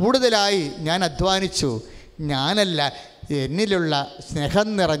 മറ്റെല്ലാവരെയേക്കാൾ കൂടുതലായി ഞാൻ അധ്വാനിച്ചു, ഞാനല്ല, എന്നിലുള്ള സ്നേഹം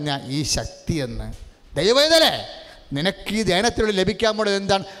നിറഞ്ഞ ഈ ശക്തിയെന്ന്. ദൈവവേദനേ, നിനക്ക് ഈ ധ്യാനത്തിലൂടെ ലഭിക്കാൻ പോയത്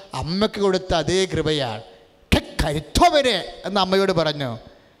എന്താണ്? അമ്മയ്ക്ക് കൊടുത്ത അതേ കൃപയാണ്. കരുത്തോവരെ എന്ന് അമ്മയോട് പറഞ്ഞു.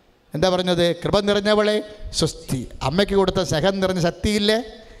 എന്താ പറഞ്ഞത്? കൃപ നിറഞ്ഞവളെ സ്വസ്തി. അമ്മയ്ക്ക് കൊടുത്ത സ്നേഹം നിറഞ്ഞ ശക്തിയില്ലേ?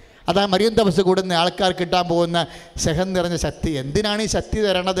 അതാ മരിയൻ തപസ് കൂടുന്ന ആൾക്കാർ കിട്ടാൻ പോകുന്ന സ്നേഹം നിറഞ്ഞ ശക്തി. എന്തിനാണ് ഈ ശക്തി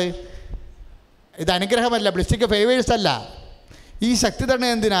തരണത്? ഇത് അനുഗ്രഹമല്ല, ബ്ലെസ്സിങ് ഫേവേഴ്സ് അല്ല. ഈ ശക്തി തന്നെ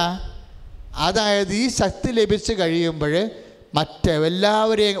എന്തിനാ? അതായത് ഈ ശക്തി ലഭിച്ച് കഴിയുമ്പോൾ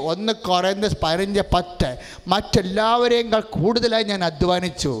മറ്റെല്ലാവരെയും, ഒന്ന് കുറഞ്ഞ 15-10, മറ്റെല്ലാവരെയും കൂടുതലായി ഞാൻ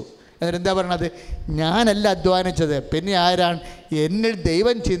അധ്വാനിച്ചു. എന്നിട്ടെന്താ പറയണത്? ഞാനല്ല അധ്വാനിച്ചത്, പിന്നെ ആരാണ്? എന്നിൽ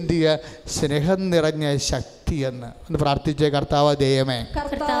ദൈവം ചിന്തിയ സ്നേഹം നിറഞ്ഞ ശക്തിയെന്ന്. ഒന്ന് പ്രാർത്ഥിച്ചേ. കർത്താവായ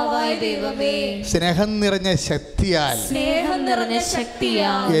ദൈവമേ, സ്നേഹം നിറഞ്ഞ ശക്തിയാൽ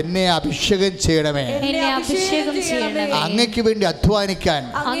എന്നെ അഭിഷേകം ചെയ്യണമേ. അങ്ങയ്ക്ക് വേണ്ടി അധ്വാനിക്കാൻ,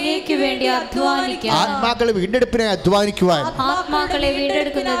 ആത്മാക്കളെ വീണ്ടെടുപ്പിനെ അധ്വാനിക്കുവാൻ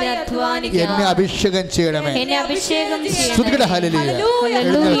എന്നെ അഭിഷേകം ചെയ്യണമേ. സ്തുതിക്കട്ടെ.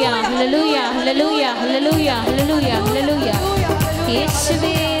 ഹല്ലേലൂയ. ഹല്ലേലൂയ, ഹല്ലേലൂയ, ഹല്ലേലൂയ, ഹല്ലേലൂയ, ഹല്ലേലൂയ.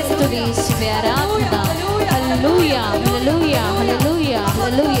 യേശുവേ സ്തുതി, യേശുവേ ആരാധന. ഹല്ലേലൂയ, ഹല്ലേലൂയ, ഹല്ലേലൂയ,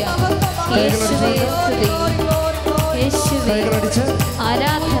 ഹല്ലേലൂയ. യേശുവേ സ്തുതി, യേശുവേ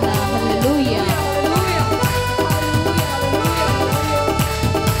ആരാധന. ഹല്ലേലൂയ.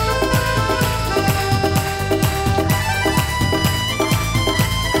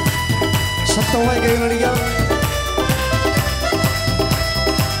 ശക്തമായി കൈകളടിക്കാം.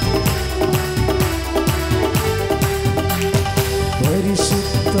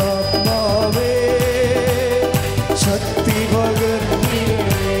 പരിശുദ്ധാത്മാവേ ശക്തി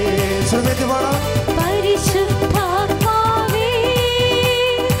പകർന്നിടണേ. ശ്രമിച്ച് പാടാം. പരിശുദ്ധാത്മാവേ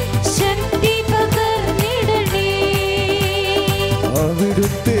ശക്തി പകർന്നിടണേ.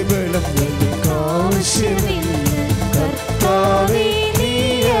 അവിടുത്തെ ബലം ഞങ്ങൾക്ക് ആവശ്യമില്ല. കർത്താവേ നീ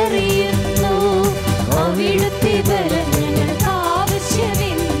അറിയുന്നു. അവിടുത്തെ ബലം ഞങ്ങൾക്ക്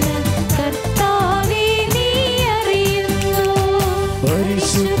ആവശ്യമില്ല. കർത്താവേ നീ അറിയുന്നു.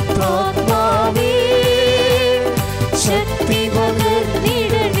 പരിശുദ്ധാത്മാവേ ശക്തി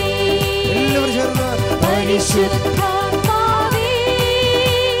പകർന്നിടണേ. പരിശുദ്ധാത്മാവേ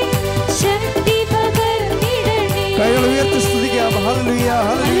ശക്തി പകർന്നിടണേ. കൈകൾ ഉയർത്തി സ്തുതിക്കാം. ഹല്ലേലൂയ,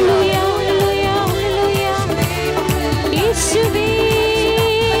 ഹല്ലേലൂയ. ഹല്ലേലൂയ, ഹല്ലേലൂയ. യേശുവേ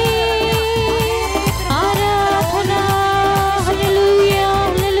ആരാധന. ഹല്ലേലൂയ,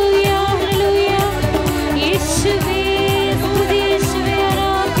 ഹല്ലേലൂയ, ഹല്ലേലൂയ. യേശുവേ സ്തുതി, യേശുവേ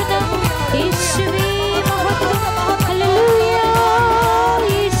ആരാധന. യേശുവേ മഹത്വം. ഹല്ലേലൂയ,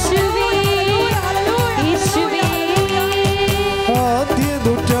 യേശുവേ, യേശുവേ. ആദ്യ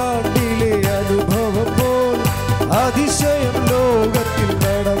നൂറ്റാണ്ടിലെ അനുഭവം പോൽ അതിശയം ലോകത്തിൽ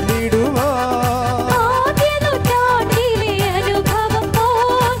നടന്നിടുവാൻ. ആദ്യ നൂറ്റാണ്ടിലെ അനുഭവം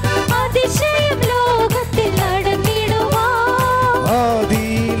പോൽ അതിശയം ലോകത്തിൽ നടന്നിടുവാൻ.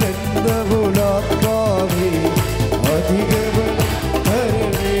 ആദിയിലെന്ന പോലാത്മാവേ അധിക ബലം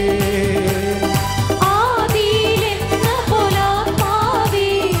തരണേ. ആദിയിലെന്ന പോലാത്മാവേ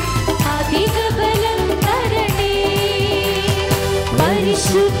അധിക ബലം തരണേ.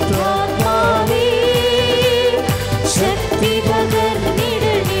 പരിശുദ്ധാത്മാവേ ശക്തി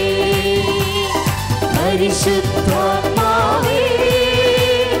പകർന്നിടണേ. പരിശുദ്ധാത്മാവേ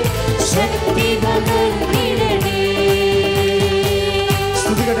ശക്തി പകർന്നിടണേ.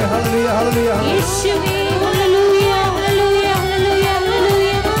 സ്തുതിക്കട്ടെ. ഹല്ലേലൂയ, ഹല്ലേലൂയ. യേശുവേ ഹല്ലേലൂയ, ഹല്ലേലൂയ, ഹല്ലേലൂയ,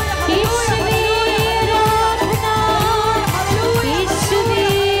 ഹല്ലേലൂയ. യേശുവേ ആരാധന. യേശുവേ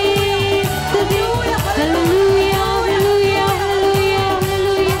സ്തുതി. ഹല്ലേലൂയ, ഹല്ലേലൂയ, ഹല്ലേലൂയ,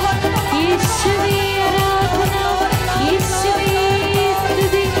 ഹല്ലേലൂയ. യേശുവേ ആരാധന. യേശുവേ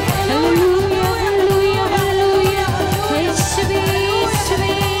സ്തുതി. ഹല്ലേലൂയ, ഹല്ലേലൂയ, ഹല്ലേലൂയ.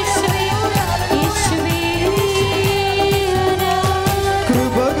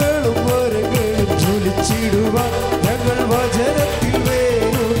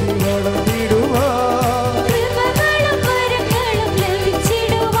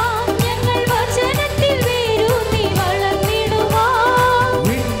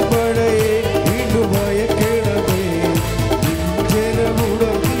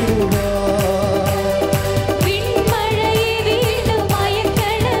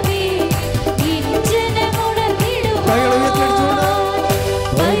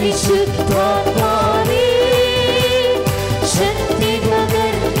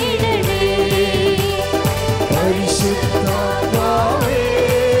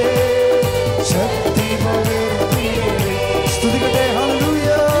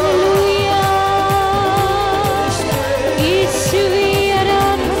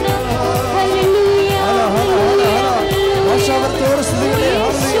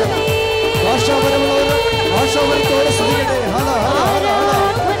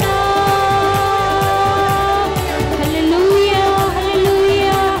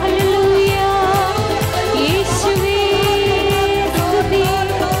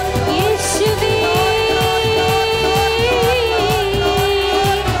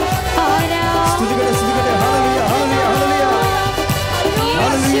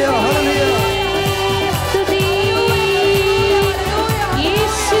 ഹല്ലേലൂയ ഹല്ലേലൂയ സ്തുതി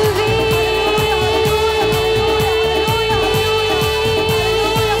യേശുവേ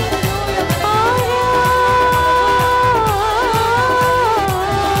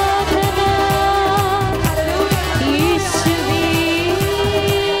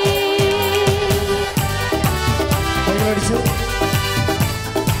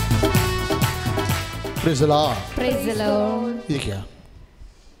Praise the Lord. Praise the Lord. ഇരിക്കുക.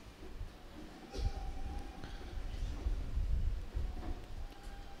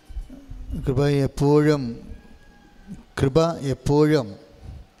 കൃപ എപ്പോഴും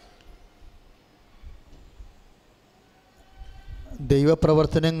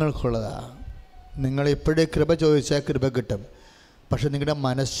ദൈവപ്രവർത്തനങ്ങൾക്കുള്ളതാണ്. നിങ്ങൾ എപ്പോഴും കൃപ ചോദിച്ചാൽ കൃപ കിട്ടും. പക്ഷെ നിങ്ങളുടെ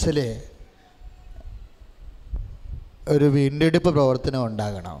മനസ്സിൽ ഒരു വീണ്ടെടുപ്പ് പ്രവർത്തനം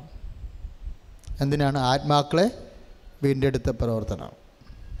ഉണ്ടാകണം. എന്തിനാണ്? ആത്മാക്കളെ വീണ്ടെടുത്ത പ്രവർത്തനം.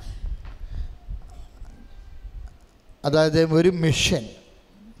 അതായത്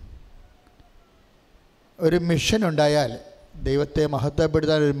ഒരു മിഷൻ ഉണ്ടായാൽ, ദൈവത്തെ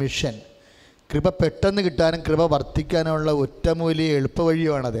മഹത്വപ്പെടുത്താൻ ഒരു മിഷൻ, കൃപ പെട്ടെന്ന് കിട്ടാനും കൃപ വർദ്ധിക്കാനുള്ള ഒറ്റമൂലിയ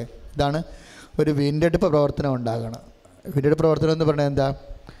എളുപ്പവഴിയുമാണത്. ഇതാണ് ഒരു വീണ്ടെടുപ്പ് പ്രവർത്തനം ഉണ്ടാകണം. വീണ്ടെടുപ്പ് പ്രവർത്തനം എന്ന് പറഞ്ഞാൽ എന്താ?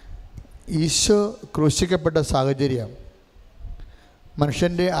 ഈശോ ക്രൂശിക്കപ്പെട്ട സാഹചര്യം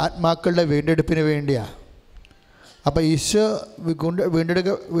മനുഷ്യൻ്റെ ആത്മാക്കളുടെ വീണ്ടെടുപ്പിന് വേണ്ടിയാണ്. അപ്പോൾ ഈശോ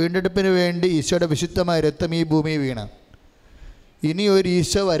വീണ്ടെടുപ്പിന് വേണ്ടി ഈശോയുടെ വിശുദ്ധമായ രക്തം ഈ ഭൂമിയിൽ വീണ്, ഇനി ഒരു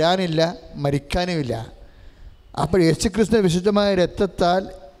ഈശോ വരാനില്ല, മരിക്കാനുമില്ല. അപ്പോൾ യേശുക്രിസ്തുവിൻ്റെ വിശുദ്ധമായ രക്തത്താൽ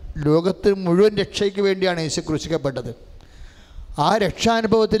ലോകത്തിന് മുഴുവൻ രക്ഷയ്ക്ക് വേണ്ടിയാണ് യേശു ക്രൂശിക്കപ്പെട്ടത്. ആ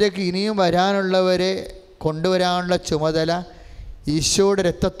രക്ഷാനുഭവത്തിലേക്ക് ഇനിയും വരാനുള്ളവരെ കൊണ്ടുവരാനുള്ള ചുമതല ഈശോയുടെ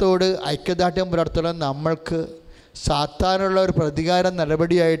രക്തത്തോട് ഐക്യദാർഢ്യം പുലർത്തണം. നമ്മൾക്ക് സാത്താനുള്ള ഒരു പ്രതികാര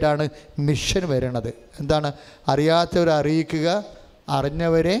നടപടിയായിട്ടാണ് മിഷൻ വരുന്നത്. എന്താണ്? അറിയാത്തവരെ അറിയിക്കുക,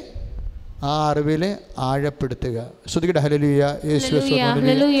 അറിഞ്ഞവരെ ആ അറിവിൽ ആഴപ്പെടുത്തുക. ശ്രുതികട ഹല്ലേലൂയ.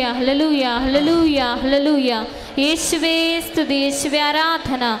 ഹല്ലേലൂയ ഹല്ലേലൂയ ഹല്ലേലൂയ ഹല്ലേലൂയ. യേശുവേ സ്തുതി, യേശുവേ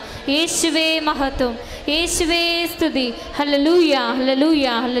ആരാധന, യേശുവേ മഹത്വം, യേശുവേ സ്തുതി. ഹല്ലേലൂയ ഹല്ലേലൂയ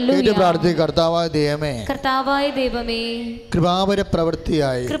ഹല്ലേലൂയ. പ്രാർത്ഥിക്കുക. കർത്താവായ ദൈവമേ, കർത്താവായ ദൈവമേ, കൃപാവര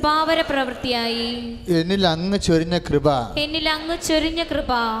പ്രവൃത്തിയായി എന്നിൽ അങ്ങ് ചൊരിഞ്ഞ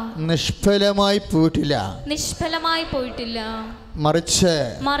കൃപ നിഷ്ഫലമായി പോയിട്ടില്ല. മറിച്ച്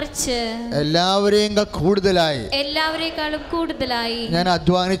എല്ലാവരെക്കാളും കൂടുതലായി ഞാൻ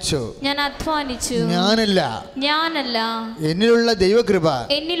അധ്വാനിച്ചു. ഞാനല്ല എന്നിലുള്ള ദൈവകൃപ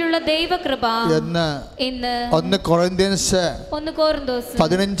എന്ന് 1 കൊറിന്ത്യൻസ്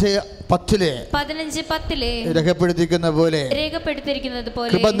 15:10 രേഖപ്പെടുത്തിയിരിക്കുന്നത് പോലെ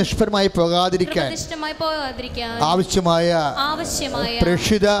കൃപ നിഷ്ഫലമായി പോകാതിരിക്കാൻ ആവശ്യമായ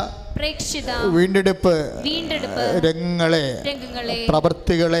പ്രേക്ഷിത വീണ്ടെടുപ്പ് രംഗങ്ങളെ,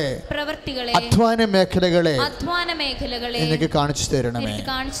 പ്രവർത്തികളെ, അധ്വാന മേഖലകളെ എനിക്ക് കാണിച്ചു തരണമേ.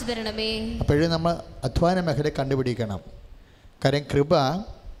 അപ്പോഴും നമ്മൾ അധ്വാന മേഖല കണ്ടുപിടിക്കണം. കാര്യം കൃപ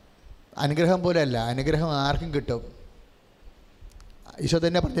അനുഗ്രഹം പോലെയല്ല. അനുഗ്രഹം ആർക്കും കിട്ടും. ഈശോ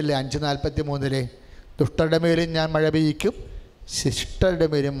തന്നെ പറഞ്ഞില്ലേ 5:43 ദുഷ്ടരുടെ മേലും ഞാൻ മഴ പെയ്യിക്കും, ശിഷ്ടരുടെ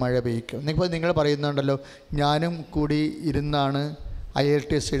മേലും മഴ പെയ്യിക്കും. നിങ്ങൾ പറയുന്നുണ്ടല്ലോ, ഞാനും കൂടി ഇരുന്നാണ്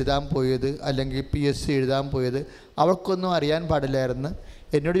IELTS എഴുതാൻ പോയത്, അല്ലെങ്കിൽ PSC എഴുതാൻ പോയത്. അവൾക്കൊന്നും അറിയാൻ പാടില്ലായിരുന്നു.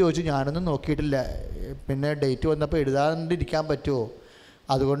 എന്നോട് ചോദിച്ചു, ഞാനൊന്നും നോക്കിയിട്ടില്ല, പിന്നെ ഡേറ്റ് വന്നപ്പോൾ എഴുതാണ്ടിരിക്കാൻ പറ്റുമോ,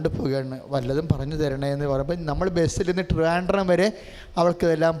 അതുകൊണ്ട് പോവുകയാണ്, വല്ലതും പറഞ്ഞു തരണേ എന്ന് പറയുമ്പോൾ നമ്മൾ ബസ്സിൽ നിന്ന് ട്രിവാൻഡ്രം വരെ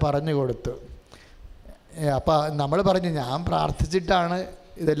അവൾക്കിതെല്ലാം പറഞ്ഞു കൊടുത്തു. അപ്പോൾ നമ്മൾ പറഞ്ഞു, ഞാൻ പ്രാർത്ഥിച്ചിട്ടാണ്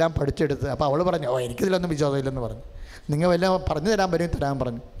ഇതെല്ലാം പഠിച്ചെടുത്തത്. അപ്പോൾ അവൾ പറഞ്ഞു, എനിക്കിതിലൊന്നും വിശ്വാസമില്ലെന്ന് പറഞ്ഞു. നിങ്ങൾ വല്ലതും പറഞ്ഞു തരാൻ പറ്റും തരാൻ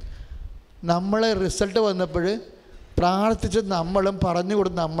പറഞ്ഞു. നമ്മൾ റിസൾട്ട് വന്നപ്പോൾ പ്രാർത്ഥിച്ച് നമ്മളും പറഞ്ഞു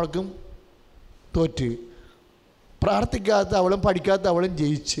കൊടുത്ത് നമ്മൾക്കും തോറ്റ്. പ്രാർത്ഥിക്കാത്ത അവളും പഠിക്കാത്ത അവളും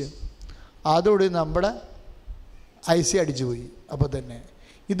ജയിച്ച്. അതോടെ നമ്മുടെ IC അടിച്ചു പോയി. അപ്പോൾ തന്നെ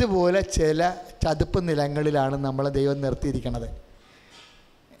ഇതുപോലെ ചില ചതുപ്പ് നിലങ്ങളിലാണ് നമ്മളെ ദൈവം നിർത്തിയിരിക്കുന്നത്.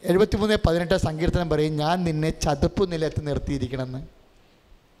 73:18 സങ്കീർത്തനം പറയും, ഞാൻ നിന്നെ ചതുപ്പ് നിലത്ത് നിർത്തിയിരിക്കണമെന്ന്.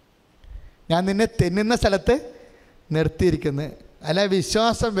 ഞാൻ നിന്നെ തെന്നുന്ന സ്ഥലത്ത് നിർത്തിയിരിക്കുന്നത്. അല്ല,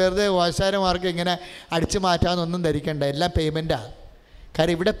 വിശ്വാസം വെറുതെ ഓശാരമാർക്ക് ഇങ്ങനെ അടിച്ചു മാറ്റാമെന്നൊന്നും ധരിക്കേണ്ട. എല്ലാം പേയ്മെൻറ്റാണ്.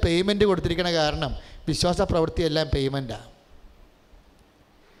 കാര്യം ഇവിടെ പേയ്മെൻറ്റ് കൊടുത്തിരിക്കണ കാരണം വിശ്വാസ പ്രവൃത്തി എല്ലാം പേയ്മെൻറ്റാണ്.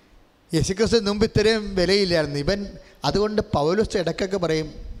 യേശുക്രിസ്തു മുമ്പ് ഇത്രയും വിലയില്ലായിരുന്നു ഇവൻ. അതുകൊണ്ട് പൗലോസ് ഇടയ്ക്കൊക്കെ പറയും,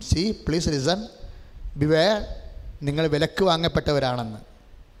 സി പ്ലീസ് ലിസൺ, ബിവെയർ, നിങ്ങൾ വിലക്ക് വാങ്ങപ്പെട്ടവരാണെന്ന്.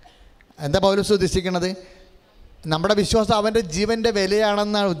 എന്താ പൗലോസ് ഉദ്ദേശിക്കുന്നത്? നമ്മുടെ വിശ്വാസം അവൻ്റെ ജീവൻ്റെ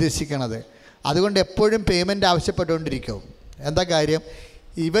വിലയാണെന്നാണ് ഉദ്ദേശിക്കുന്നത്. അതുകൊണ്ട് എപ്പോഴും പേയ്മെൻറ്റ് ആവശ്യപ്പെട്ടുകൊണ്ടിരിക്കും. എന്താ കാര്യം?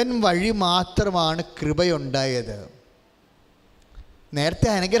 ഇവൻ വഴി മാത്രമാണ് കൃപയുണ്ടായത്. നേരത്തെ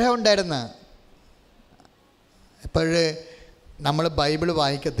അനുഗ്രഹം ഉണ്ടായിരുന്ന. ഇപ്പോൾ നമ്മൾ ബൈബിൾ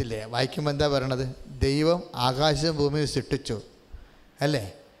വായിക്കത്തില്ലേ? വായിക്കുമ്പോൾ എന്താ പറയണത്? ദൈവം ആകാശവും ഭൂമിയും സൃഷ്ടിച്ചു അല്ലേ?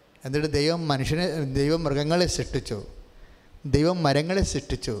 എന്നിട്ട് ദൈവം മൃഗങ്ങളെ സൃഷ്ടിച്ചു, ദൈവം മരങ്ങളെ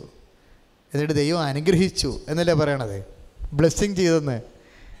സൃഷ്ടിച്ചു, എന്നിട്ട് ദൈവം അനുഗ്രഹിച്ചു എന്നല്ലേ പറയണത്? ബ്ലെസ്സിങ് ചെയ്തെന്ന്.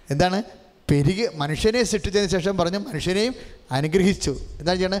 എന്താണ്? മനുഷ്യനെ സൃഷ്ടിച്ചതിന് ശേഷം പറഞ്ഞു മനുഷ്യനെയും അനുഗ്രഹിച്ചു.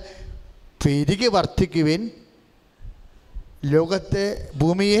 എന്താണ് ചെയ്യണത്? പെരുകി വർദ്ധിക്കുവിൻ, ലോകത്തെ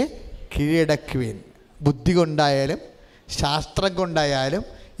ഭൂമിയെ കീഴടക്കുവിൻ. ബുദ്ധി കൊണ്ടായാലും ശാസ്ത്രം കൊണ്ടായാലും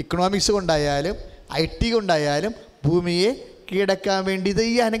ഇക്കണോമിക്സ് കൊണ്ടായാലും IT കൊണ്ടായാലും ഭൂമിയെ കീഴടക്കാൻ വേണ്ടി ഇത്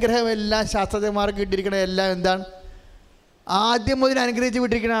ഈ അനുഗ്രഹമെല്ലാം ശാസ്ത്രജ്ഞന്മാർക്ക് കിട്ടിയിരിക്കണ എല്ലാം എന്താണ്? ആദ്യം മുതൽ അനുഗ്രഹിച്ച്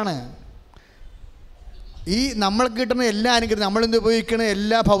വിട്ടിരിക്കണതാണ്. ഈ നമ്മൾക്ക് കിട്ടുന്ന എല്ലാ അനുഗ്രഹം, നമ്മളിന്ന് ഉപയോഗിക്കുന്ന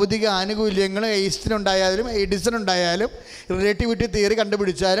എല്ലാ ഭൗതിക ആനുകൂല്യങ്ങളും എയ്ൻസ്റ്റീനുണ്ടായാലും എഡിസണുണ്ടായാലും റിലേറ്റിവിറ്റി തിയറി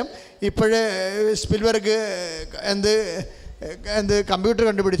കണ്ടുപിടിച്ചാലും ഇപ്പോഴേ സ്പിൽബർഗ് കമ്പ്യൂട്ടർ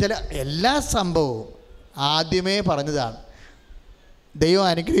കണ്ടുപിടിച്ചാലും എല്ലാ സംഭവവും ആദ്യമേ പറഞ്ഞതാണ്. ദൈവം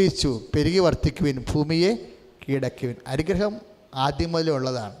അനുഗ്രഹിച്ചു, പെരുകി വർദ്ധിക്കുവിൻ, ഭൂമിയെ കീഴടക്കുവിൻ. അനുഗ്രഹം ആദ്യം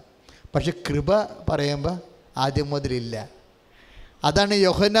മുതലുള്ളതാണ്. പക്ഷെ കൃപ പറയുമ്പോൾ ആദ്യം മുതലില്ല. അതാണ്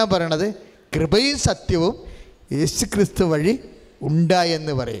യോഹന്നാൻ പറയണത്, കൃപയും സത്യവും യേശുക്രിസ്തു വഴി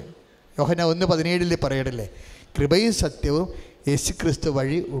ഉണ്ടായെന്ന് പറയും. യോഹന്നാൻ 1:17 പറയണില്ലേ? കൃപയും സത്യവും യേശുക്രിസ്തു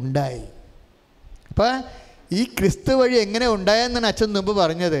വഴി ഉണ്ടായി. അപ്പം ഈ ക്രിസ്തു വഴി എങ്ങനെ ഉണ്ടായെന്നാണ് അച്ഛൻ മുമ്പ്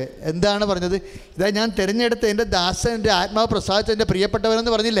പറഞ്ഞത്. എന്താണ് പറഞ്ഞത്? ഇതാ ഞാൻ തിരഞ്ഞെടുത്ത എൻ്റെ ദാസൻ, എൻ്റെ ആത്മാവ് പ്രസാദിച്ച എൻ്റെ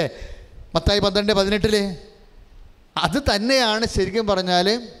പ്രിയപ്പെട്ടവരെന്ന് പറഞ്ഞില്ലേ മത്തായി 12:18. അത് തന്നെയാണ് ശരിക്കും പറഞ്ഞാൽ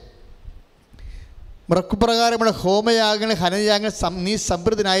മുറക്കുപ്രകാരമുള്ള ഹോമയാഗങ്ങൾ ഹനയാഗങ്ങൾ നീ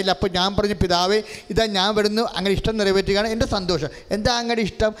സമൃദ്ധനായില്ല. അപ്പോൾ ഞാൻ പറഞ്ഞു, പിതാവേ ഇതാ ഞാൻ വരുന്നു, അങ്ങനെ ഇഷ്ടം നിറവേറ്റുകയാണ് എൻ്റെ സന്തോഷം. എന്താ അങ്ങനെ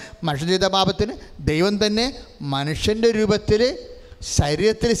ഇഷ്ടം? മനുഷ്യൻ ചെയ്ത പാപത്തിന് ദൈവം തന്നെ മനുഷ്യൻ്റെ രൂപത്തിൽ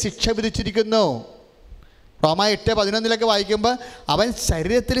ശരീരത്തിൽ ശിക്ഷ വിധിച്ചിരിക്കുന്നു. റോമ 8:11 വായിക്കുമ്പോൾ അവൻ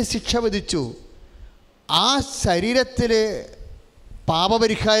ശരീരത്തിൽ ശിക്ഷ വിധിച്ചു. ആ ശരീരത്തിൽ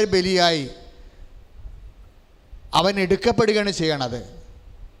പാപപരിഹാര ബലിയായി അവൻ എടുക്കപ്പെടുകയാണ് ചെയ്യണത്.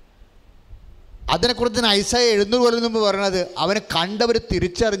 അതിനെക്കുറിച്ച് ഐസയ 700 കൊല്ലം മുമ്പ് പറയണത് അവനെ കണ്ടവർ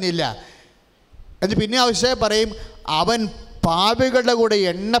തിരിച്ചറിഞ്ഞില്ല. എന്നിട്ട് പിന്നെ ഐസയ പറയും അവൻ പാപികളുടെ കൂടെ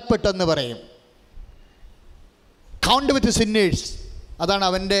എണ്ണപ്പെട്ടെന്ന് പറയും. കൗണ്ട് വിത്ത് സിന്നേഴ്സ്, അതാണ്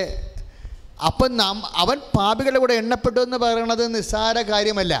അവൻ്റെ. അപ്പം അവൻ പാപികളുടെ കൂടെ എണ്ണപ്പെട്ടു എന്ന് പറയണത് നിസ്സാര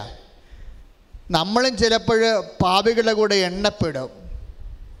കാര്യമല്ല. നമ്മളും ചിലപ്പോൾ പാപികളുടെ കൂടെ എണ്ണപ്പെടും.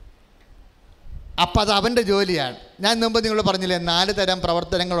 അപ്പം അത് അവൻ്റെ ജോലിയാണ്. ഞാൻ മുമ്പ് നിങ്ങൾ പറഞ്ഞില്ലേ 4 തരം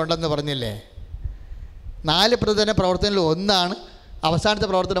പ്രവർത്തനങ്ങളുണ്ടെന്ന് പറഞ്ഞില്ലേ? 4 പ്രധാന പ്രവർത്തനങ്ങളിൽ ഒന്നാണ്, അവസാനത്തെ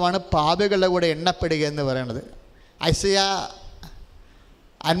പ്രവർത്തനമാണ് പാപികളുടെ കൂടെ എണ്ണപ്പെടുക എന്ന് പറയുന്നത്. ഐസയ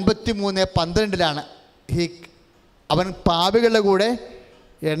 53:12 അവൻ പാപികളുടെ കൂടെ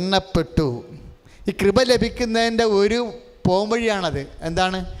എണ്ണപ്പെട്ടു. ഈ കൃപ ലഭിക്കുന്നതിൻ്റെ ഒരു പോംവഴിയാണത്.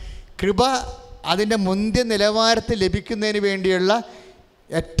 എന്താണ്? കൃപ അതിൻ്റെ മുന്തിയ നിലവാരത്തിൽ ലഭിക്കുന്നതിന് വേണ്ടിയുള്ള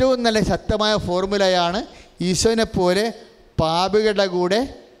ഏറ്റവും നല്ല ശക്തമായ ഫോർമുലയാണ് ഈശോനെ പോലെ പാപികളുടെ കൂടെ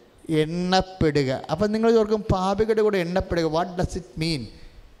എണ്ണപ്പെടുക. അപ്പം നിങ്ങൾ ഓർക്കും പാപികളുടെ കൂടെ എണ്ണപ്പെടുക, വാട്ട് ഡസ് ഇറ്റ് മീൻ?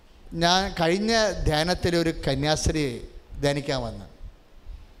 ഞാൻ കഴിഞ്ഞ ധ്യാനത്തിൽ ഒരു കന്യാസ്ത്രീ ധ്യാനിക്കാൻ വന്നു.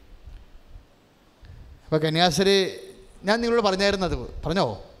 അപ്പോൾ കന്യാസ്ത്രീ ഞാൻ നിങ്ങളോട് പറഞ്ഞായിരുന്നത് പറഞ്ഞോ?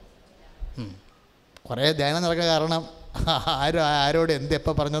 കുറേ ധ്യാനം നടക്കുക, കാരണം ആരോട്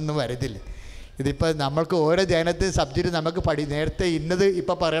എപ്പോൾ പറഞ്ഞൊന്നും വരുന്നില്ല. ഇതിപ്പോൾ നമ്മൾക്ക് ഓരോ ധ്യാനത്തിൽ സബ്ജക്റ്റ് നമുക്ക് നേരത്തെ ഇന്നത്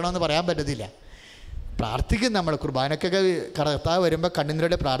ഇപ്പോൾ പറയണമെന്ന് പറയാൻ പറ്റത്തില്ല. പ്രാർത്ഥിക്കും നമ്മൾ. കുർബാനക്കൊക്കെ കർത്താവ് വരുമ്പോൾ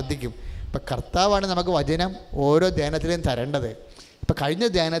കണ്ണുനീരോടെ പ്രാർത്ഥിക്കും. ഇപ്പം കർത്താവാണ് നമുക്ക് വചനം ഓരോ ധ്യാനത്തിലും തരേണ്ടത്. ഇപ്പം കഴിഞ്ഞ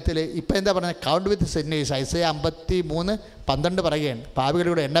ധ്യാനത്തിൽ ഇപ്പം എന്താ പറയുന്നത്? കൗണ്ട് വിത്ത് സിന്നേഴ്സ്, ഐസയ 53:12 പറയുകയാണ്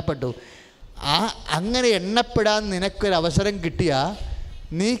പാപികളിലൂടെ എണ്ണപ്പെട്ടു. അങ്ങനെ എണ്ണപ്പെടാൻ നിനക്കൊരവസരം കിട്ടിയാൽ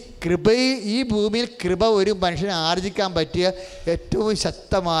നീ ഈ ഭൂമിയിൽ കൃപ ഒരു മനുഷ്യനെ ആർജിക്കാൻ പറ്റിയ ഏറ്റവും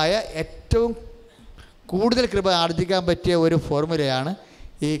ശക്തമായ, ഏറ്റവും കൂടുതൽ കൃപ ആർജിക്കാൻ പറ്റിയ ഒരു ഫോർമുലയാണ്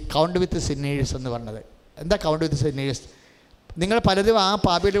ഈ കൗണ്ട് വിത്ത് സിന്നേഴ്സ് എന്ന് പറഞ്ഞത്. എന്താ കൗണ്ട് വിത്ത് സിന്നേഴ്സ്? നിങ്ങൾ പലരും ആ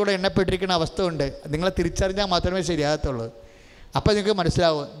പാപികളിലൂടെ എണ്ണപ്പെട്ടിരിക്കുന്ന അവസ്ഥ ഉണ്ട്. നിങ്ങളെ തിരിച്ചറിഞ്ഞാൽ മാത്രമേ ശരിയാകത്തുള്ളൂ. അപ്പോൾ നിങ്ങൾക്ക്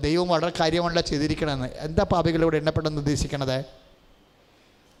മനസ്സിലാവും ദൈവം വളരെ കാര്യമുള്ള ചെയ്തിരിക്കണമെന്ന്. എന്താ പാപികളിലൂടെ എണ്ണപ്പെടുമെന്ന് ഉദ്ദേശിക്കണത്?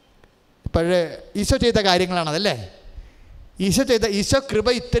 ഇപ്പോഴേ ഈശോ ചെയ്ത കാര്യങ്ങളാണതല്ലേ? ഈശോ കൃപ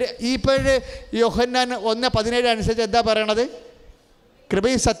ഇപ്പോഴേ യോഹന്നാൻ 1:17 അനുസരിച്ച് എന്താ പറയണത്?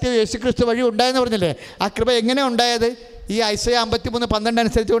 കൃപയും സത്യവും യേശുക്രിസ്തു വഴി ഉണ്ടായെന്ന് പറഞ്ഞില്ലേ? ആ കൃപ എങ്ങനെ ഉണ്ടായത്? ഈ ഐസയ 53:12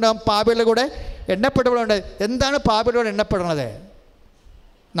 അനുസരിച്ച് കൊണ്ട് പാപികളുടെ കൂടെ എണ്ണപ്പെടുമ്പോഴുണ്ട്. എന്താണ് പാപികളോട് എണ്ണപ്പെടുന്നത്?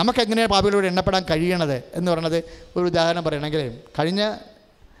 നമുക്കെങ്ങനെയാണ് പാപികളോട് എണ്ണപ്പെടാൻ കഴിയണത് എന്ന് പറയണത്? ഒരു ഉദാഹരണം പറയണമെങ്കിൽ കഴിഞ്ഞ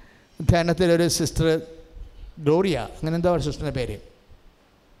ധ്യാനത്തിലൊരു സിസ്റ്റർ ഗ്ലോറിയ, അങ്ങനെ എന്താ പറയുക സിസ്റ്ററിൻ്റെ പേര്,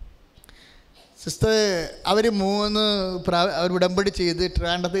 സിസ്റ്റർ അവർ അവർ ഉടമ്പടി ചെയ്ത്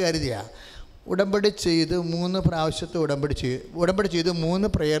ട്രാൻഡത്ത് കരുതിയാണ്. ഉടമ്പടി ചെയ്ത് 3 പ്രാവശ്യത്തെ ഉടമ്പടി ചെയ്ത് 3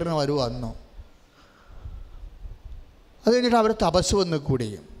 പ്രേയറിന് അവർ വന്നു. അത് കഴിഞ്ഞിട്ട് അവർ തപസ് വന്ന് കൂടി.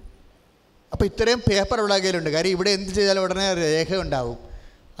 അപ്പോൾ ഇത്രയും പേപ്പർ ഉള്ള കയ്യിലുണ്ട്. കാര്യം ഇവിടെ എന്ത് ചെയ്താലും ഉടനെ രേഖ ഉണ്ടാവും.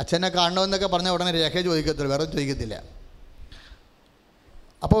 അച്ഛനെ കാണണമെന്നൊക്കെ പറഞ്ഞാൽ ഉടനെ രേഖ ചോദിക്കത്തുള്ളൂ, വേറെ ചോദിക്കത്തില്ല.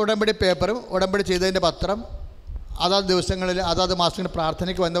 അപ്പോൾ ഉടമ്പടി പേപ്പറും ഉടമ്പടി ചെയ്തതിൻ്റെ പത്രം, അതാത് ദിവസങ്ങളിൽ അതാത് മാസങ്ങളിൽ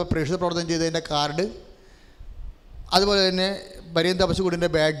പ്രാർത്ഥനയ്ക്ക് വന്ന പ്രേക്ഷിത പ്രവർത്തനം ചെയ്തതിൻ്റെ കാർഡ്, അതുപോലെ തന്നെ മരിയൻ തപസ് കൂടിൻ്റെ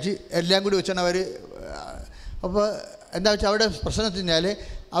ബാഡ്ജ് എല്ലാം കൂടി വെച്ചാണ് അവർ. അപ്പോൾ എന്താ വെച്ചാൽ അവിടെ പ്രശ്നം വെച്ച് കഴിഞ്ഞാൽ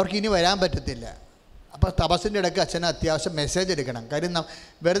അവർക്ക് ഇനി വരാൻ പറ്റത്തില്ല. അപ്പോൾ തപസ്സിൻ്റെ ഇടയ്ക്ക് അച്ഛന് അത്യാവശ്യം മെസ്സേജ് എടുക്കണം. കാര്യം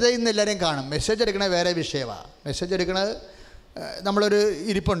വെറുതെ ഇന്ന് എല്ലാവരെയും കാണും. മെസ്സേജ് എടുക്കണത് വേറെ വിഷയമാണ്. മെസ്സേജ് എടുക്കണത് നമ്മളൊരു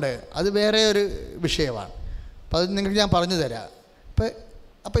ഇരിപ്പുണ്ട്, അത് വേറെ ഒരു വിഷയമാണ്. അപ്പോൾ അത് നിങ്ങൾക്ക് ഞാൻ പറഞ്ഞു തരാം.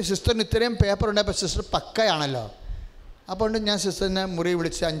 അപ്പോൾ സിസ്റ്ററിന് ഇത്രയും പേപ്പറുണ്ട്. അപ്പോൾ സിസ്റ്റർ പക്കയാണല്ലോ. അപ്പോൾ ഞാൻ സിസ്റ്ററിനെ മുറി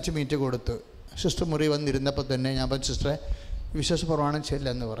വിളിച്ച് 5 മിനിറ്റ് കൊടുത്തു. സിസ്റ്റർ മുറി വന്നിരുന്നപ്പോൾ തന്നെ ഞാൻ പറഞ്ഞു, സിസ്റ്ററെ വിശ്വാസ പ്രമാണം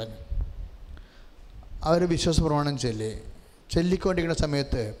ചെല്ലെന്ന് പറഞ്ഞു. അവർ വിശ്വാസ പ്രമാണം ചൊല്ലിക്കൊണ്ടിരിക്കുന്ന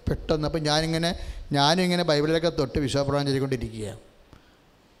സമയത്ത് പെട്ടെന്ന് അപ്പോൾ ഞാനും ഇങ്ങനെ ബൈബിളിലൊക്കെ തൊട്ട് വിശ്വാസ പ്രമാണം ചൊല്ലിക്കൊണ്ടിരിക്കുക.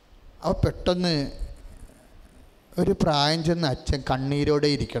 അപ്പോൾ പെട്ടെന്ന് ഒരു പ്രായം ചെന്ന് അച്ഛൻ കണ്ണീരോടെ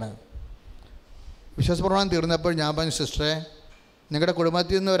ഇരിക്കണം. വിശ്വാസ പ്രമാണം തീർന്നപ്പോൾ ഞാൻ പറഞ്ഞു, സിസ്റ്ററെ നിങ്ങളുടെ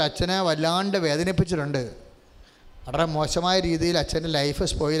കുടുംബത്തിൽ നിന്ന് ഒരു അച്ഛനെ വല്ലാണ്ട് വേദനിപ്പിച്ചിട്ടുണ്ട്. വളരെ മോശമായ രീതിയിൽ അച്ഛൻ്റെ ലൈഫ്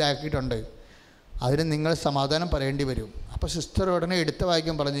സ്പോയിലാക്കിയിട്ടുണ്ട്. അതിന് നിങ്ങൾ സമാധാനം പറയേണ്ടി വരും. അപ്പോൾ സിസ്റ്റർ ഉടനെ എടുത്ത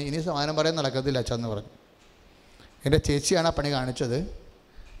വായിക്കാൻ പറഞ്ഞ്, ഇനി സമാധാനം പറയാൻ നടക്കത്തില്ല അച്ഛന്ന് പറഞ്ഞു. എൻ്റെ ചേച്ചിയാണ് ആ പണി കാണിച്ചത്.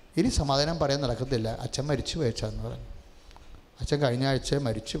 ഇനി സമാധാനം പറയാൻ നടക്കത്തില്ല, അച്ഛൻ മരിച്ചു പോയച്ചാന്ന് പറഞ്ഞു. അച്ഛൻ കഴിഞ്ഞ ആഴ്ച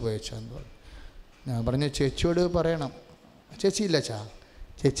മരിച്ചു പോയച്ചാന്ന് പറഞ്ഞു. ഞാൻ പറഞ്ഞു, ചേച്ചിയോട് പറയണം. ചേച്ചി ഇല്ല അച്ഛാ,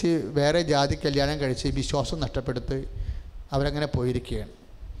 ചേച്ചി വേറെ ജാതി കല്യാണം കഴിച്ച് വിശ്വാസം നഷ്ടപ്പെടുത്തി അവരങ്ങനെ പോയിരിക്കുകയാണ്.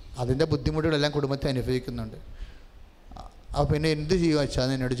 അതിൻ്റെ ബുദ്ധിമുട്ടുകളെല്ലാം കുടുംബത്തെ അനുഭവിക്കുന്നുണ്ട്. അപ്പോൾ പിന്നെ എന്ത് ചെയ്യുക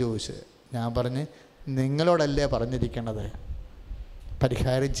അച്ഛാന്ന് എന്നോട് ചോദിച്ചത്. ഞാൻ പറഞ്ഞ്, നിങ്ങളോടല്ലേ പറഞ്ഞിരിക്കണത്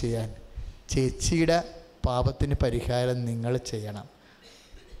പരിഹാരം ചെയ്യാൻ. ചേച്ചിയുടെ പാപത്തിന് പരിഹാരം നിങ്ങൾ ചെയ്യണം.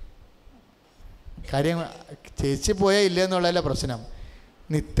 കാര്യം ചേച്ചി പോയാൽ ഇല്ല എന്നുള്ളതല്ല പ്രശ്നം.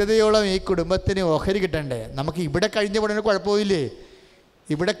 നിത്യതയോളം ഈ കുടുംബത്തിന് ഓഹരി കിട്ടണ്ടേ. നമുക്ക് ഇവിടെ കഴിഞ്ഞ പോണേ കുഴപ്പമില്ലേ?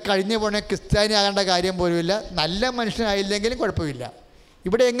 ഇവിടെ കഴിഞ്ഞ പോണേ ക്രിസ്ത്യാനി ആകേണ്ട കാര്യം പോലുമില്ല. നല്ല മനുഷ്യനായില്ലെങ്കിലും കുഴപ്പമില്ല.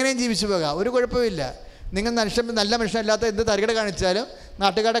 ഇവിടെ എങ്ങനെയും ജീവിച്ചു പോകാം, ഒരു കുഴപ്പമില്ല. നിങ്ങൾ നല്ല മനുഷ്യനല്ലാത്ത എന്ത് തരികട കാണിച്ചാലും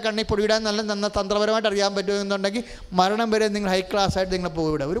നാട്ടുകാരുടെ കണ്ണിൽ പൊടിയിടാൻ നല്ല തന്ത്രപരമായിട്ട് അറിയാൻ പറ്റുമെന്നുണ്ടെങ്കിൽ മരണം വരെ നിങ്ങൾ ഹൈ ക്ലാസ് ആയിട്ട് നിങ്ങൾ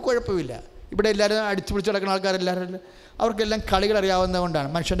പോകും. ഇവിടെ ഒരു കുഴപ്പമില്ല. ഇവിടെ എല്ലാവരും അടിച്ചു പിടിച്ച് നടക്കുന്ന ആൾക്കാരെല്ലാവരും അവർക്കെല്ലാം കളികൾ അറിയാവുന്നതുകൊണ്ടാണ്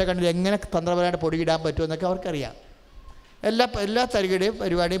മനുഷ്യൻ്റെ കണ്ണിൽ എങ്ങനെ തന്ത്രപരമായിട്ട് പൊടിയിടാൻ പറ്റുമെന്നൊക്കെ അവർക്കറിയാം. എല്ലാ തരികടയും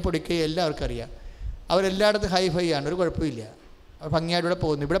പരിപാടിയും പൊടിക്കുകയും എല്ലാവർക്കും അറിയാം. അവരെല്ലായിടത്തും ഹൈഫൈ ആണ്, ഒരു കുഴപ്പമില്ല. ഭംഗിയായിട്ട് ഇവിടെ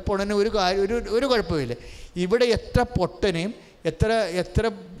പോകുന്നു. ഇവിടെ പോണതിന് ഒരു കുഴപ്പമില്ല. ഇവിടെ എത്ര പൊട്ടനെയും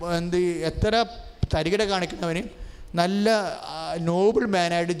എത്ര തരികട കാണിക്കുന്നവനെയും നല്ല നോബിൾ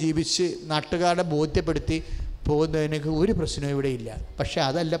മാനായിട്ട് ജീവിച്ച് നാട്ടുകാരെ ബോധ്യപ്പെടുത്തി പോകുന്നതിനൊക്കെ ഒരു പ്രശ്നവും ഇവിടെ ഇല്ല. പക്ഷേ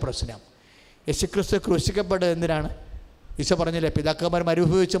അതല്ല പ്രശ്നം. യേശുക്രിസ്തു ക്രൂശിക്കപ്പെട്ടത് എന്തിനാണ്? ഈശോ പറഞ്ഞില്ലേ, പിതാക്കന്മാർ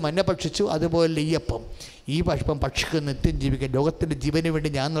മരുഭവിച്ച് മഞ്ഞ ഭക്ഷിച്ചു, അതുപോലെ ഈ അപ്പം, ഈ അപ്പം ഭക്ഷിക്കുന്ന നിത്യം ജീവിക്കാൻ, ലോകത്തിൻ്റെ ജീവന് വേണ്ടി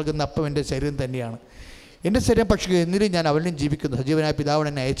ഞാൻ നൽകുന്ന അപ്പം എൻ്റെ ശരീരം തന്നെയാണ്. എൻ്റെ ശരീരം ഭക്ഷിക്കുക, എന്നിലും ഞാൻ അവനും ജീവിക്കുന്നു. സജീവനായ പിതാവ്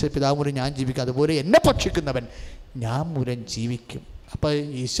എന്നെ അയച്ച പിതാവ് മൂലം ഞാൻ ജീവിക്കും, അതുപോലെ എന്നെ ഭക്ഷിക്കുന്നവൻ ഞാൻ മൂലം ജീവിക്കും. അപ്പോൾ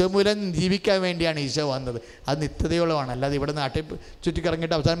ഈശോ മൂലം ജീവിക്കാൻ വേണ്ടിയാണ് ഈശോ വന്നത്. അത് നിത്യതയോളമാണ്, അല്ലാതെ ഇവിടെ നാട്ടിൽ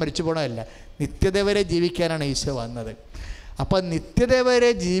ചുറ്റിക്കറങ്ങിയിട്ട് അവസാനം മരിച്ചു പോകണമല്ല. നിത്യത വരെ ജീവിക്കാനാണ് ഈശോ വന്നത്. അപ്പോൾ നിത്യത വരെ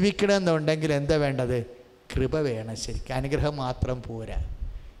ജീവിക്കണമെന്നുണ്ടെങ്കിൽ എന്താ വേണ്ടത്? കൃപ വേണം. ശരിക്കും അനുഗ്രഹം മാത്രം പോരാ,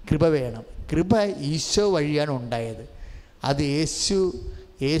 കൃപ വേണം. കൃപ ഈശോ വഴിയാണ് ഉണ്ടായത്. അത്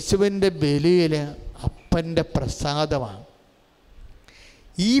യേശുവിൻ്റെ ബലിയിൽ അപ്പൻ്റെ പ്രസാദമാണ്.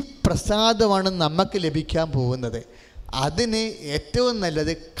 ഈ പ്രസാദമാണ് നമുക്ക് ലഭിക്കാൻ പോകുന്നത്. അതിന് ഏറ്റവും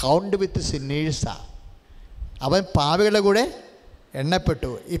നല്ലത് കൗണ്ട് വിത്ത് സിന്നേഴ്സാണ്. അവൻ പാവികളുടെ കൂടെ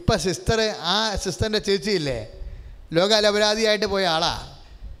എണ്ണപ്പെട്ടു. ഇപ്പം ആ സിസ്റ്ററിൻ്റെ ചേച്ചിയില്ലേ, ലോകാലപരാധിയായിട്ട് പോയ ആളാണ്.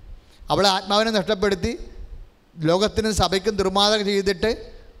 അവളെ ആത്മാവിനെ നഷ്ടപ്പെടുത്തി ലോകത്തിനും സഭയ്ക്കും ദുർമാർഗ്ഗം ചെയ്തിട്ട്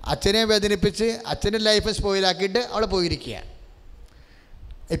അച്ഛനെ വേദനിപ്പിച്ച് അച്ഛൻ്റെ ലൈഫ് സ്പോയിലാക്കിയിട്ട് അവൾ പോയിരിക്കുകയാണ്.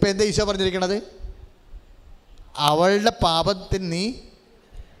 ഇപ്പം എന്താ ഈശോ പറഞ്ഞിരിക്കണത്? അവളുടെ പാപത്തിന് നീ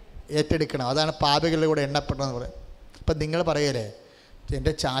ഏറ്റെടുക്കണം. അതാണ് പാപികളുടെ കൂടെ എണ്ണപ്പെട്ടതെന്ന് പറയും. അപ്പം നിങ്ങൾ പറയലേ,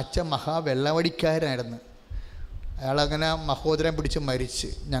 എൻ്റെ ചാച്ച വെള്ളവടിക്കാരനായിരുന്നു, അയാളങ്ങനെ മഹോദരം പിടിച്ച് മരിച്ച്,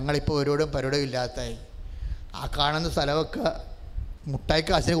 ഞങ്ങളിപ്പോൾ ഓരോടും പരോടും ഇല്ലാത്തായി. ആ കാണുന്ന സ്ഥലമൊക്കെ മുട്ടായി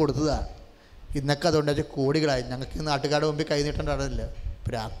കാശിന് കൊടുത്തതാണ്. ഇന്നൊക്കെ അതുകൊണ്ട് കോടികളായി. ഞങ്ങൾക്ക് ഈ നാട്ടുകാരുടെ മുമ്പിൽ കൈ നീട്ടേണ്ടതല്ല.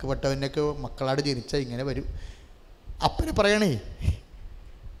 ഇപ്പോൾ രാക്കുപെട്ടവനൊക്കെ മക്കളാട് ജനിച്ചാൽ ഇങ്ങനെ വരും. അപ്പനെ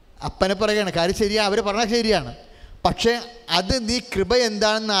പറയണേ കാര്യം ശരിയാണ്, അവർ പറഞ്ഞാൽ ശരിയാണ്. പക്ഷേ അത് നീ കൃപ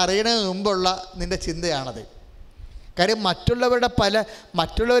എന്താണെന്ന് അറിയണതിന് മുമ്പുള്ള നിൻ്റെ ചിന്തയാണത്. കാര്യം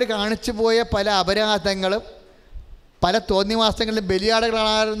മറ്റുള്ളവർ കാണിച്ചു പോയ പല അപരാധങ്ങളും പല തോന്നിവാസങ്ങളിലും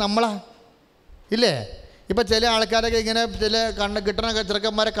ബലിയാടുകളാണ് നമ്മളാ ഇല്ലേ? ഇപ്പം ചില ആൾക്കാരൊക്കെ ഇങ്ങനെ ചില കിട്ടണ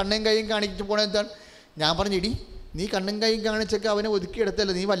ചെറുക്കന്മാരെ കണ്ണും കൈയും കാണിച്ചു പോണ എന്താണ്? ഞാൻ പറഞ്ഞു, ഇടി നീ കണ്ണും കൈയും കാണിച്ചൊക്കെ അവനെ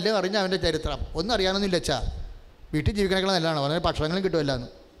ഒതുക്കിയെടുത്തല്ലോ, നീ വല്ലതും അറിഞ്ഞ അവൻ്റെ ചരിത്രം ഒന്നും അറിയാനൊന്നുമില്ല അച്ഛാ. വീട്ടിൽ ജീവിക്കണേക്കാൾ നല്ലതാണ്, വളരെ ഭക്ഷണങ്ങളും കിട്ടുമല്ലാന്ന്.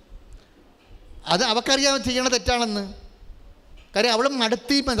 അത് അവൾക്കറിയാൻ ചെയ്യണ തെറ്റാണെന്ന്. കാര്യം അവൾ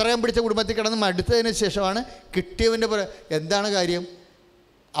മടുത്തി നിറയാൻ പിടിച്ച കുടുംബത്തിൽ കിടന്ന് മടുത്തതിന് ശേഷമാണ് കിട്ടിയവൻ്റെ എന്താണ് കാര്യം?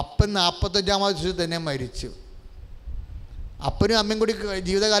 അപ്പൻ 45-ാമത്തെ ദിവസം തന്നെ മരിച്ചു. അപ്പനും അമ്മയും കൂടി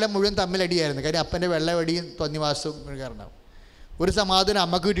ജീവിതകാലം മുഴുവൻ തമ്മിലടിയായിരുന്നു. കാര്യം അപ്പൻ്റെ വെള്ളവടിയും തോന്നിവാസവും കാരണം ഒരു സമാധാനം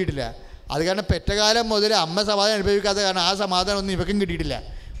അമ്മക്ക് കിട്ടിയിട്ടില്ല. അത് കാരണം പെറ്റകാലം മുതൽ അമ്മ സമാധാനം അനുഭവിക്കാത്ത കാരണം ആ സമാധാനം ഒന്നും ഇവക്കും കിട്ടിയിട്ടില്ല.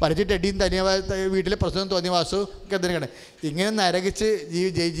 വരച്ചിട്ട് അടിയും വീട്ടിലെ പ്രശ്നവും തോന്നിവാസവും ഒക്കെ എന്തിനാണ് ഇങ്ങനെ നരകിച്ച്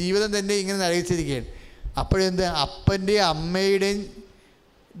ജീവിതം തന്നെ ഇങ്ങനെ നരകിച്ചിരിക്കുകയാണ്. അപ്പോഴെന്ത് അപ്പൻ്റെയും അമ്മയുടെയും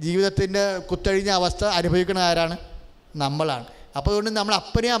ജീവിതത്തിൻ്റെ കുത്തഴിഞ്ഞ അവസ്ഥ അനുഭവിക്കുന്ന ആരാണ്? നമ്മളാണ്. അപ്പോൾ അതുകൊണ്ട് നമ്മൾ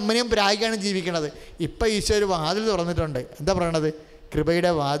അപ്പനെയും അമ്മനെയും പ്രാഗിയാണ് ജീവിക്കണത്. ഇപ്പം ഈശോ ഒരു വാതിൽ തുറന്നിട്ടുണ്ട്. എന്താ പറയണത്?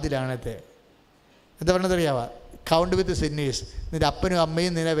 കൃപയുടെ വാതിലാണത്. എന്താ പറയണത് അറിയാവാ? കൗണ്ട് വിത്ത് സിന്നേഴ്സ്. നിൻ്റെ അപ്പനും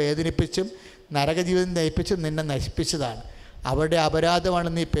അമ്മയും നിന്നെ വേദനിപ്പിച്ചും നരകജീവിതം നയിപ്പിച്ചും നിന്നെ നശിപ്പിച്ചതാണ്. അവരുടെ അപരാധമാണ്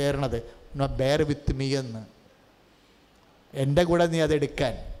നീ പേരണത്. ബെയർ വിത്ത് മീ എന്ന്. എൻ്റെ കൂടെ നീ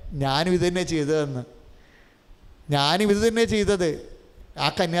അതെടുക്കാൻ. ഞാനും ഇത് തന്നെ ചെയ്തതെന്ന്. ഞാനും ഇത് തന്നെ ചെയ്തത്. ആ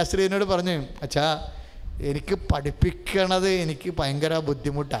കന്യാസ്ത്രീ എന്നോട് പറഞ്ഞു, അച്ഛാ എനിക്ക് പഠിപ്പിക്കണത് എനിക്ക് ഭയങ്കര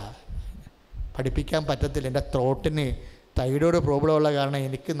ബുദ്ധിമുട്ടാണ്, പഠിപ്പിക്കാൻ പറ്റത്തില്ല. എൻ്റെ ത്രോട്ടിന് തൈറോയ്ഡ് പ്രോബ്ലം ഉള്ള കാരണം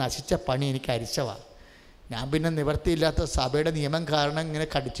എനിക്ക് നശിച്ച പണി എനിക്ക് അരിച്ചവാണ്. ഞാൻ പിന്നെ നിവർത്തിയില്ലാത്ത സഭയുടെ നിയമം കാരണം ഇങ്ങനെ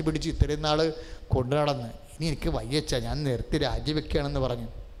കടിച്ചു പിടിച്ച് ഇത്രയും നാൾ കൊണ്ടു നടന്ന് ഇനി എനിക്ക് വയ്യച്ച ഞാൻ നിർത്തി രാജിവെക്കുകയാണെന്ന് പറഞ്ഞു.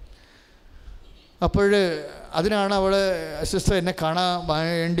 അപ്പോൾ അതിനാണ് അവൾ സിസ്റ്റർ എന്നെ കാണാൻ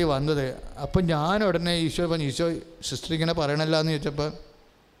വേണ്ടി വന്നത്. അപ്പം ഞാൻ ഉടനെ ഈശോ പറഞ്ഞു, ഈശോ സിസ്റ്റർ ഇങ്ങനെ പറയണല്ലോ എന്ന് ചോദിച്ചപ്പോൾ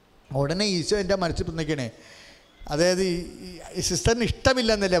ഉടനെ ഈശോ എൻ്റെ മനസ്സിൽ നിൽക്കണേ. അതായത് ഈ സിസ്റ്ററിന്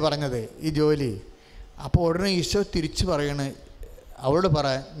ഇഷ്ടമില്ലെന്നല്ലേ പറഞ്ഞത് ഈ ജോലി. അപ്പോൾ ഉടനെ ഈശോ തിരിച്ച് പറയണേ, അവളോട്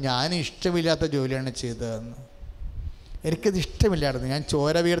പറയാൻ ഞാൻ ഇഷ്ടമില്ലാത്ത ജോലിയാണ് ചെയ്തതെന്ന്. എനിക്കത് ഇഷ്ടമില്ലായിരുന്നു. ഞാൻ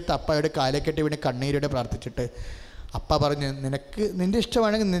ചോര വീർത്ത് അപ്പയുടെ കാലക്കെട്ടി വീണ് കണ്ണീരോടെ പ്രാർത്ഥിച്ചിട്ട് അപ്പ പറഞ്ഞു, നിനക്ക് നിൻ്റെ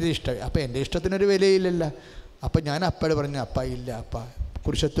ഇഷ്ടമാണെങ്കിൽ നിൻ്റെ ഇഷ്ടം. അപ്പോൾ എൻ്റെ ഇഷ്ടത്തിനൊരു വിലയില്ലല്ലോ. അപ്പം ഞാൻ അപ്പയോട് പറഞ്ഞു, അപ്പ ഇല്ല, അപ്പ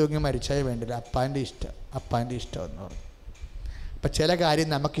കുരിശത്തൂങ്ങി മരിച്ചാൽ വേണ്ടില്ല, അപ്പാൻ്റെ ഇഷ്ടം എന്ന് പറഞ്ഞു. അപ്പം ചില കാര്യം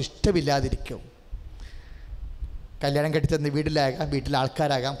നമുക്കിഷ്ടമില്ലാതിരിക്കും. കല്യാണം കെട്ടിത്തന്ന് വീട്ടിലാകാം, വീട്ടിലെ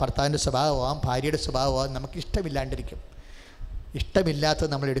ആൾക്കാരാകാം, ഭർത്താവിൻ്റെ സ്വഭാവമാകാം, ഭാര്യയുടെ സ്വഭാവമാകാം, നമുക്കിഷ്ടമില്ലാണ്ടിരിക്കും. ഇഷ്ടമില്ലാത്തത്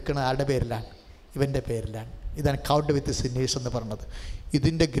നമ്മൾ എടുക്കുന്ന ആരുടെ പേരിലാണ്? ഇവൻ്റെ പേരിലാണ്. ഇതാണ് കൗണ്ട് വിത്ത് സിന്നേഴ്സ് എന്ന് പറഞ്ഞത്.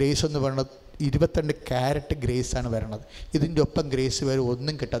 ഇതിൻ്റെ ഗ്രേസ് എന്ന് പറയുന്നത് 22 ക്യാരറ്റ് ഗ്രേസാണ് വരണത്. ഇതിൻ്റെ ഒപ്പം ഗ്രേസ് വരെ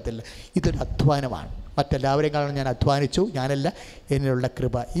ഒന്നും കിട്ടത്തില്ല. ഇതൊരു അധ്വാനമാണ്. മറ്റെല്ലാവരെയും കാരണം ഞാൻ അധ്വാനിച്ചു, ഞാനല്ല, എന്നിലുള്ള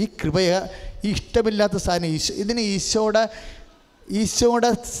കൃപ. ഈ കൃപയെ ഈ ഇഷ്ടമില്ലാത്ത സാധനം ഇതിന് ഈശോയുടെ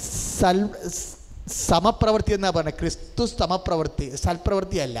സമപ്രവൃത്തി എന്നാണ് പറഞ്ഞത്. ക്രിസ്തു സമപ്രവൃത്തി,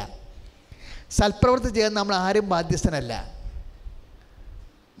 സൽപ്രവൃത്തിയല്ല. സൽപ്രവൃത്തി ചെയ്യാൻ നമ്മൾ ആരും ബാധ്യസ്ഥനല്ല.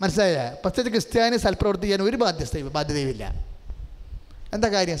 മനസ്സിലായ? പ്രത്യേകിച്ച് ക്രിസ്ത്യാനി സൽപ്രവൃത്തി ചെയ്യാൻ ഒരു ബാധ്യതയുമില്ല. എന്താ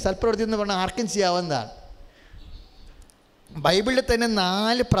കാര്യം? സൽപ്രവൃത്തി എന്ന് പറഞ്ഞാൽ ആർക്കും ചെയ്യാവുന്നതാണ്. ബൈബിളിൽ തന്നെ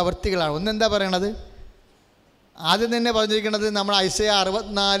 4 പ്രവൃത്തികളാണ്. ഒന്നെന്താ പറയണത്? ആദ്യം തന്നെ പറഞ്ഞിരിക്കുന്നത് നമ്മൾ ഐസയ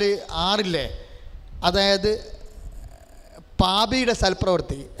 64:6 അതായത് പാപിയുടെ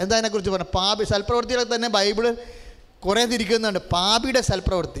സൽപ്രവൃത്തി. എന്താ അതിനെക്കുറിച്ച് പറഞ്ഞത്? സൽപ്രവൃത്തികളെ തന്നെ ബൈബിൾ കുറേ തിരിക്കുന്നുണ്ട്. പാപിയുടെ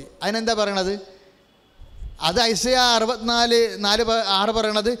സൽപ്രവൃത്തി അതിനെന്താ പറയണത്? അത് ഐസയ 64:6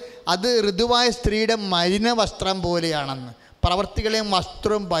 പറയണത് അത് ഋതുവായ സ്ത്രീയുടെ മലിന വസ്ത്രം പോലെയാണെന്ന്. പ്രവൃത്തികളെയും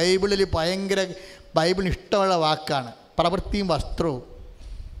വസ്ത്രവും ബൈബിളിൽ ബൈബിളിന് ഇഷ്ടമുള്ള വാക്കാണ്. പ്രവൃത്തിയും വസ്ത്രവും.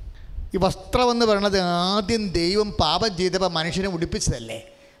 ഈ വസ്ത്രമെന്ന് പറയണത് ആദ്യം ദൈവം പാപം ചെയ്തപ്പോൾ മനുഷ്യനെ ഉടുപ്പിച്ചതല്ലേ.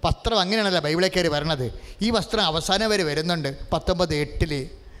 വസ്ത്രം അങ്ങനെയാണല്ലോ ബൈബിളിൽ കയറി വരണത്. ഈ വസ്ത്രം അവസാനം വരെ വരുന്നുണ്ട് 19:8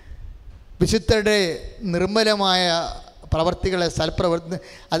 വിശുദ്ധരുടെ നിർമ്മലമായ പ്രവർത്തികളെ സൽപ്രവർത്തി.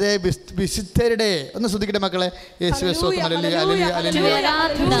 അതേ വിശുദ്ധരുടെ ഒന്ന് ശ്രദ്ധിക്കട്ടെ മക്കളെ. യേശുവേ സ്തോത്രം. ഹല്ലേലൂയ ഹല്ലേലൂയ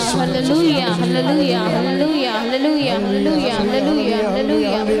ഹല്ലേലൂയ ഹല്ലേലൂയ ഹല്ലേലൂയ ഹല്ലേലൂയ ഹല്ലേലൂയ ഹല്ലേലൂയ.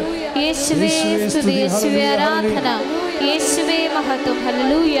 യേശുവേ സ്തുതി, യേശുവേ ആരാധന, യേശുവേ മഹത്വം.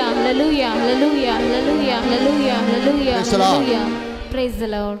 ഹല്ലേലൂയ ഹല്ലേലൂയ ഹല്ലേലൂയ ഹല്ലേലൂയ ഹല്ലേലൂയ ഹല്ലേലൂയ. Praise the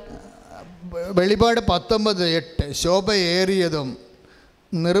Lord. വെളിപാട് 19:8 ശോഭയേറിയതും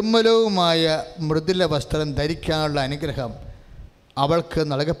നിർമ്മലവുമായ മൃദുല വസ്ത്രം ധരിക്കാനുള്ള അനുഗ്രഹം അവൾക്ക്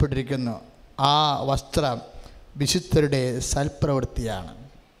നൽകപ്പെട്ടിരിക്കുന്നു. ആ വസ്ത്രം വിശുദ്ധരുടെ സൽപ്രവൃത്തിയാണ്.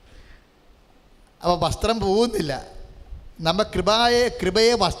 അപ്പോൾ വസ്ത്രം പോകുന്നില്ല. നമ്മൾ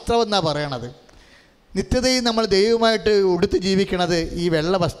കൃപയെ വസ്ത്രം എന്നാണ് പറയണത്. നിത്യതയും നമ്മൾ ദൈവമായിട്ട് ഉടുത്ത് ജീവിക്കണത് ഈ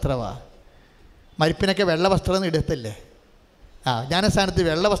വെള്ള വസ്ത്രമാണ്. മരിപ്പിനൊക്കെ വെള്ള വസ്ത്രം എടുത്തില്ലേ? ജ്ഞാനസ്ഥാനത്ത്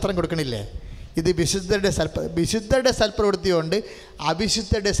വെള്ള വസ്ത്രം കൊടുക്കണില്ലേ? ഇത് വിശുദ്ധരുടെ സൽപ്രവൃത്തിയുണ്ട്,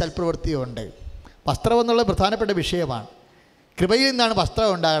 അവിശുദ്ധരുടെ സൽപ്രവൃത്തിയുണ്ട്. വസ്ത്രം എന്നുള്ള പ്രധാനപ്പെട്ട വിഷയമാണ്. കൃപയിൽ നിന്നാണ് വസ്ത്രം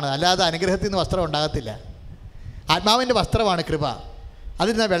ഉണ്ടാകുന്നത്, അല്ലാതെ അനുഗ്രഹത്തിൽ നിന്ന് വസ്ത്രം ഉണ്ടാകത്തില്ല. ആത്മാവിൻ്റെ വസ്ത്രമാണ് കൃപ.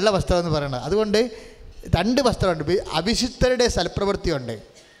 അതിനാണ് വെള്ള വസ്ത്രം എന്ന് പറയുന്നത്. അതുകൊണ്ട് 2 വസ്ത്രമുണ്ട്. അവിശുദ്ധരുടെ സൽപ്രവൃത്തിയുണ്ട്,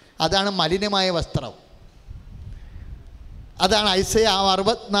 അതാണ് മലിനമായ വസ്ത്രം. അതാണ് ഐസയ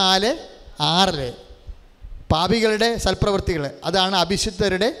 64:6 പാപികളുടെ സൽപ്രവൃത്തികൾ, അതാണ്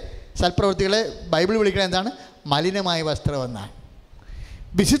അഭിശുദ്ധരുടെ സൽപ്രവൃത്തികളെ ബൈബിൾ വിളിക്കുന്നത് എന്താണ്? മലിനമായ വസ്ത്രം എന്നാണ്.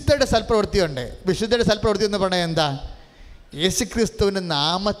 വിശുദ്ധരുടെ സൽപ്രവൃത്തിയുണ്ട്. വിശുദ്ധരുടെ സൽപ്രവൃത്തി എന്ന് പറഞ്ഞാൽ എന്താ? യേശുക്രിസ്തുവിൻ്റെ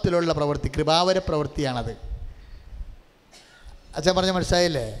നാമത്തിലുള്ള പ്രവൃത്തി, കൃപാവര പ്രവൃത്തിയാണത്. അച്ഛൻ പറഞ്ഞ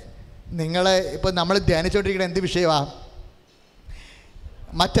മനസ്സിലായില്ലേ? നിങ്ങൾ ഇപ്പോൾ നമ്മൾ ധ്യാനിച്ചുകൊണ്ടിരിക്കുന്ന എന്ത് വിഷയമാണ്?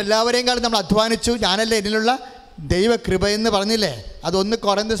 മറ്റെല്ലാവരെയും കാലം നമ്മൾ അധ്വാനിച്ചു, ഞാനല്ലേ എന്നിലുള്ള ദൈവകൃപ എന്ന് പറഞ്ഞില്ലേ? അതൊന്ന്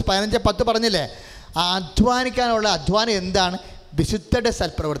Corinthians 15:10 പറഞ്ഞില്ലേ? ആ അധ്വാനിക്കാനുള്ള അധ്വാനം എന്താണ്? വിശുദ്ധരുടെ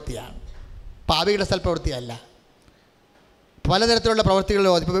സൽപ്രവൃത്തിയാണ്, പാപികളുടെ സൽപ്രവൃത്തിയല്ല. പലതരത്തിലുള്ള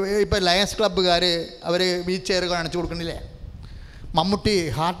പ്രവൃത്തികളോ ഇപ്പോൾ ലയൺസ് ക്ലബ്ബുകാർ അവർ വീൽ ചെയർ കാണിച്ചു കൊടുക്കണില്ലേ? മമ്മൂട്ടി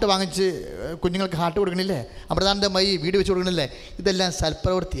ഹാർട്ട് വാങ്ങിച്ച് കുഞ്ഞുങ്ങൾക്ക് ഹാർട്ട് കൊടുക്കണില്ലേ? അമൃതാനന്ദമായി വീട് വെച്ച് കൊടുക്കണില്ലേ? ഇതെല്ലാം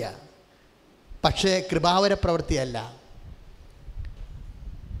സൽപ്രവൃത്തിയാണ്, പക്ഷേ കൃപാവര പ്രവൃത്തിയല്ല.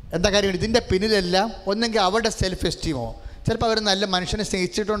 എന്താ കാര്യം? ഇതിൻ്റെ പിന്നിലെല്ലാം ഒന്നെങ്കിൽ അവരുടെ സെൽഫ് എസ്റ്റീമോ, ചിലപ്പോൾ അവർ നല്ല മനുഷ്യനെ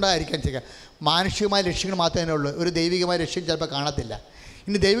സ്നേഹിച്ചിട്ടുണ്ടായിരിക്കാം ചെയ്യുക. മാനുഷികമായ ലക്ഷ്യങ്ങൾ മാത്രമേ ഉള്ളൂ, ഒരു ദൈവികമായ ലക്ഷ്യം ചിലപ്പോൾ കാണത്തില്ല.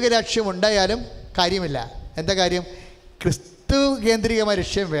 ഇനി ദൈവിക ലക്ഷ്യം ഉണ്ടായാലും കാര്യമില്ല. എന്താ കാര്യം? ക്രിസ്തു കേന്ദ്രീകമായ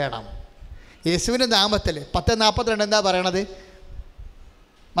ലക്ഷ്യം വേണം. യേശുവിൻ്റെ നാമത്തിൽ 10:42 എന്താ പറയണത്?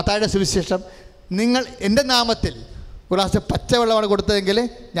 മത്തായിയുടെ സുവിശേഷം, നിങ്ങൾ എൻ്റെ നാമത്തിൽ ഒരു ഗ്ലാസ് പച്ചവെള്ളമാണ് കൊടുത്തതെങ്കിൽ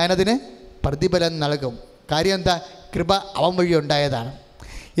ഞാനതിന് പ്രതിഫലം നൽകും. കാര്യം എന്താ? കൃപ അവൻ വഴി ഉണ്ടായതാണ്.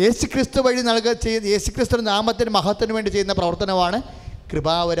 യേശുക്രിസ്തു വഴി യേശുക്രിസ്തു നാമത്തിന് മഹത്വത്തിന് വേണ്ടി ചെയ്യുന്ന പ്രവർത്തനമാണ്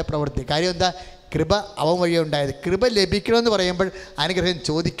കൃപാവര പ്രവൃത്തി. കാര്യം എന്താ? കൃപ അവൻ വഴി ഉണ്ടായത്. കൃപ ലഭിക്കണമെന്ന് പറയുമ്പോൾ അനുഗ്രഹം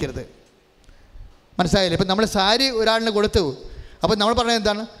ചോദിക്കരുത്. മനസ്സിലായില്ലേ? ഇപ്പം നമ്മൾ സാരി ഒരാളിന് കൊടുത്തു, അപ്പോൾ നമ്മൾ പറഞ്ഞത്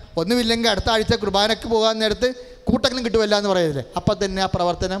എന്താണ്? ഒന്നുമില്ലെങ്കിൽ അടുത്ത ആഴ്ച കുർബാനയ്ക്ക് പോകാൻ നേരത്ത് കൂട്ടെങ്കിലും കിട്ടുമല്ല എന്ന് പറയുന്നില്ലേ? അപ്പം തന്നെ ആ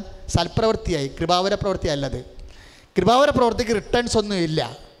പ്രവർത്തനം സൽപ്രവൃത്തിയായി, കൃപാവര പ്രവൃത്തി അല്ലത്. കൃപാവര പ്രവൃത്തിക്ക് റിട്ടേൺസ് ഒന്നും ഇല്ല.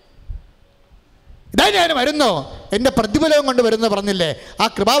 ഇതാ ഞാൻ വരുന്നോ എൻ്റെ പ്രതിഫലം കൊണ്ട് വരുന്നു പറഞ്ഞില്ലേ? ആ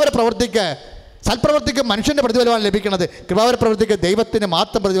കൃപാവര പ്രവൃത്തിക്ക്, സൽപ്രവൃത്തിക്ക് മനുഷ്യൻ്റെ പ്രതിഫലമാണ് ലഭിക്കുന്നത്. കൃപാവര പ്രവൃത്തിക്ക് ദൈവത്തിന്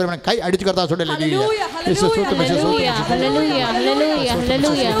മാത്രം പ്രതിഫലമാണ്. കൈ അടിച്ചു കർത്താവ്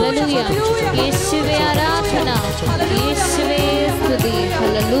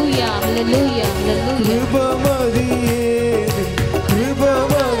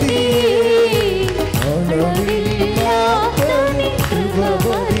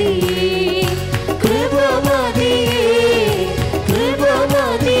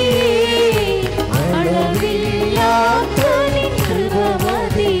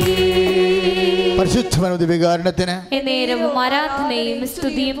വികാരണത്തിന് ആരാധനയും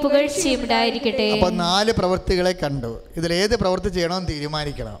സ്തുതിയും പുകഴ്ചയും ഉണ്ടായിരിക്കട്ടെ. അപ്പൊ 4 പ്രവൃത്തികളെ കണ്ടു. ഇതിലേത് പ്രവൃത്തി ചെയ്യണമെന്ന്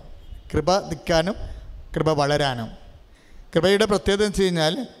തീരുമാനിക്കണം. കൃപ നിൽക്കാനും കൃപ വളരാനും. കൃപയുടെ പ്രത്യേകത എന്ന് വെച്ച്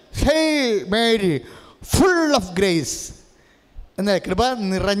കഴിഞ്ഞാൽ hey Mary full of grace എന്നല്ലേ? കൃപ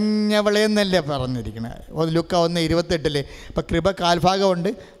നിറഞ്ഞവളെ എന്നല്ലേ പറഞ്ഞിരിക്കുന്നത്. ലുക്ക 1:28. ഇപ്പം കൃപ കാൽഭാഗമുണ്ട്,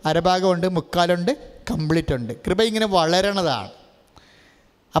 അരഭാഗമുണ്ട്, മുക്കാലുണ്ട്, കംപ്ലീറ്റ് ഉണ്ട്. കൃപ ഇങ്ങനെ വളരണതാണ്.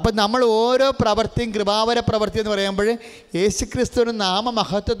 അപ്പം നമ്മൾ ഓരോ പ്രവൃത്തിയും കൃപാവര പ്രവൃത്തി എന്ന് പറയുമ്പോൾ യേശുക്രിസ്തുവിന്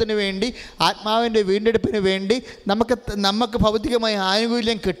നാമമഹത്വത്തിന് വേണ്ടി, ആത്മാവിൻ്റെ വീണ്ടെടുപ്പിന് വേണ്ടി നമുക്ക് ഭൗതികമായ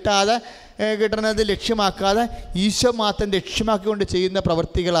ആനുകൂല്യം കിട്ടുന്നത് ലക്ഷ്യമാക്കാതെ ഈശോ മാത്രം ലക്ഷ്യമാക്കിക്കൊണ്ട് ചെയ്യുന്ന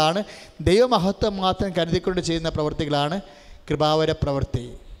പ്രവൃത്തികളാണ്, ദൈവമഹത്വം മാത്രം കരുതിക്കൊണ്ട് ചെയ്യുന്ന പ്രവൃത്തികളാണ് കൃപാവര പ്രവൃത്തി.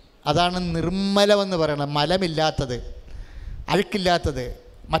 അതാണ് നിർമ്മലമെന്ന് പറയുന്നത്, മലമില്ലാത്തത്, അഴുക്കില്ലാത്തത്.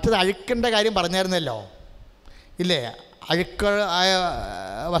 മറ്റത് അഴുക്കിൻ്റെ കാര്യം പറഞ്ഞായിരുന്നല്ലോ ഇല്ലേ? അഴുക്ക ആയ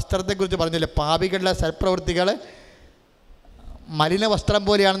വസ്ത്രത്തെക്കുറിച്ച് പറഞ്ഞില്ലേ? പാപികളുടെ സൽപ്രവൃത്തികൾ മലിന വസ്ത്രം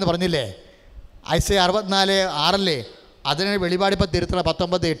പോലെയാണെന്ന് പറഞ്ഞില്ലേ? ഐസയ 64:6 അതിന് വെളിപാട് ഇപ്പം തിരുത്തണം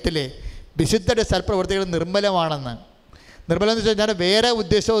 19:8 വിശുദ്ധരുടെ സൽപ്രവൃത്തികൾ നിർമ്മലമാണെന്ന്. നിർമ്മലം എന്ന് വെച്ച് കഴിഞ്ഞാൽ വേറെ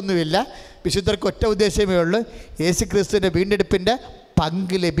ഉദ്ദേശമൊന്നുമില്ല. വിശുദ്ധർക്ക് ഒറ്റ ഉദ്ദേശമേ ഉള്ളൂ, യേശുക്രിസ്തുവിൻ്റെ വീണ്ടെടുപ്പിൻ്റെ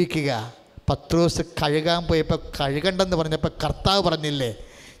പങ്ക് ലഭിക്കുക. പത്രോസ് കഴുകാൻ പോയപ്പോൾ കഴുകണ്ടെന്ന് പറഞ്ഞപ്പോൾ കർത്താവ് പറഞ്ഞില്ലേ,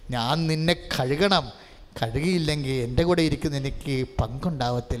 ഞാൻ നിന്നെ കഴുകണം, കഴുകിയില്ലെങ്കിൽ എൻ്റെ കൂടെ ഇരിക്കുന്ന എനിക്ക്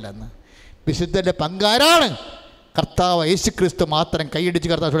പങ്കുണ്ടാവത്തില്ലെന്ന്. വിശുദ്ധൻ്റെ പങ്കാരാണ്? കർത്താവ് യേശുക്രിസ്തു മാത്രം. കൈയടിച്ച്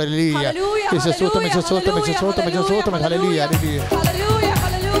കർത്താവ്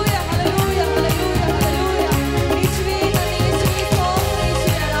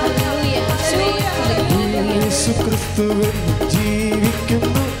യേശുക്രിസ്തുവിൽ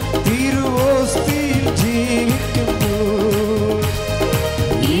ജീവിക്കുന്നു, തിരുവോസ്തിയിൽ ജീവിക്കുന്നു.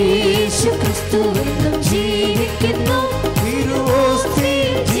 യേശുക്രിസ്തുവിലും ജീവിക്കുന്നു,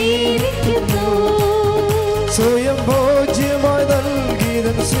 തിരുവോസ്തിയിൽ ജീവിക്കുന്നു. സ്വയം ഭോജ്യമായി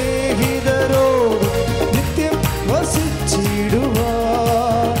നൽകിയതൻ സ്നേഹിതരോട് നിത്യം വസിച്ചിടുവാൻ.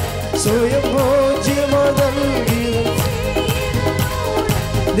 സ്വയം ഭോജ്യമായി നൽകിയതൻ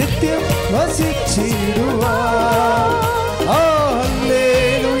നിത്യം വസിച്ചിടുവാൻ.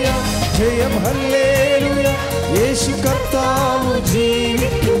 ഹല്ലേലൂയ, ജയം ഹല്ലേലൂയ, യേശു കർത്താവ്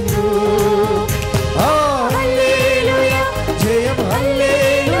ജീവിക്കുന്നു. ഹല്ലേലൂയ, ജയം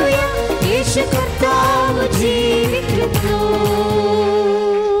ഹല്ലേലൂയ, യേശു കർത്താവ് ജീവിക്കുന്നു.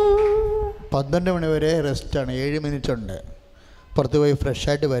 12 മണി വരെ റെസ്റ്റാണ്. 7 മിനിറ്റ് ഉണ്ട്. പുറത്ത് പോയി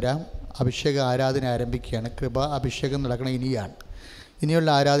ഫ്രഷായിട്ട് വരാം. അഭിഷേക ആരാധന ആരംഭിക്കുകയാണ്. കൃപാ അഭിഷേകം നടക്കണം ഇനിയാണ്. ഇനിയുള്ള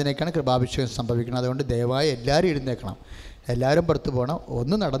ആരാധനയ്ക്കാണ് കൃപാഭിഷേകം സംഭവിക്കുന്നത്. അതുകൊണ്ട് ദയവായി എല്ലാവരും എഴുന്നേക്കണം. എല്ലാവരും പുറത്ത് പോകണം.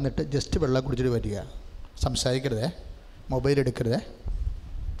 ഒന്ന് നടന്നിട്ട് ജസ്റ്റ് വെള്ളം കുടിച്ചിട്ട് വരിക. സംസാരിക്കരുതേ, മൊബൈൽ എടുക്കരുതേ.